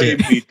finished playing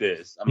it. beat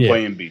this. I'm Yeah.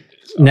 playing beat this.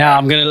 Now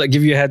I'm gonna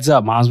give you a heads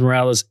up. Miles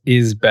Morales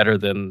is better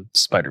than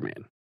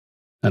Spider-Man,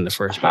 than the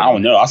first. I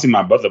don't know. I see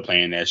my brother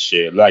playing that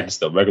shit like it's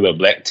the regular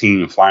black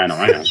team flying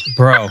around.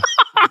 Bro,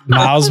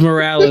 Miles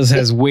Morales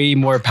has way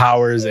more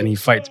powers and he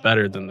fights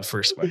better than the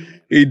first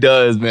Spider-Man. He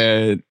does,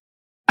 man.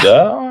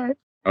 All right.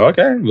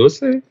 Okay, we'll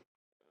see.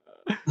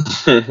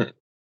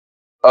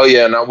 Oh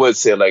yeah, and I would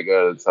say like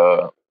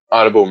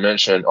honorable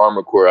mention,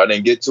 Armor Core. I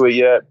didn't get to it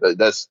yet, but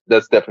that's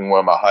definitely one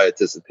of my high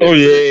anticipations. Oh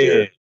this yeah,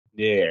 year.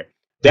 yeah.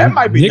 That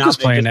might be. Nick was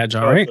nominated playing just that,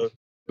 John, right? because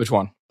Which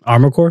one?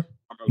 Armor Core?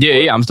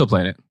 Yeah, I'm still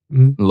playing it.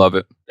 Mhm. Love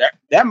it.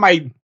 That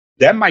might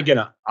get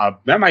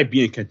that might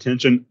be in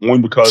contention only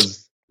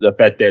because the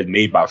fact that it's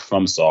made by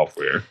From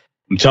Software.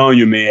 I'm telling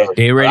you, man.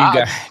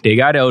 They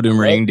got Elden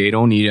Ring. They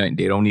don't need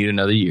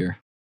another year.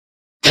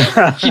 He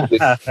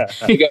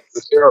got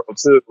Sekiro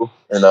too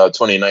in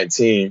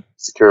 2019.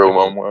 Sekiro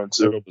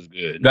 1-1-2. was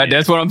good.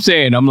 That's what I'm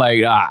saying. I'm like,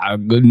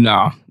 good.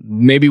 No,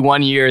 maybe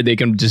 1 year they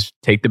can just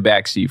take the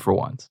backseat for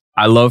once.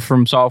 I love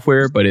From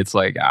Software, but it's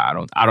like I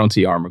don't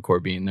see Armored Core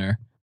being there.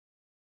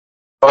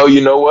 Oh,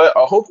 you know what?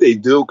 I hope they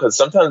do because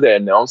sometimes they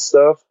announce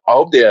stuff. I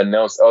hope they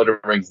announce Elden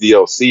Ring's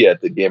DLC at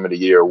the Game of the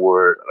Year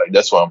award. Like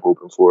that's what I'm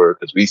hoping for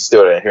because we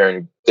still didn't hear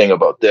anything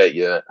about that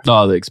yet.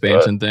 Oh, the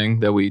expansion thing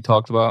that we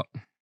talked about.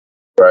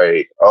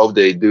 Right? I hope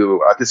they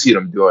do. I can see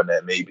them doing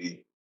that,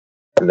 maybe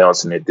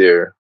announcing it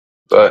there.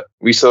 But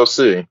we shall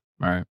see.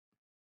 All right.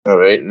 All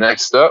right.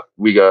 Next up,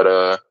 we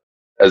got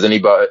as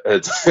anybody,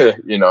 as,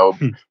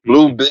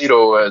 Blue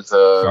Beetle as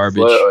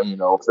Garbage.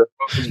 Not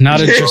Is that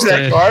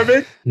interested.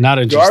 garbage? Not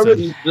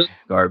interested.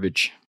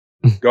 Garbage?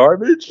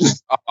 Garbage. Garbage?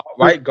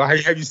 Right?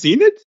 Have you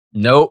seen it?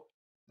 Nope.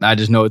 I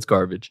just know it's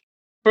garbage.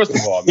 First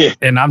of all, man.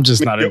 And I'm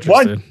just not You're-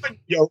 interested.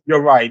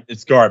 You're right.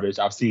 It's garbage.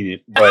 I've seen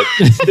it, but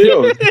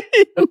still, you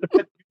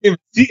haven't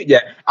seen it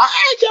yet.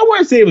 I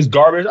wouldn't say it was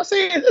garbage. I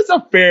say it's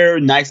a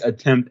fair, nice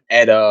attempt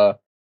at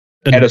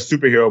at a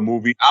superhero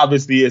movie.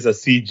 Obviously, it's a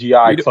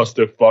CGI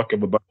clusterfuck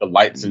of a bunch of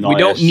lights and all we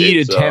don't that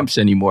need shit, attempts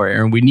anymore,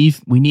 Aaron. We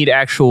need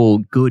actual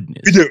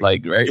goodness. We do.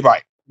 Like, right? You're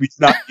right. We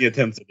not need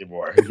attempts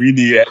anymore. We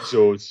need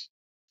actual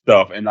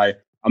stuff. And I'm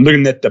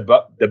looking at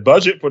the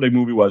budget for the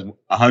movie was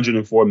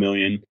 $104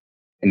 million,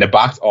 and the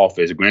box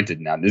office. Granted,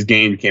 now this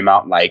game came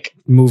out like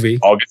movie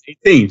August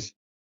 18th.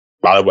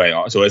 By the way,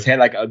 so it's had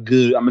like a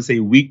good, I'm gonna say,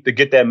 week to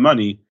get that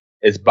money.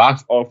 Its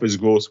box office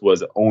gross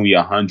was only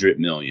 $100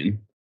 million.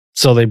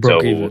 So they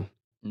broke even.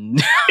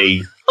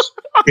 They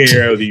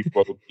barely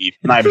broke even.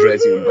 Not even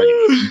even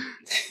breaking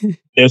even.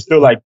 They're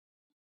still like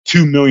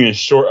 $2 million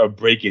short of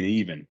breaking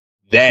even.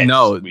 That's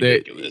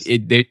ridiculous.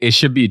 It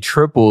should be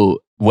triple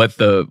what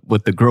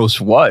the gross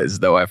was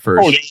though at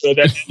first.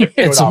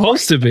 It's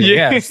supposed to be.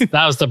 Yes,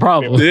 that was the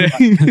problem.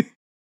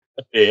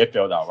 It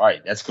felt all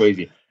right. That's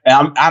crazy.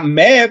 And I'm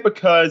mad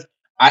because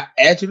I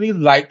actually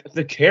liked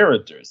the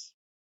characters.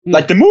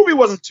 Like the movie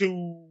wasn't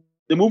too.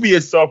 The movie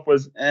itself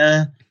was,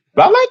 but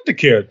I liked the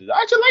characters.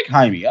 I actually like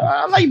Jaime.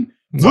 I like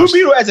Blue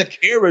Beetle as a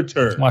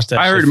character. Watch that.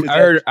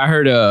 I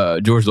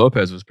heard George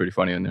Lopez was pretty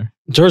funny in there.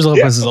 George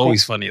Lopez is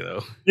always funny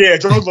though. Yeah,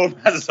 George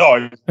Lopez is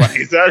always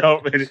funny.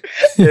 So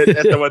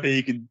that's the one thing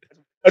you can.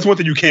 That's one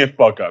thing you can't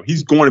fuck up.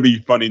 He's going to be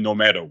funny no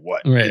matter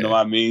what. Right. You know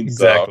what I mean?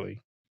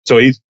 Exactly. So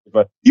he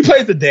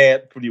plays the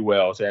dad pretty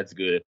well, so that's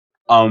good.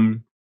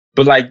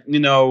 But like,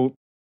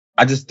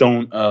 I just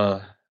don't.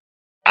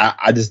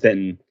 I just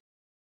didn't.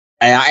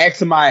 And I asked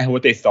somebody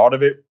what they thought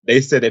of it.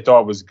 They said they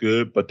thought it was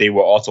good, but they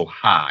were also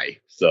high.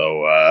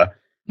 So, all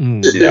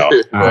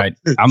right.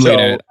 I'm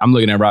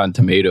looking at Rotten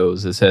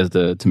Tomatoes. It says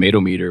the tomato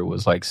meter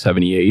was like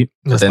 78,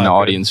 but then the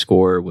audience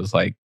score was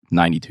like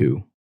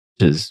 92,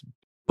 which is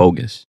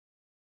bogus.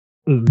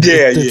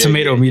 The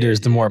tomato meter is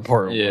the more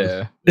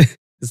important one.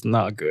 It's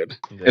not good.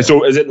 Yeah. And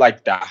so is it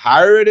like the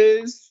higher it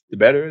is, the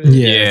better it is?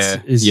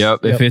 Yeah.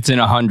 Yep. If it's in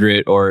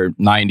 100 or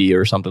 90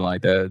 or something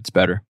like that, it's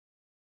better.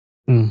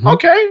 Mm-hmm.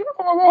 Okay.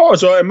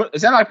 So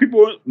it sounds like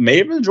people may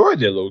have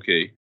enjoyed it,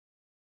 low-key.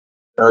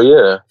 Oh,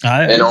 yeah.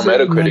 And on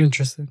Metacritic.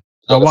 Interested.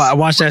 I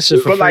watched that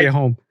shit for free at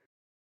home.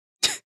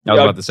 I was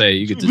about to say,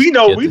 you could just we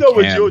know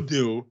what you'll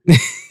do.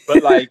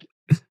 But like,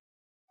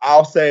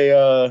 I'll say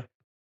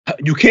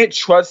you can't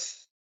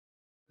trust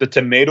the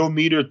tomato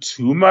meter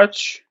too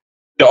much.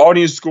 The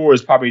audience score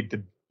is probably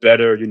the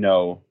better,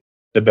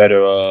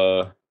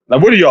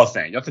 like, what are y'all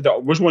saying? Y'all think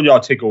which one y'all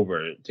take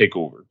over?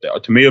 The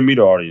tomato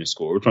meter audience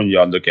score. Which one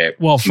y'all look at?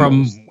 Well,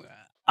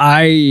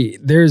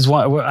 there's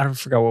one. I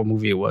forgot what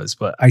movie it was,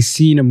 but I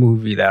seen a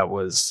movie that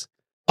was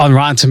on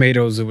Rotten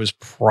Tomatoes. It was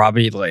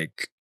probably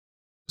like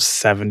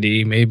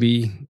 70,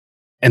 maybe.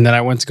 And then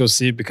I went to go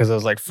see it because I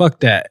was like,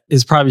 "Fuck that!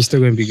 It's probably still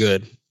going to be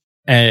good."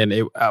 And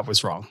I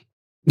was wrong.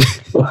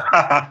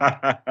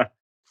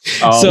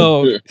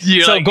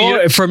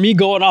 For me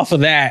going off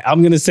of that,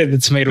 I'm going to say the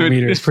tomato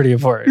meter is pretty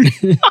important.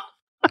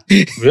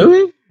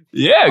 Really?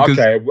 Yeah.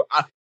 Okay.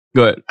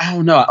 Go ahead. I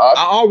don't know.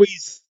 I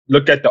always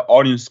look at the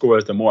audience score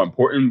as the more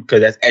important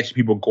because that's actually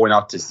people going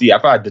out to see.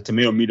 I feel like the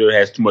tomato meter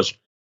has too much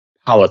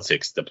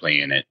politics to play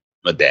in it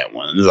with that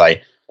one. It's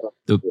like,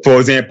 for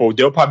example,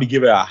 they'll probably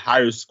give it a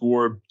higher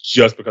score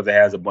just because it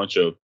has a bunch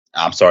of,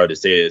 I'm sorry to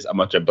say this, a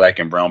bunch of black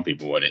and brown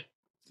people in it.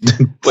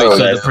 So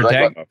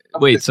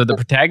the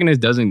protagonist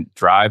doesn't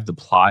drive the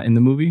plot in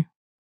the movie?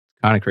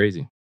 Kind of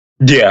crazy.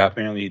 Yeah,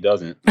 apparently he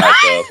doesn't. Like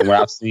from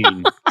what I've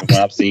seen, the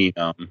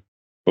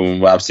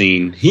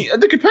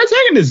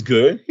protagonist is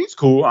good. He's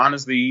cool.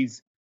 Honestly,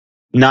 he's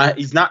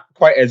not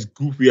quite as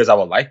goofy as I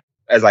would like,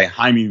 as like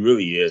Jaime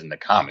really is in the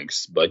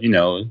comics. But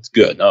it's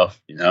good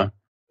enough.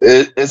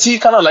 Is he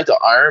kind of like the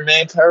Iron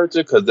Man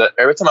character? Because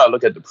every time I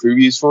look at the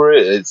previews for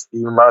it,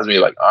 he reminds me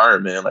of like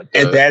Iron Man.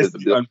 And that's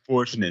the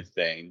unfortunate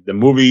thing. The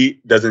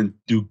movie doesn't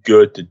do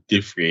good to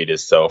differentiate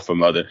itself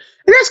from other.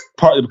 And that's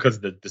partly because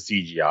of the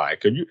CGI.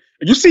 Because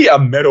you see a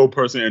metal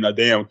person in a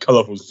damn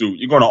colorful suit,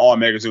 you're going to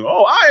automatically assume,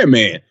 oh, Iron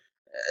Man.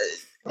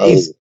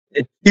 He's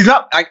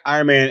not like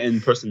Iron Man in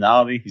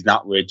personality. He's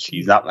not rich.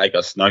 He's not like a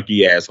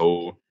snarky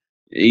asshole.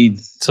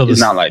 He's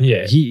not like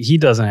that. He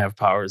doesn't have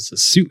powers. The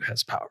suit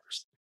has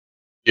powers.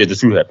 Yeah, the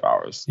suit had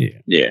powers.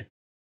 Yeah.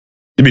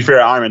 To be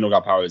fair, Iron Man don't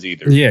got powers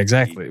either. Yeah,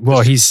 exactly.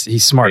 Well, he's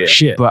smart as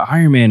shit. But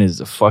Iron Man is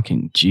a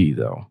fucking G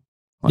though.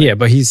 Like,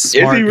 but he's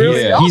smart. Is he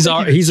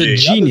really? He's a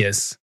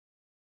genius.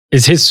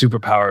 It's his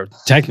superpower.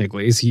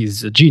 Technically,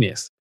 he's a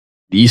genius.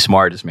 The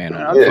smartest man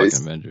on the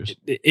fucking Avengers.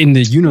 In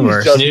the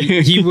universe.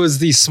 He was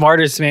the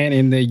smartest man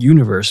in the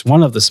universe.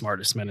 One of the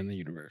smartest men in the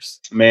universe.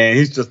 Man,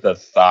 he's just a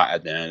thought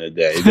at the end of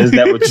the day. Is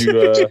that what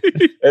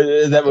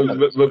is that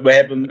what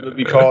happened? What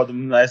we called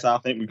him last time? I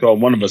think we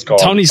called one of us called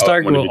Tony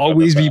Stark will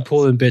always be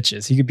pulling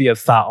bitches. He could be a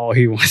thought all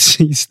he wants.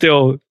 He's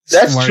still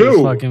That's smart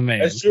true. Fucking man.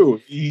 That's true.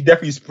 He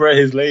definitely spread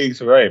his legs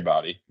for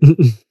everybody.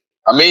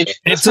 I mean,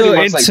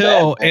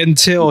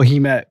 until he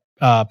met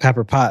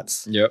Pepper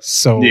Potts. Yep.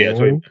 So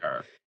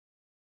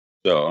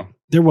So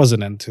there was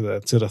an end to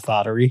the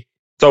thottery.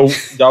 So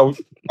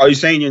are you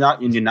saying you're not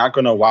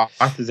gonna watch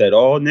this at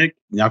all, Nick?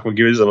 You're not gonna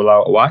give this a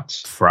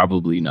watch?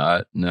 Probably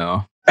not.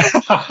 No.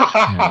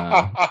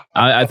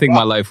 I think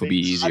my life would be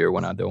easier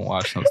when I don't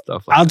watch some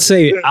stuff like I'd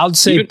that.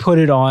 say Even- put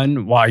it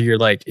on while you're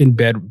like in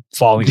bed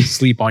falling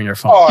asleep on your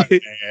phone. Oh,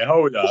 man,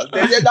 hold up.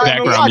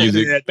 Background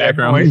music,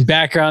 background.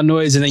 Background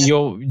noise, and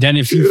then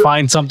if you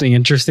find something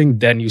interesting,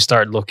 then you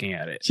start looking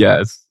at it.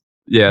 Yes.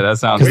 Yeah, that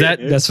sounds. Because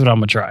that's what I'm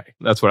gonna try.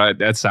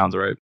 That sounds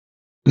right.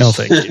 No,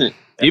 thank you.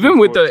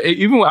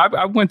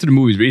 I went to the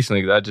movies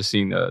recently because I just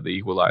seen the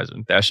Equalizer.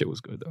 That shit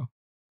was good though.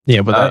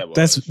 Yeah, but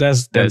that's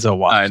Denzel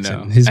Washington.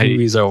 I know. His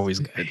movies are always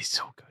good. He's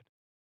so good.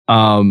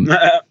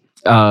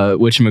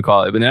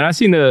 Whatchamacallit. But then I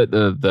seen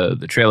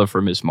the trailer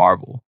for Miss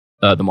Marvel,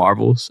 the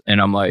Marvels,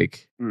 and I'm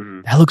like,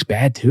 that looks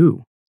bad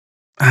too.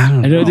 I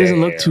don't I know know. it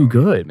doesn't look too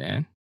good,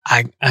 man.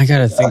 I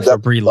got a thing for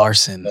Brie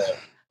Larson,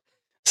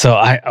 so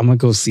I'm gonna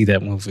go see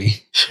that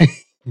movie.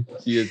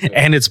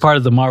 And it's part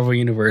of the Marvel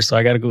universe, so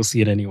I got to go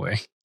see it anyway.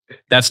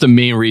 That's the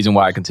main reason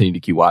why I continue to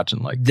keep watching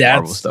like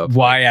Marvel That's stuff.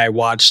 why I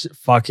watched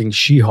fucking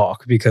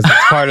She-Hulk, because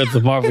it's part of the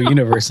Marvel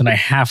universe, and I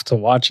have to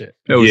watch it.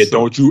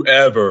 Don't you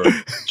ever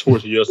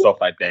torture yourself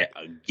like that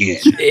again.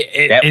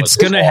 It's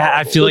gonna.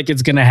 I feel like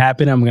it's gonna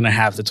happen. I'm gonna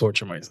have to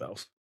torture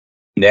myself.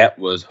 That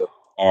was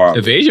horrible.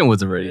 Evasion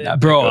was already that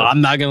Bro, good.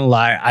 I'm not gonna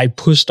lie. I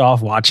pushed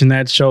off watching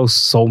that show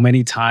so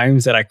many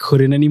times that I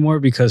couldn't anymore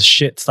because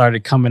shit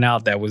started coming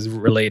out that was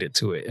related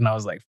to it, and I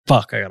was like,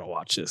 "Fuck, I gotta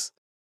watch this."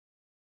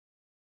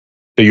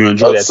 So you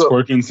enjoy that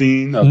twerking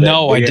scene?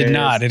 No, I did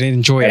not. I didn't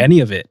enjoy any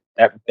of it.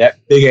 That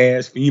big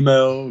ass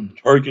female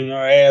twerking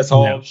her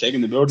asshole,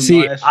 shaking the building.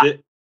 See, and all that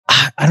shit.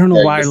 I don't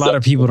know why a lot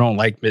of people don't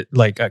like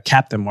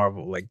Captain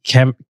Marvel, like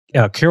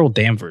Carol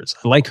Danvers.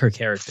 I like her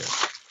character.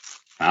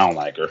 I don't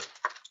like her.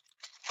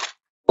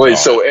 Wait,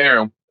 so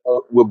Aaron,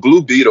 with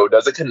Blue Beetle,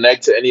 does it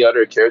connect to any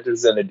other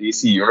characters in the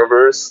DC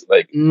universe?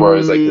 Like, or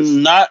is like this?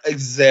 Not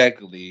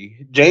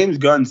exactly. James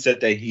Gunn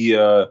said that he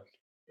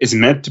is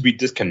meant to be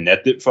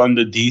disconnected from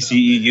the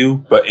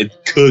DCEU, but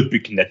it could be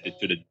connected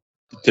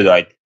to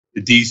like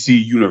the DC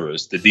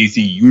universe,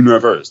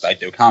 like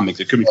the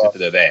comics. It could be connected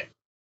to that.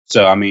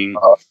 So I mean,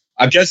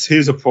 I guess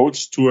his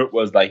approach to it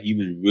was like he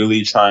was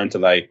really trying to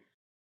like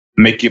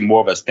make it more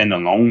of a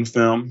standalone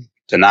film,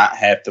 to not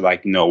have to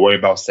like, worry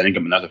about setting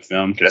up another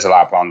film. Because that's a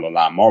lot of problems with a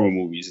lot of Marvel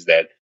movies, is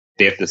that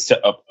they have to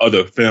set up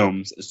other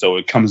films. So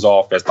it comes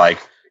off as like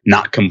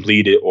not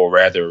completed, or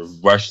rather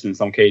rushed in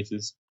some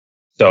cases.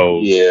 So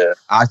Yeah,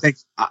 I think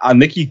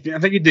he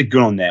did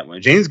good on that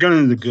one. James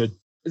Gunn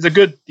he's a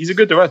good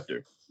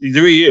director. He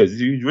really is.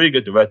 He's a really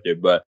good director,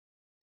 but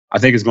I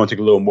think it's going to take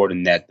a little more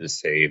than that to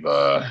save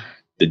the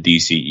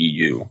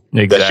DCEU.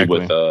 Exactly. Especially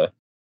with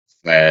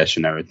Flash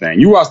and everything.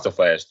 You watched the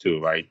Flash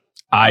too, right?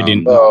 I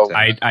didn't.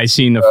 I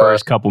seen the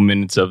first couple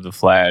minutes of the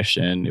Flash,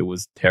 and it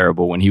was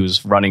terrible when he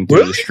was running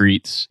through the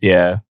streets.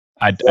 Yeah,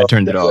 I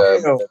turned it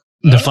off.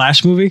 The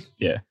Flash movie?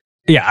 Yeah.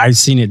 Yeah, I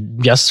seen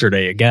it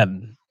yesterday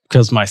again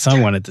because my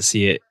son wanted to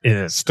see it.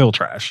 It's still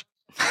trash.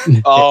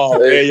 Oh,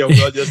 man,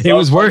 it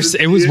was worse.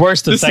 It was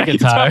worse the second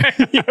time.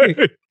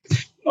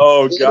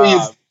 Oh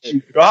God!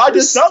 How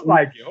does son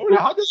like it?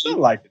 How does son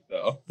like it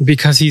though?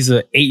 Because he's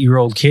an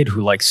 8-year-old kid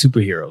who likes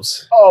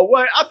superheroes. Oh,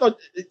 what? I thought.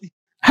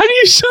 How do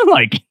you sound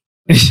like it?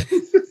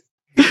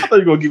 I thought you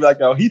were gonna give like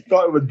he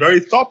thought it was very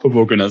thought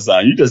provoking or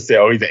something. You just say,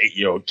 "Oh, he's an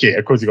 8-year-old kid.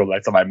 Of course, you're gonna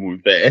like somebody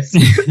moving fast."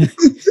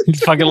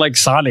 It's fucking like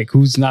Sonic.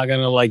 Who's not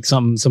gonna like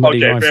somebody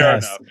going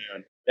fast? Enough,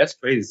 man. That's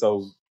crazy.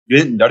 So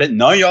none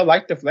of y'all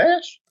like the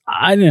Flash?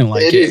 I didn't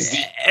like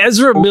it.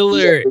 Ezra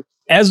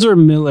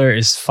Miller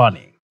is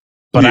funny,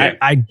 but yeah.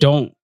 I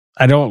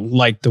don't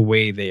like the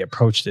way they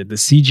approached it. The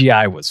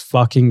CGI was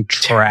fucking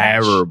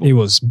trash. Terrible. It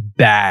was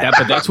bad.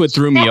 But that's what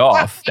threw me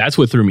off. That's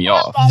what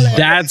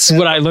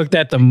what I looked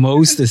at the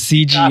most. The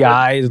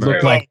CGI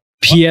looked like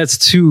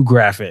PS2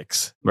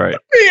 graphics. Right.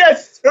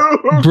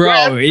 PS2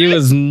 Bro, it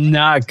was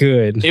not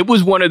good. It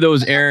was one of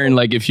those, Aaron,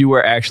 like if you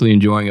were actually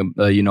enjoying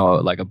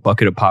like a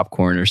bucket of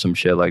popcorn or some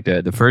shit like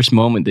that, the first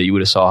moment that you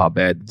would have saw how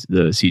bad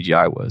the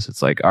CGI was,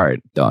 it's like, all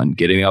right, done.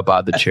 Getting up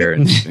out of the chair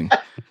and leaving.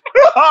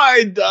 All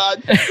right,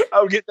 done.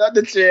 I'm getting out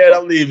the chair and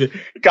I'm leaving.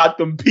 Got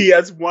them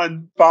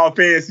PS1 Final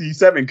Fantasy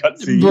 7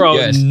 cutscenes. Bro,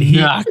 yes,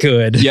 not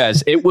good.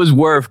 Yes, it was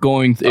worth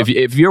going.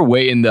 If you're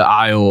way in the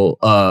aisle,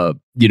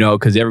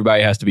 because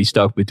everybody has to be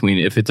stuck between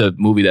it. If it's a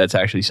movie that's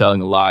actually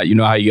selling a lot, you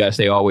know how you gotta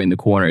stay all the way in the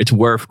corner. It's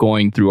worth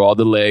going through all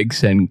the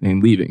legs and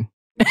leaving.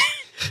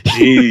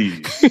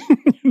 Jeez.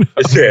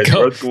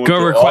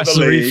 Go request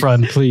a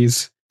refund,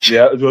 please.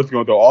 Yeah, it's worth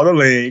going through all the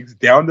legs,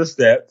 down the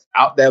steps,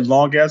 out that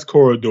long ass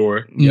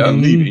corridor,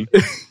 and leaving.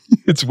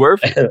 It's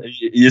worth it.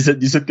 You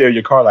sit there in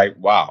your car like,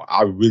 wow,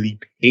 I really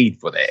paid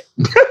for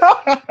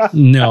that.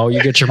 No,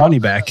 you get your money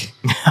back.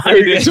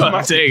 That's what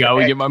I'm saying. I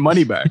would get my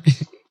money back.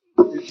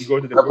 You go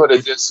to the I put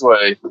it this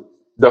way: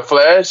 The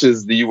Flash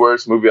is the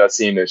worst movie I've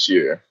seen this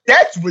year.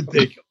 That's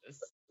ridiculous.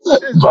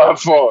 By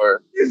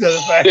far. This is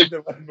the Flash is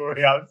the worst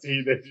movie I've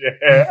seen this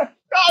year.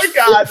 Oh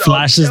God,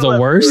 Flash is the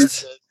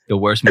worst. The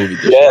worst movie.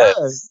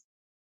 Yes,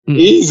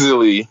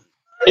 easily.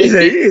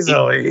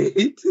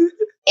 Easily.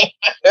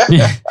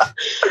 I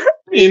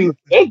mean,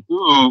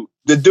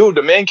 that dude,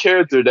 the main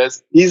character,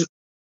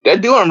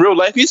 that dude in real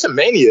life, he's a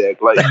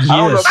maniac. Like, I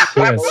don't know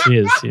if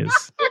he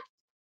is.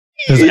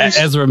 There's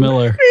Ezra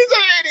Miller. He's a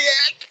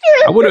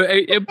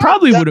maniac. It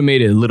probably would have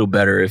made it a little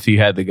better if he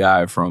had the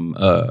guy from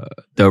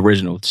the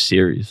original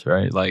series,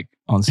 right? Like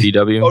on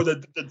CW. Oh,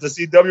 the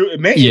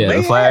CW.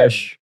 The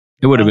Flash.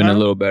 It would have been a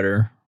little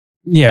better.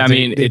 Yeah, I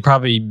mean, they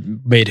probably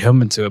made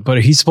him into it,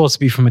 but he's supposed to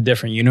be from a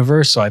different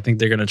universe, so I think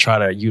they're going to try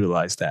to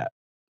utilize that.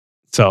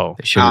 So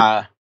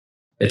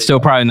it's still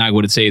probably not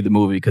going to save the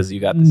movie because you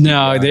got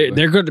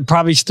they're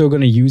probably still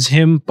going to use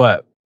him,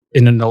 but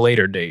in a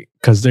later date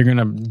because they're going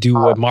to do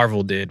what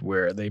Marvel did,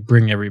 where they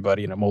bring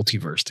everybody in a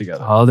multiverse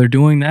together. Oh, they're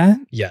doing that?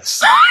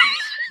 Yes.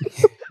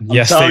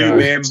 Yes, they are.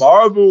 Man,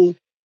 Marvel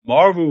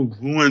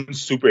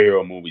ruins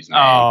superhero movies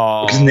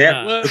now.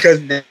 Because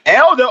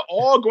now they're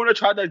all going to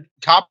try to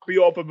copy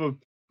off of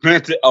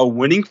a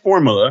winning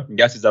formula.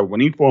 Yes, it's a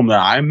winning formula.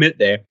 I admit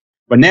that.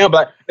 But now,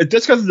 it's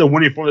just because it's a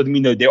winning formula doesn't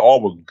mean that they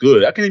all were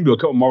good. I can even do a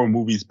couple Marvel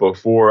movies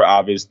before,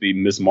 obviously,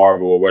 Miss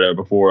Marvel or whatever,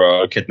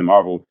 before Captain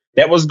Marvel.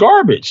 That was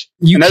garbage.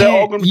 You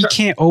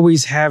can't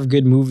always have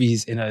good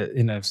movies in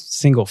a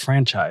single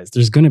franchise.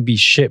 There's going to be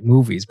shit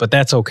movies, but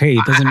that's okay.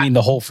 It doesn't mean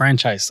the whole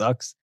franchise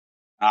sucks.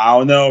 I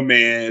don't know,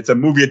 man. It's a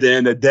movie at the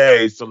end of the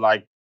day. So,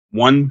 like,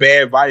 one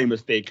bad writing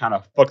mistake kind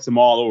of fucks them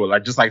all over.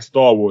 Like, just like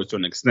Star Wars to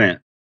an extent.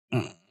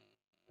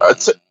 I'll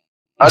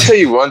tell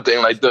you one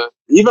thing. Like,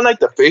 even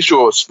the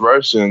facial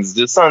expressions,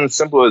 just something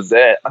simple as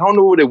that. I don't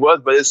know what it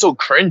was, but it's so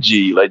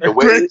cringy. Like, the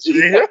way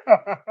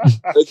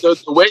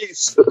the way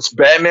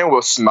Batman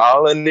was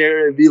smiling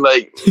there, it'd be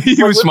like...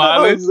 He was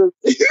smiling?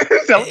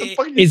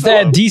 Is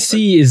that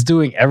DC is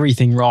doing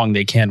everything wrong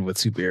they can with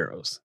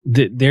superheroes.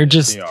 They're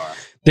just... They are.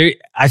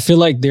 I feel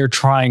like they're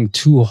trying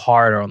too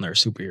hard on their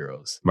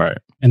superheroes. Right.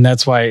 And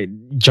that's why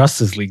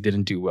Justice League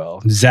didn't do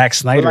well. Zack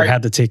Snyder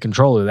had to take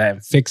control of that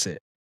and fix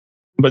it.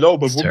 But what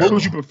would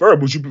you prefer?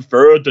 Would you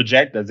prefer the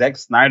Zack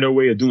Snyder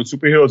way of doing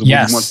superheroes? Or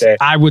yes. Would you want that?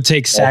 I would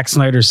take Zack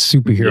Snyder's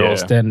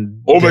superheroes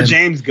than... Over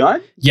James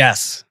Gunn?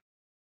 Yes.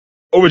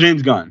 Over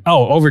James Gunn?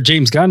 Oh, over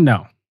James Gunn?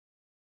 No.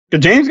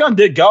 Because James Gunn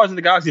did Guardians of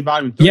the Galaxy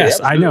Volume 3.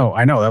 Yes, I know.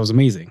 That was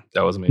amazing.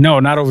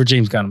 No, not over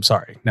James Gunn. I'm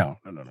sorry. No.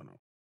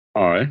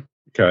 All right.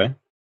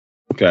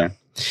 Okay.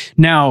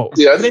 Now,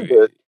 I think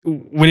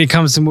when it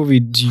comes to movie,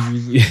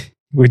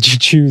 would you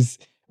choose?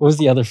 What was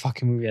the other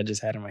fucking movie I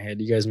just had in my head?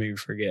 You guys made me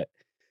forget.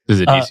 Is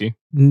it DC?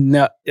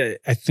 No,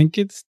 I think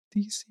it's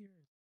DC.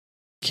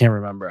 Can't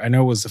remember. I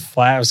know it was the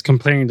Flash. I was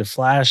comparing the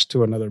Flash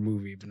to another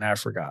movie, but now I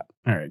forgot.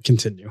 All right,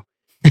 continue.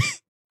 I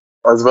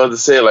was about to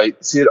say, I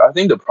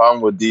think the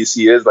problem with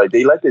DC is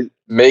they like to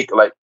make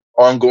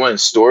ongoing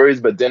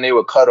stories, but then they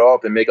would cut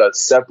off and make a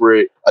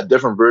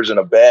different version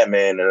of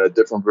Batman and a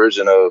different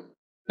version of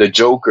the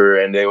Joker,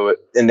 and they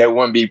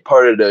wouldn't be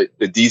part of the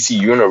DC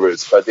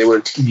universe, but they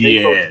would.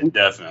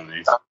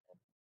 Definitely.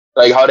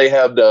 Like how they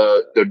have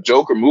the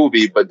Joker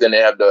movie, but then they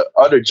have the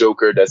other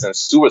Joker that's in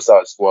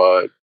Suicide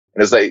Squad,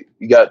 and it's like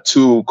you got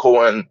two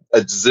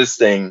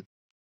coexisting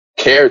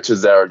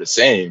characters that are the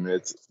same.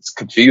 It's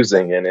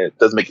confusing and it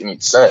doesn't make any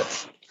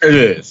sense. It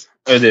is,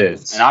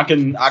 and I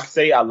can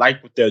say I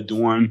like what they're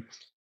doing,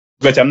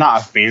 but I'm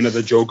not a fan of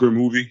the Joker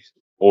movie,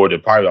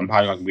 I'm probably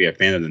not gonna be a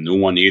fan of the new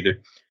one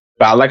either.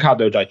 But I like how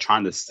they're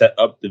trying to set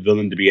up the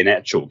villain to be an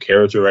actual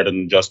character rather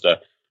than just a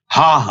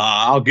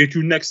I'll get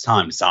you next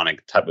time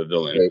Sonic type of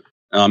villain. Right.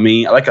 I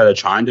mean, I like how they're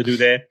trying to do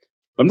that.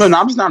 But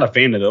I'm just not a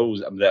fan of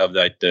those of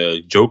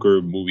the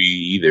Joker movie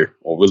either,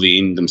 or really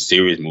any of them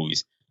serious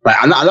movies.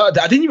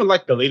 I didn't even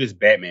like the latest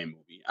Batman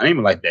movie. I didn't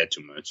even like that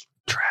too much.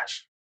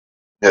 Trash.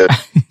 Yeah.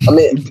 I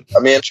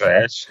mean,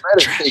 trash.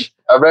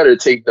 I'd rather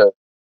take the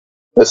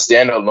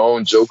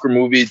standalone Joker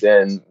movie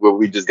than what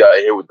we just got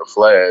here with the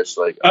Flash.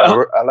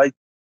 I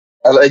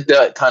like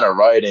that kind of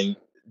writing.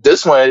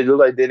 This one, it looked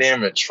like they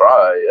didn't even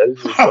try.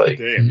 It's just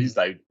damn, he's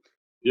like,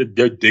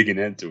 they're digging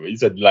into it. He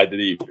said, they didn't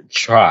even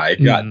try.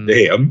 God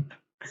damn.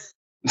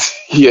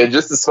 Yeah,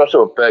 just the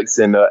special effects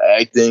and the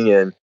acting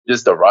and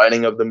just the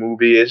writing of the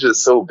movie. It's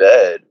just so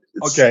bad.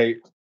 So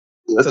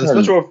the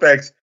special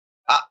effects,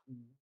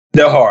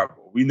 they're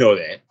horrible. We know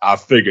that. I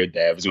figured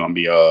that it was going to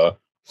be all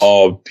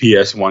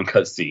PS1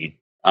 cutscene.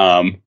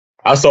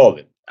 I saw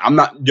it.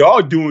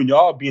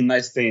 Y'all being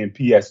nice saying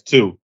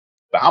PS2,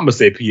 but I'm going to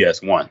say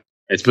PS1.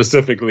 And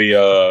specifically,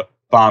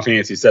 Final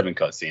Fantasy VII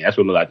cutscene. That's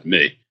what it looked like to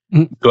me.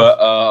 Mm-hmm. But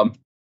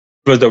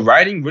was the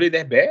writing really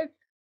that bad?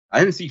 I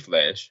didn't see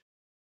Flash.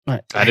 I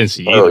didn't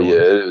see either. Oh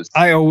yeah,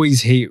 I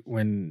always hate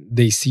when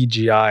they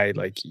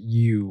CGI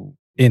you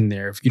in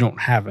there if you don't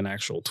have an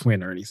actual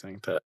twin or anything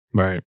like that.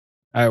 Right.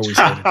 I always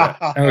hated that.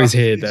 I always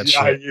hated that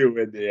shit. You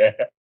in there.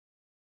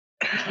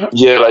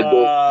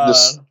 Yeah,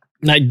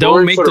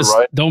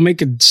 don't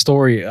make a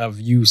story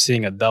of you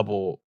seeing a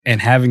double and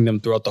having them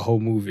throughout the whole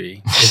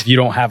movie if you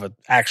don't have an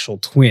actual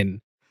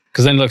twin,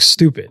 because then it looks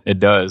stupid. It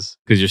does,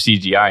 because you're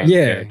CGI. The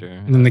character,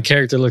 and then the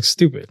character looks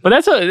stupid. But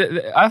I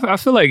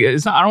feel like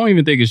it's not. I don't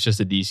even think it's just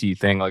a DC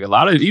thing. Like a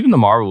lot of even the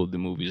Marvel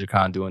movies are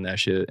kind of doing that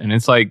shit, and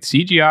it's like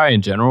CGI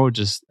in general.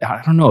 Just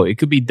I don't know. It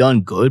could be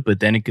done good, but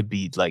then it could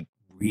be like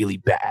really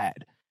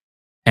bad,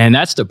 and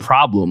that's the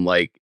problem.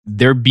 Like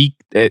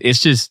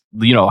it's just,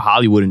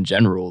 Hollywood in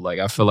general. Like,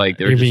 I feel like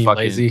they're just fucking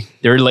lazy.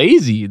 They're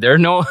lazy. They're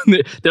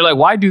like,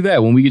 why do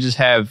that when we could just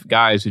have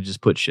guys who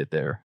just put shit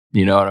there?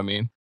 You know what I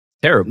mean?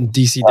 Terrible.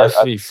 DC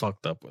definitely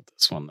fucked up with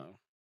this one though.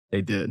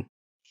 They did.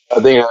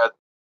 I think it had to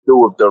do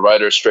with the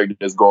writer strike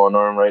that's going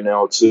on right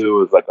now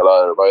too. It's like a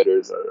lot of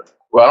writers are.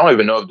 Well, I don't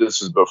even know if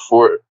this was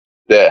before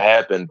that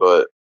happened,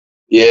 but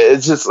yeah,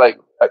 it's just like,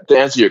 to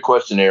answer your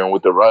question, Aaron,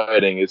 with the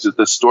writing, it's just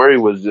the story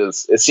was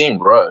just, it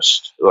seemed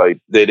rushed. Like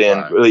they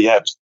didn't really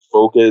have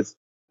focus,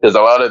 because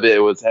a lot of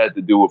it had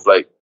to do with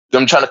like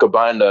them trying to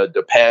combine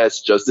the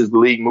past Justice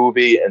League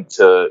movie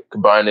into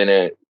combining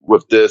it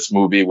with this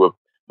movie with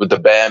the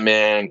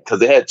Batman, because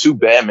they had two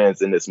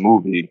Batmans in this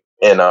movie,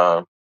 and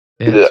I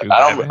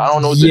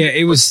don't know. Yeah,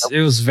 it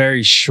was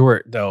very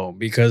short though,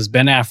 because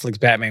Ben Affleck's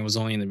Batman was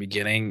only in the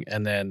beginning,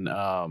 and then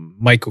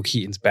Michael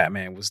Keaton's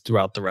Batman was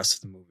throughout the rest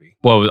of the movie.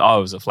 Well, it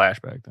was a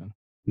flashback then.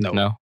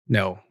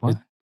 No. What?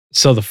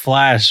 So the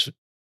Flash.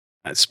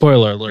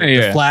 Spoiler alert!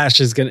 Yeah. The Flash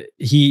is gonna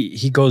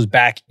he goes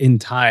back in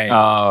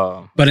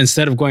time, but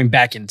instead of going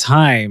back in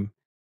time,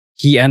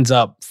 he ends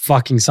up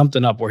fucking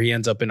something up where he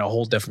ends up in a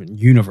whole different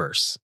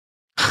universe.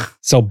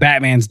 So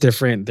Batman's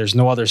different. There's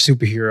no other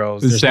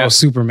superheroes. There's no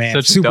Superman.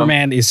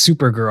 Superman is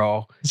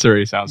Supergirl. This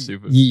already sounds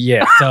stupid.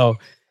 Yeah. So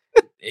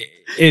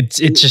it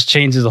just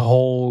changes the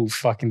whole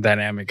fucking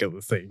dynamic of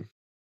the thing.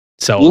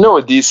 So you know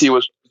what DC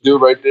was do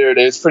right there?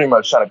 They're pretty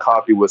much trying to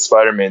copy what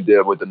Spider-Man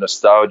did with the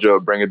nostalgia,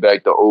 bringing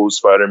back the old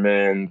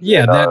Spider-Man.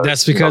 Yeah,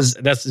 that's because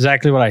that's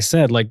exactly what I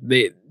said. Like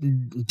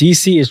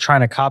DC is trying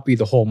to copy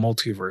the whole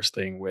multiverse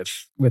thing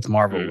with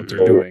Marvel. What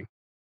they're doing,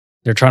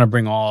 they're trying to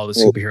bring all the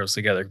superheroes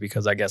together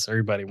because I guess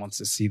everybody wants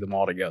to see them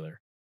all together.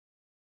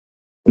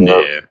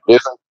 Yeah.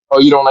 It's like, oh,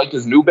 you don't like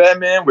this new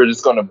Batman? We're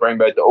just going to bring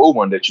back the old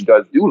one that you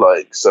guys do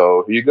like.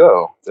 So here you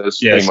go. That's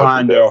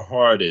trying their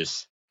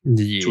hardest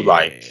to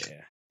like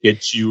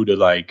get you to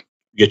like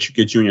get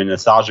you in your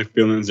nostalgic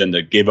feelings and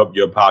to give up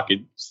your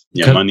pockets,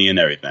 your money and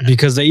everything.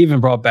 Because they even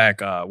brought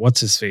back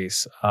what's his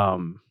face?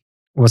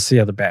 What's the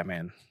other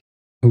Batman?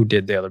 Who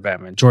did the other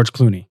Batman? George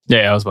Clooney.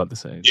 Yeah, I was about to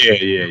say.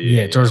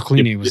 Yeah. George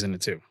Clooney was in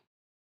it too.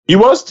 He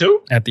was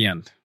too at the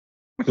end.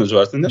 That's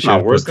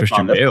not worse.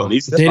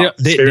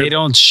 They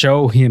don't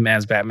show him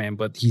as Batman,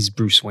 but he's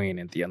Bruce Wayne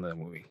at the end of the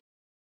movie.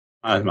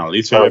 That's my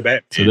least favorite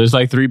Batman. So there's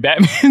like 3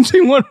 Batmans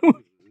in one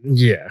movie.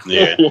 Yeah.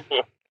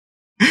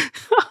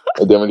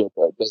 And then we got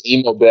the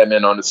emo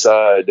Batman on the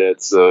side.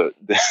 That's that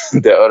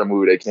other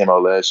movie that came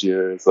out last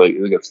year. It's like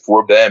we got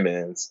 4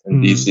 Batmans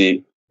in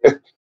DC, the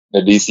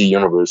DC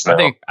universe now.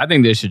 I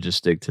think they should just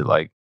stick to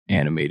like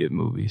animated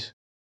movies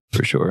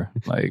for sure.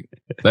 Like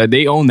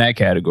they own that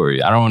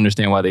category. I don't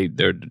understand why they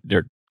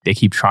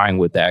keep trying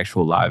with the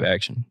actual live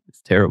action.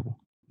 It's terrible.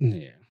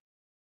 Yeah.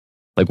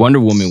 Like Wonder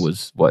Woman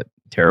was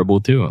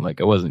terrible too, and like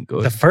it wasn't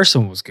good. The first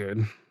one was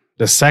good.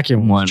 The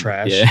second one was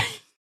trash. Yeah.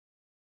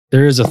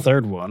 There is a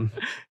third one.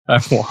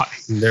 Why?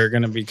 They're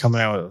going to be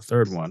coming out with a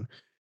third one.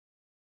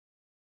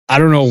 I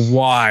don't know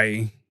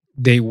why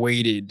they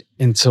waited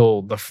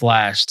until The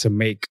Flash to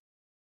make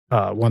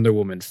Wonder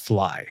Woman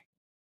fly.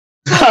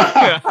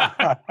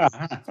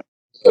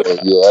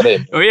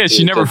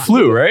 She never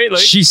flew, right?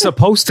 Like she's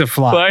supposed to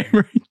fly.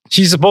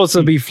 She's supposed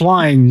to be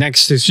flying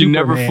next to Superman.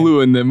 She never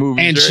flew in the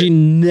movie. And she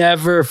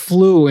never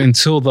flew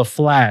until The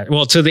Flash.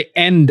 Well, to the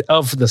end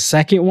of the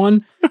second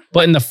one.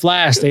 But in The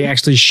Flash, they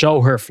actually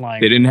show her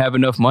flying. They didn't have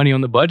enough money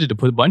on the budget to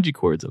put bungee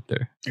cords up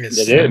there. They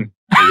did.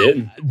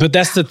 But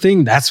that's the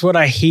thing. That's what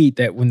I hate,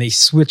 that when they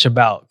switch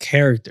about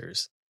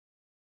characters.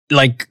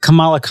 Like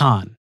Kamala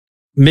Khan,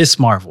 Miss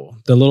Marvel,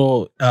 the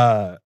little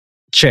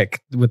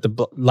chick with the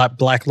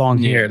black long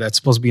hair that's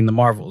supposed to be in the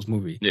Marvels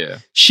movie. Yeah.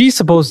 She's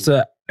supposed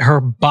to, her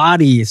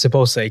body is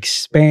supposed to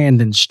expand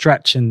and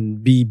stretch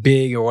and be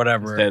big or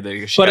whatever.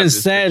 But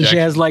instead she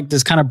has like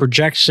this kind of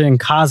projection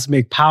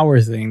cosmic power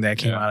thing that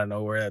came out of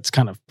nowhere. That's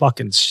kind of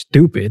fucking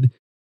stupid.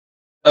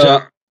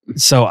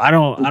 So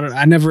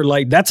I never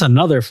like, that's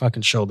another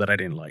fucking show that I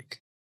didn't like.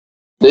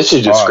 They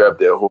should just scrap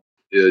that whole,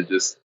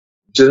 just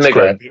make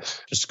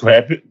it. Just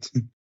scrap it.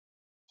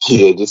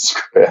 Yeah, just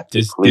scrap it.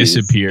 Just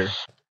disappear.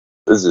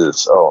 This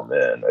is, oh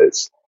man,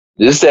 it's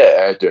just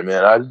that actor,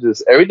 man.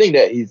 Everything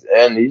that he's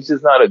in, he's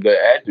just not a good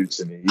actor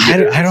to me.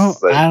 I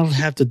don't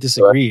have to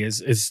disagree.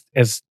 As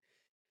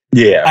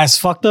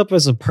fucked up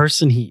as a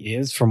person he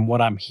is, from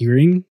what I'm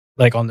hearing,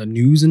 like on the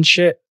news and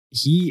shit,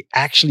 he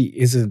actually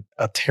isn't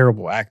a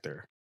terrible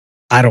actor.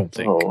 I don't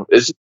think. Oh,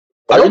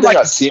 I don't like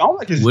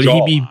his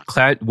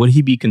Would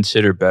he be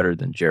considered better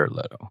than Jared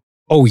Leto?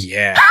 Oh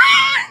yeah.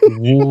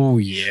 Oh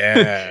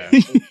yeah.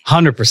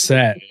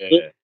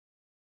 100%.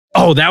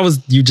 Oh,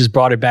 you just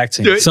brought it back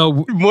to me. So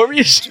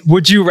Morbius.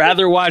 Would you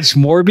rather watch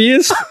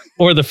Morbius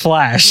or The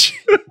Flash?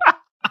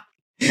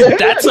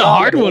 That's a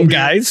hard one,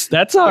 guys.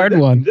 That's a hard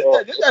one. Did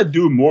that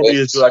dude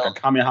Morbius do like a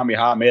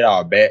Kamehameha made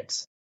out of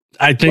bats?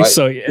 I think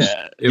so.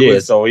 Yeah.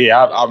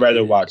 I'd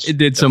rather watch. It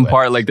did some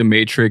part like the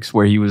Matrix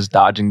where he was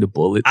dodging the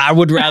bullet. I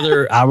would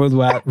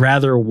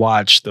rather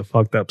watch the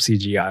fucked up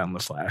CGI on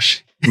The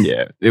Flash.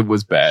 Yeah, it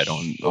was bad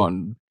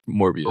on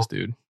Morbius,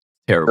 dude.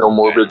 Terrible. No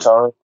more good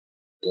time.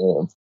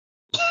 Yeah.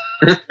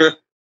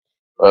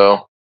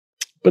 Well,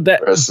 But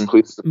that, rest in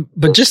peace.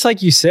 but just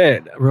like you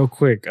said, real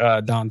quick,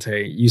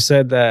 Dante, you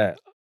said that.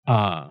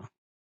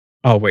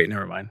 Oh wait,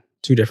 never mind.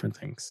 Two different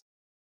things.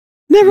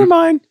 Never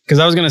mind, because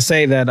I was gonna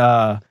say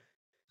that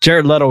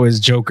Jared Leto is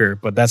Joker,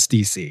 but that's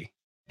DC,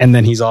 and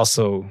then he's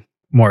also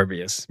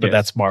Morbius, but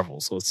that's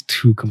Marvel, so it's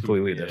two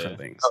completely different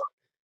things.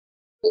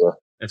 Yeah.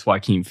 That's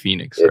Joaquin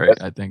Phoenix, Yeah,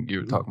 right? I think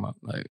you were talking about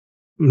like.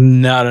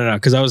 No,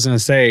 because I was gonna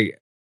say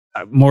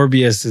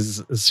Morbius is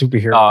a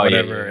superhero, or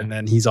whatever, and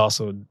then he's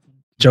also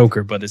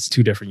Joker, but it's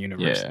two different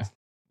universes.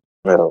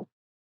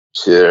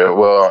 Yeah.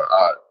 Well,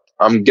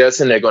 I'm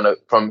guessing they're gonna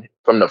from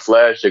the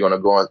Flash, they're gonna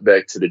go on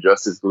back to the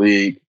Justice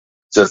League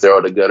since they're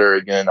all together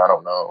again. I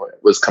don't know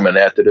what's coming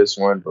after this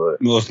one,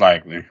 but Most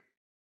likely.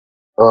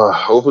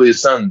 hopefully it's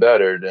something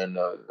better than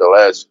the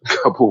last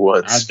couple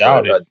ones. I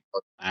doubt it.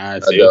 I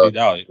seriously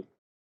doubt it.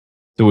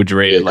 So would you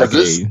rate it like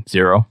a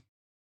 0?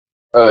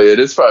 Oh yeah,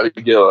 this probably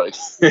get like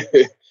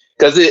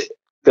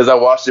because I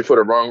watched it for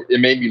the wrong. It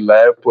made me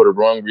laugh for the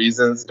wrong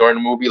reasons during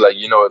the movie. Like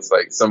it's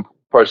like some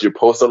parts you're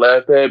supposed to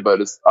laugh at, but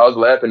I was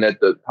laughing at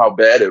how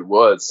bad it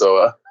was.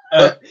 So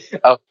I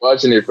was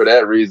watching it for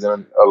that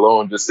reason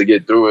alone, just to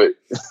get through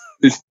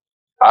it.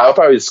 I'll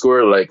probably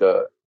score like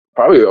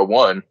probably a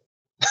 1.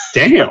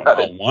 Damn,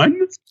 a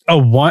 1? A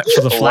 1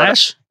 for the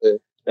Flash?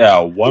 Yeah,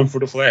 a 1 for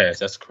the Flash.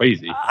 That's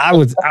crazy. I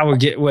would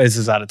get, what is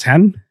this, out of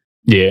 10?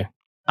 Yeah,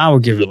 I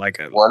would give it like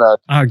a 1.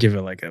 I would give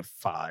it like a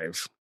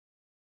 5.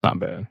 Not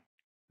bad.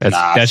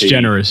 That's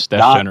generous.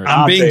 That's generous.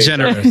 I'm being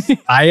generous.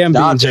 I am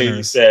being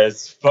generous.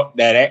 Says fuck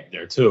that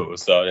actor too.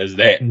 So there's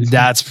that.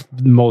 That's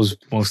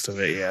most of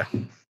it. Yeah.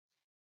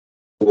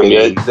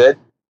 Yeah, that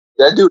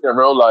dude in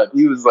real life,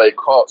 he was like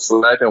caught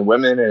slapping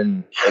women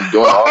and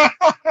doing all.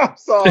 I'm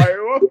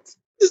sorry. What?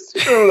 It's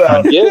true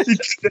that. Yeah,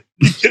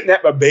 he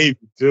kidnapped my baby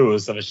too, or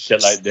some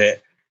shit like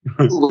that.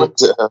 What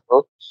the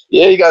hell?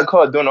 Yeah, he got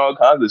caught doing all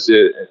kinds of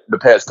shit the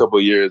past couple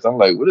of years. I'm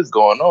like, what is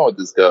going on with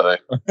this guy?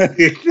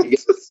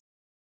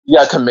 He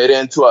got committed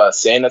into a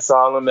insane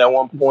asylum at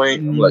one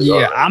point. I'm like,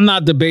 yeah, I'm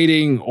not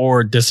debating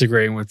or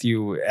disagreeing with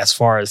you as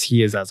far as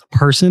he is as a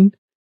person,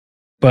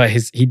 but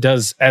he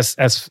does as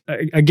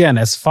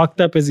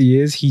fucked up as he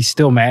is, he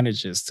still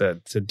manages to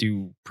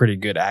do pretty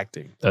good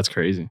acting. That's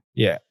crazy.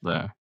 Yeah.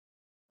 I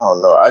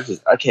don't know.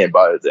 I can't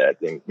buy his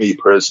acting, me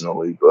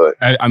personally. But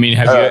I mean,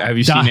 have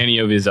you seen any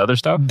of his other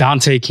stuff?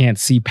 Dante can't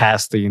see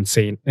past the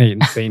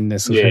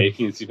insaneness of him. Yeah, he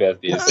can't see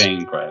past the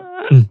insane crap.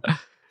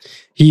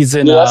 He's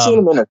in. I seen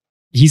him in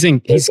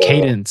he's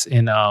Cadence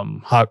in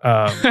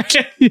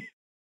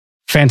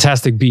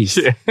Fantastic Beasts.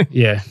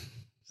 Yeah.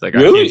 It's like,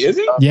 really? Is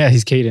he? Yeah,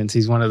 he's Cadence.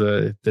 He's one of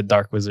the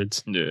Dark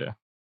Wizards. Yeah.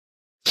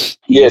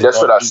 Yeah, that's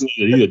what I see.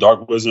 He's a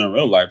Dark Wizard in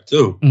real life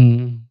too.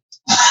 Mm.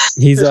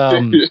 He's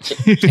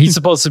he's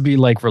supposed to be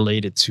like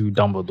related to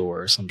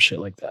Dumbledore or some shit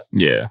like that.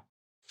 Yeah.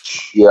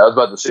 Yeah, I was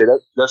about to say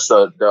that's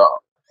the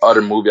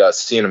other movie I've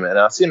seen him in.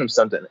 I've seen him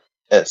something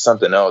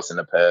else in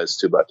the past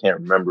too, but I can't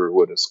remember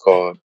what it's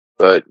called.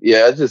 But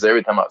yeah, it's just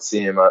every time I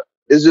see him,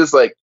 it's just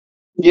like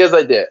he has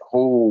like that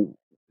whole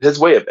his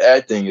way of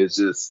acting is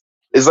just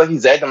it's like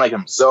he's acting like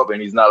himself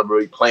and he's not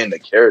really playing the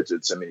character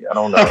to me. I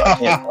don't know. I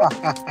can't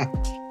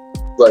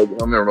like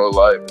him in real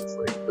life. It's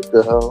like what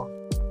the hell?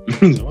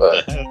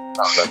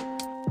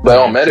 But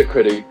on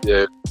Metacritic,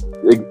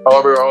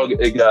 overall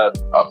it got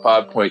a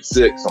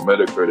 5.6 on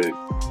Metacritic.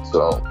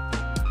 So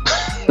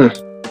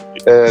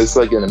yeah, it's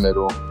like in the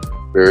middle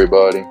for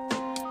everybody.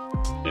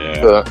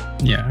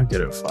 Yeah, I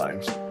get it a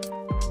 5.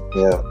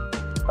 Yeah.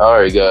 All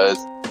right, guys.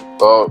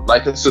 Well,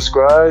 like and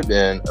subscribe,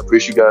 and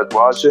appreciate you guys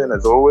watching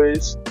as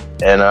always.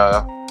 And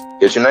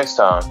catch you next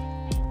time.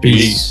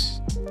 Peace.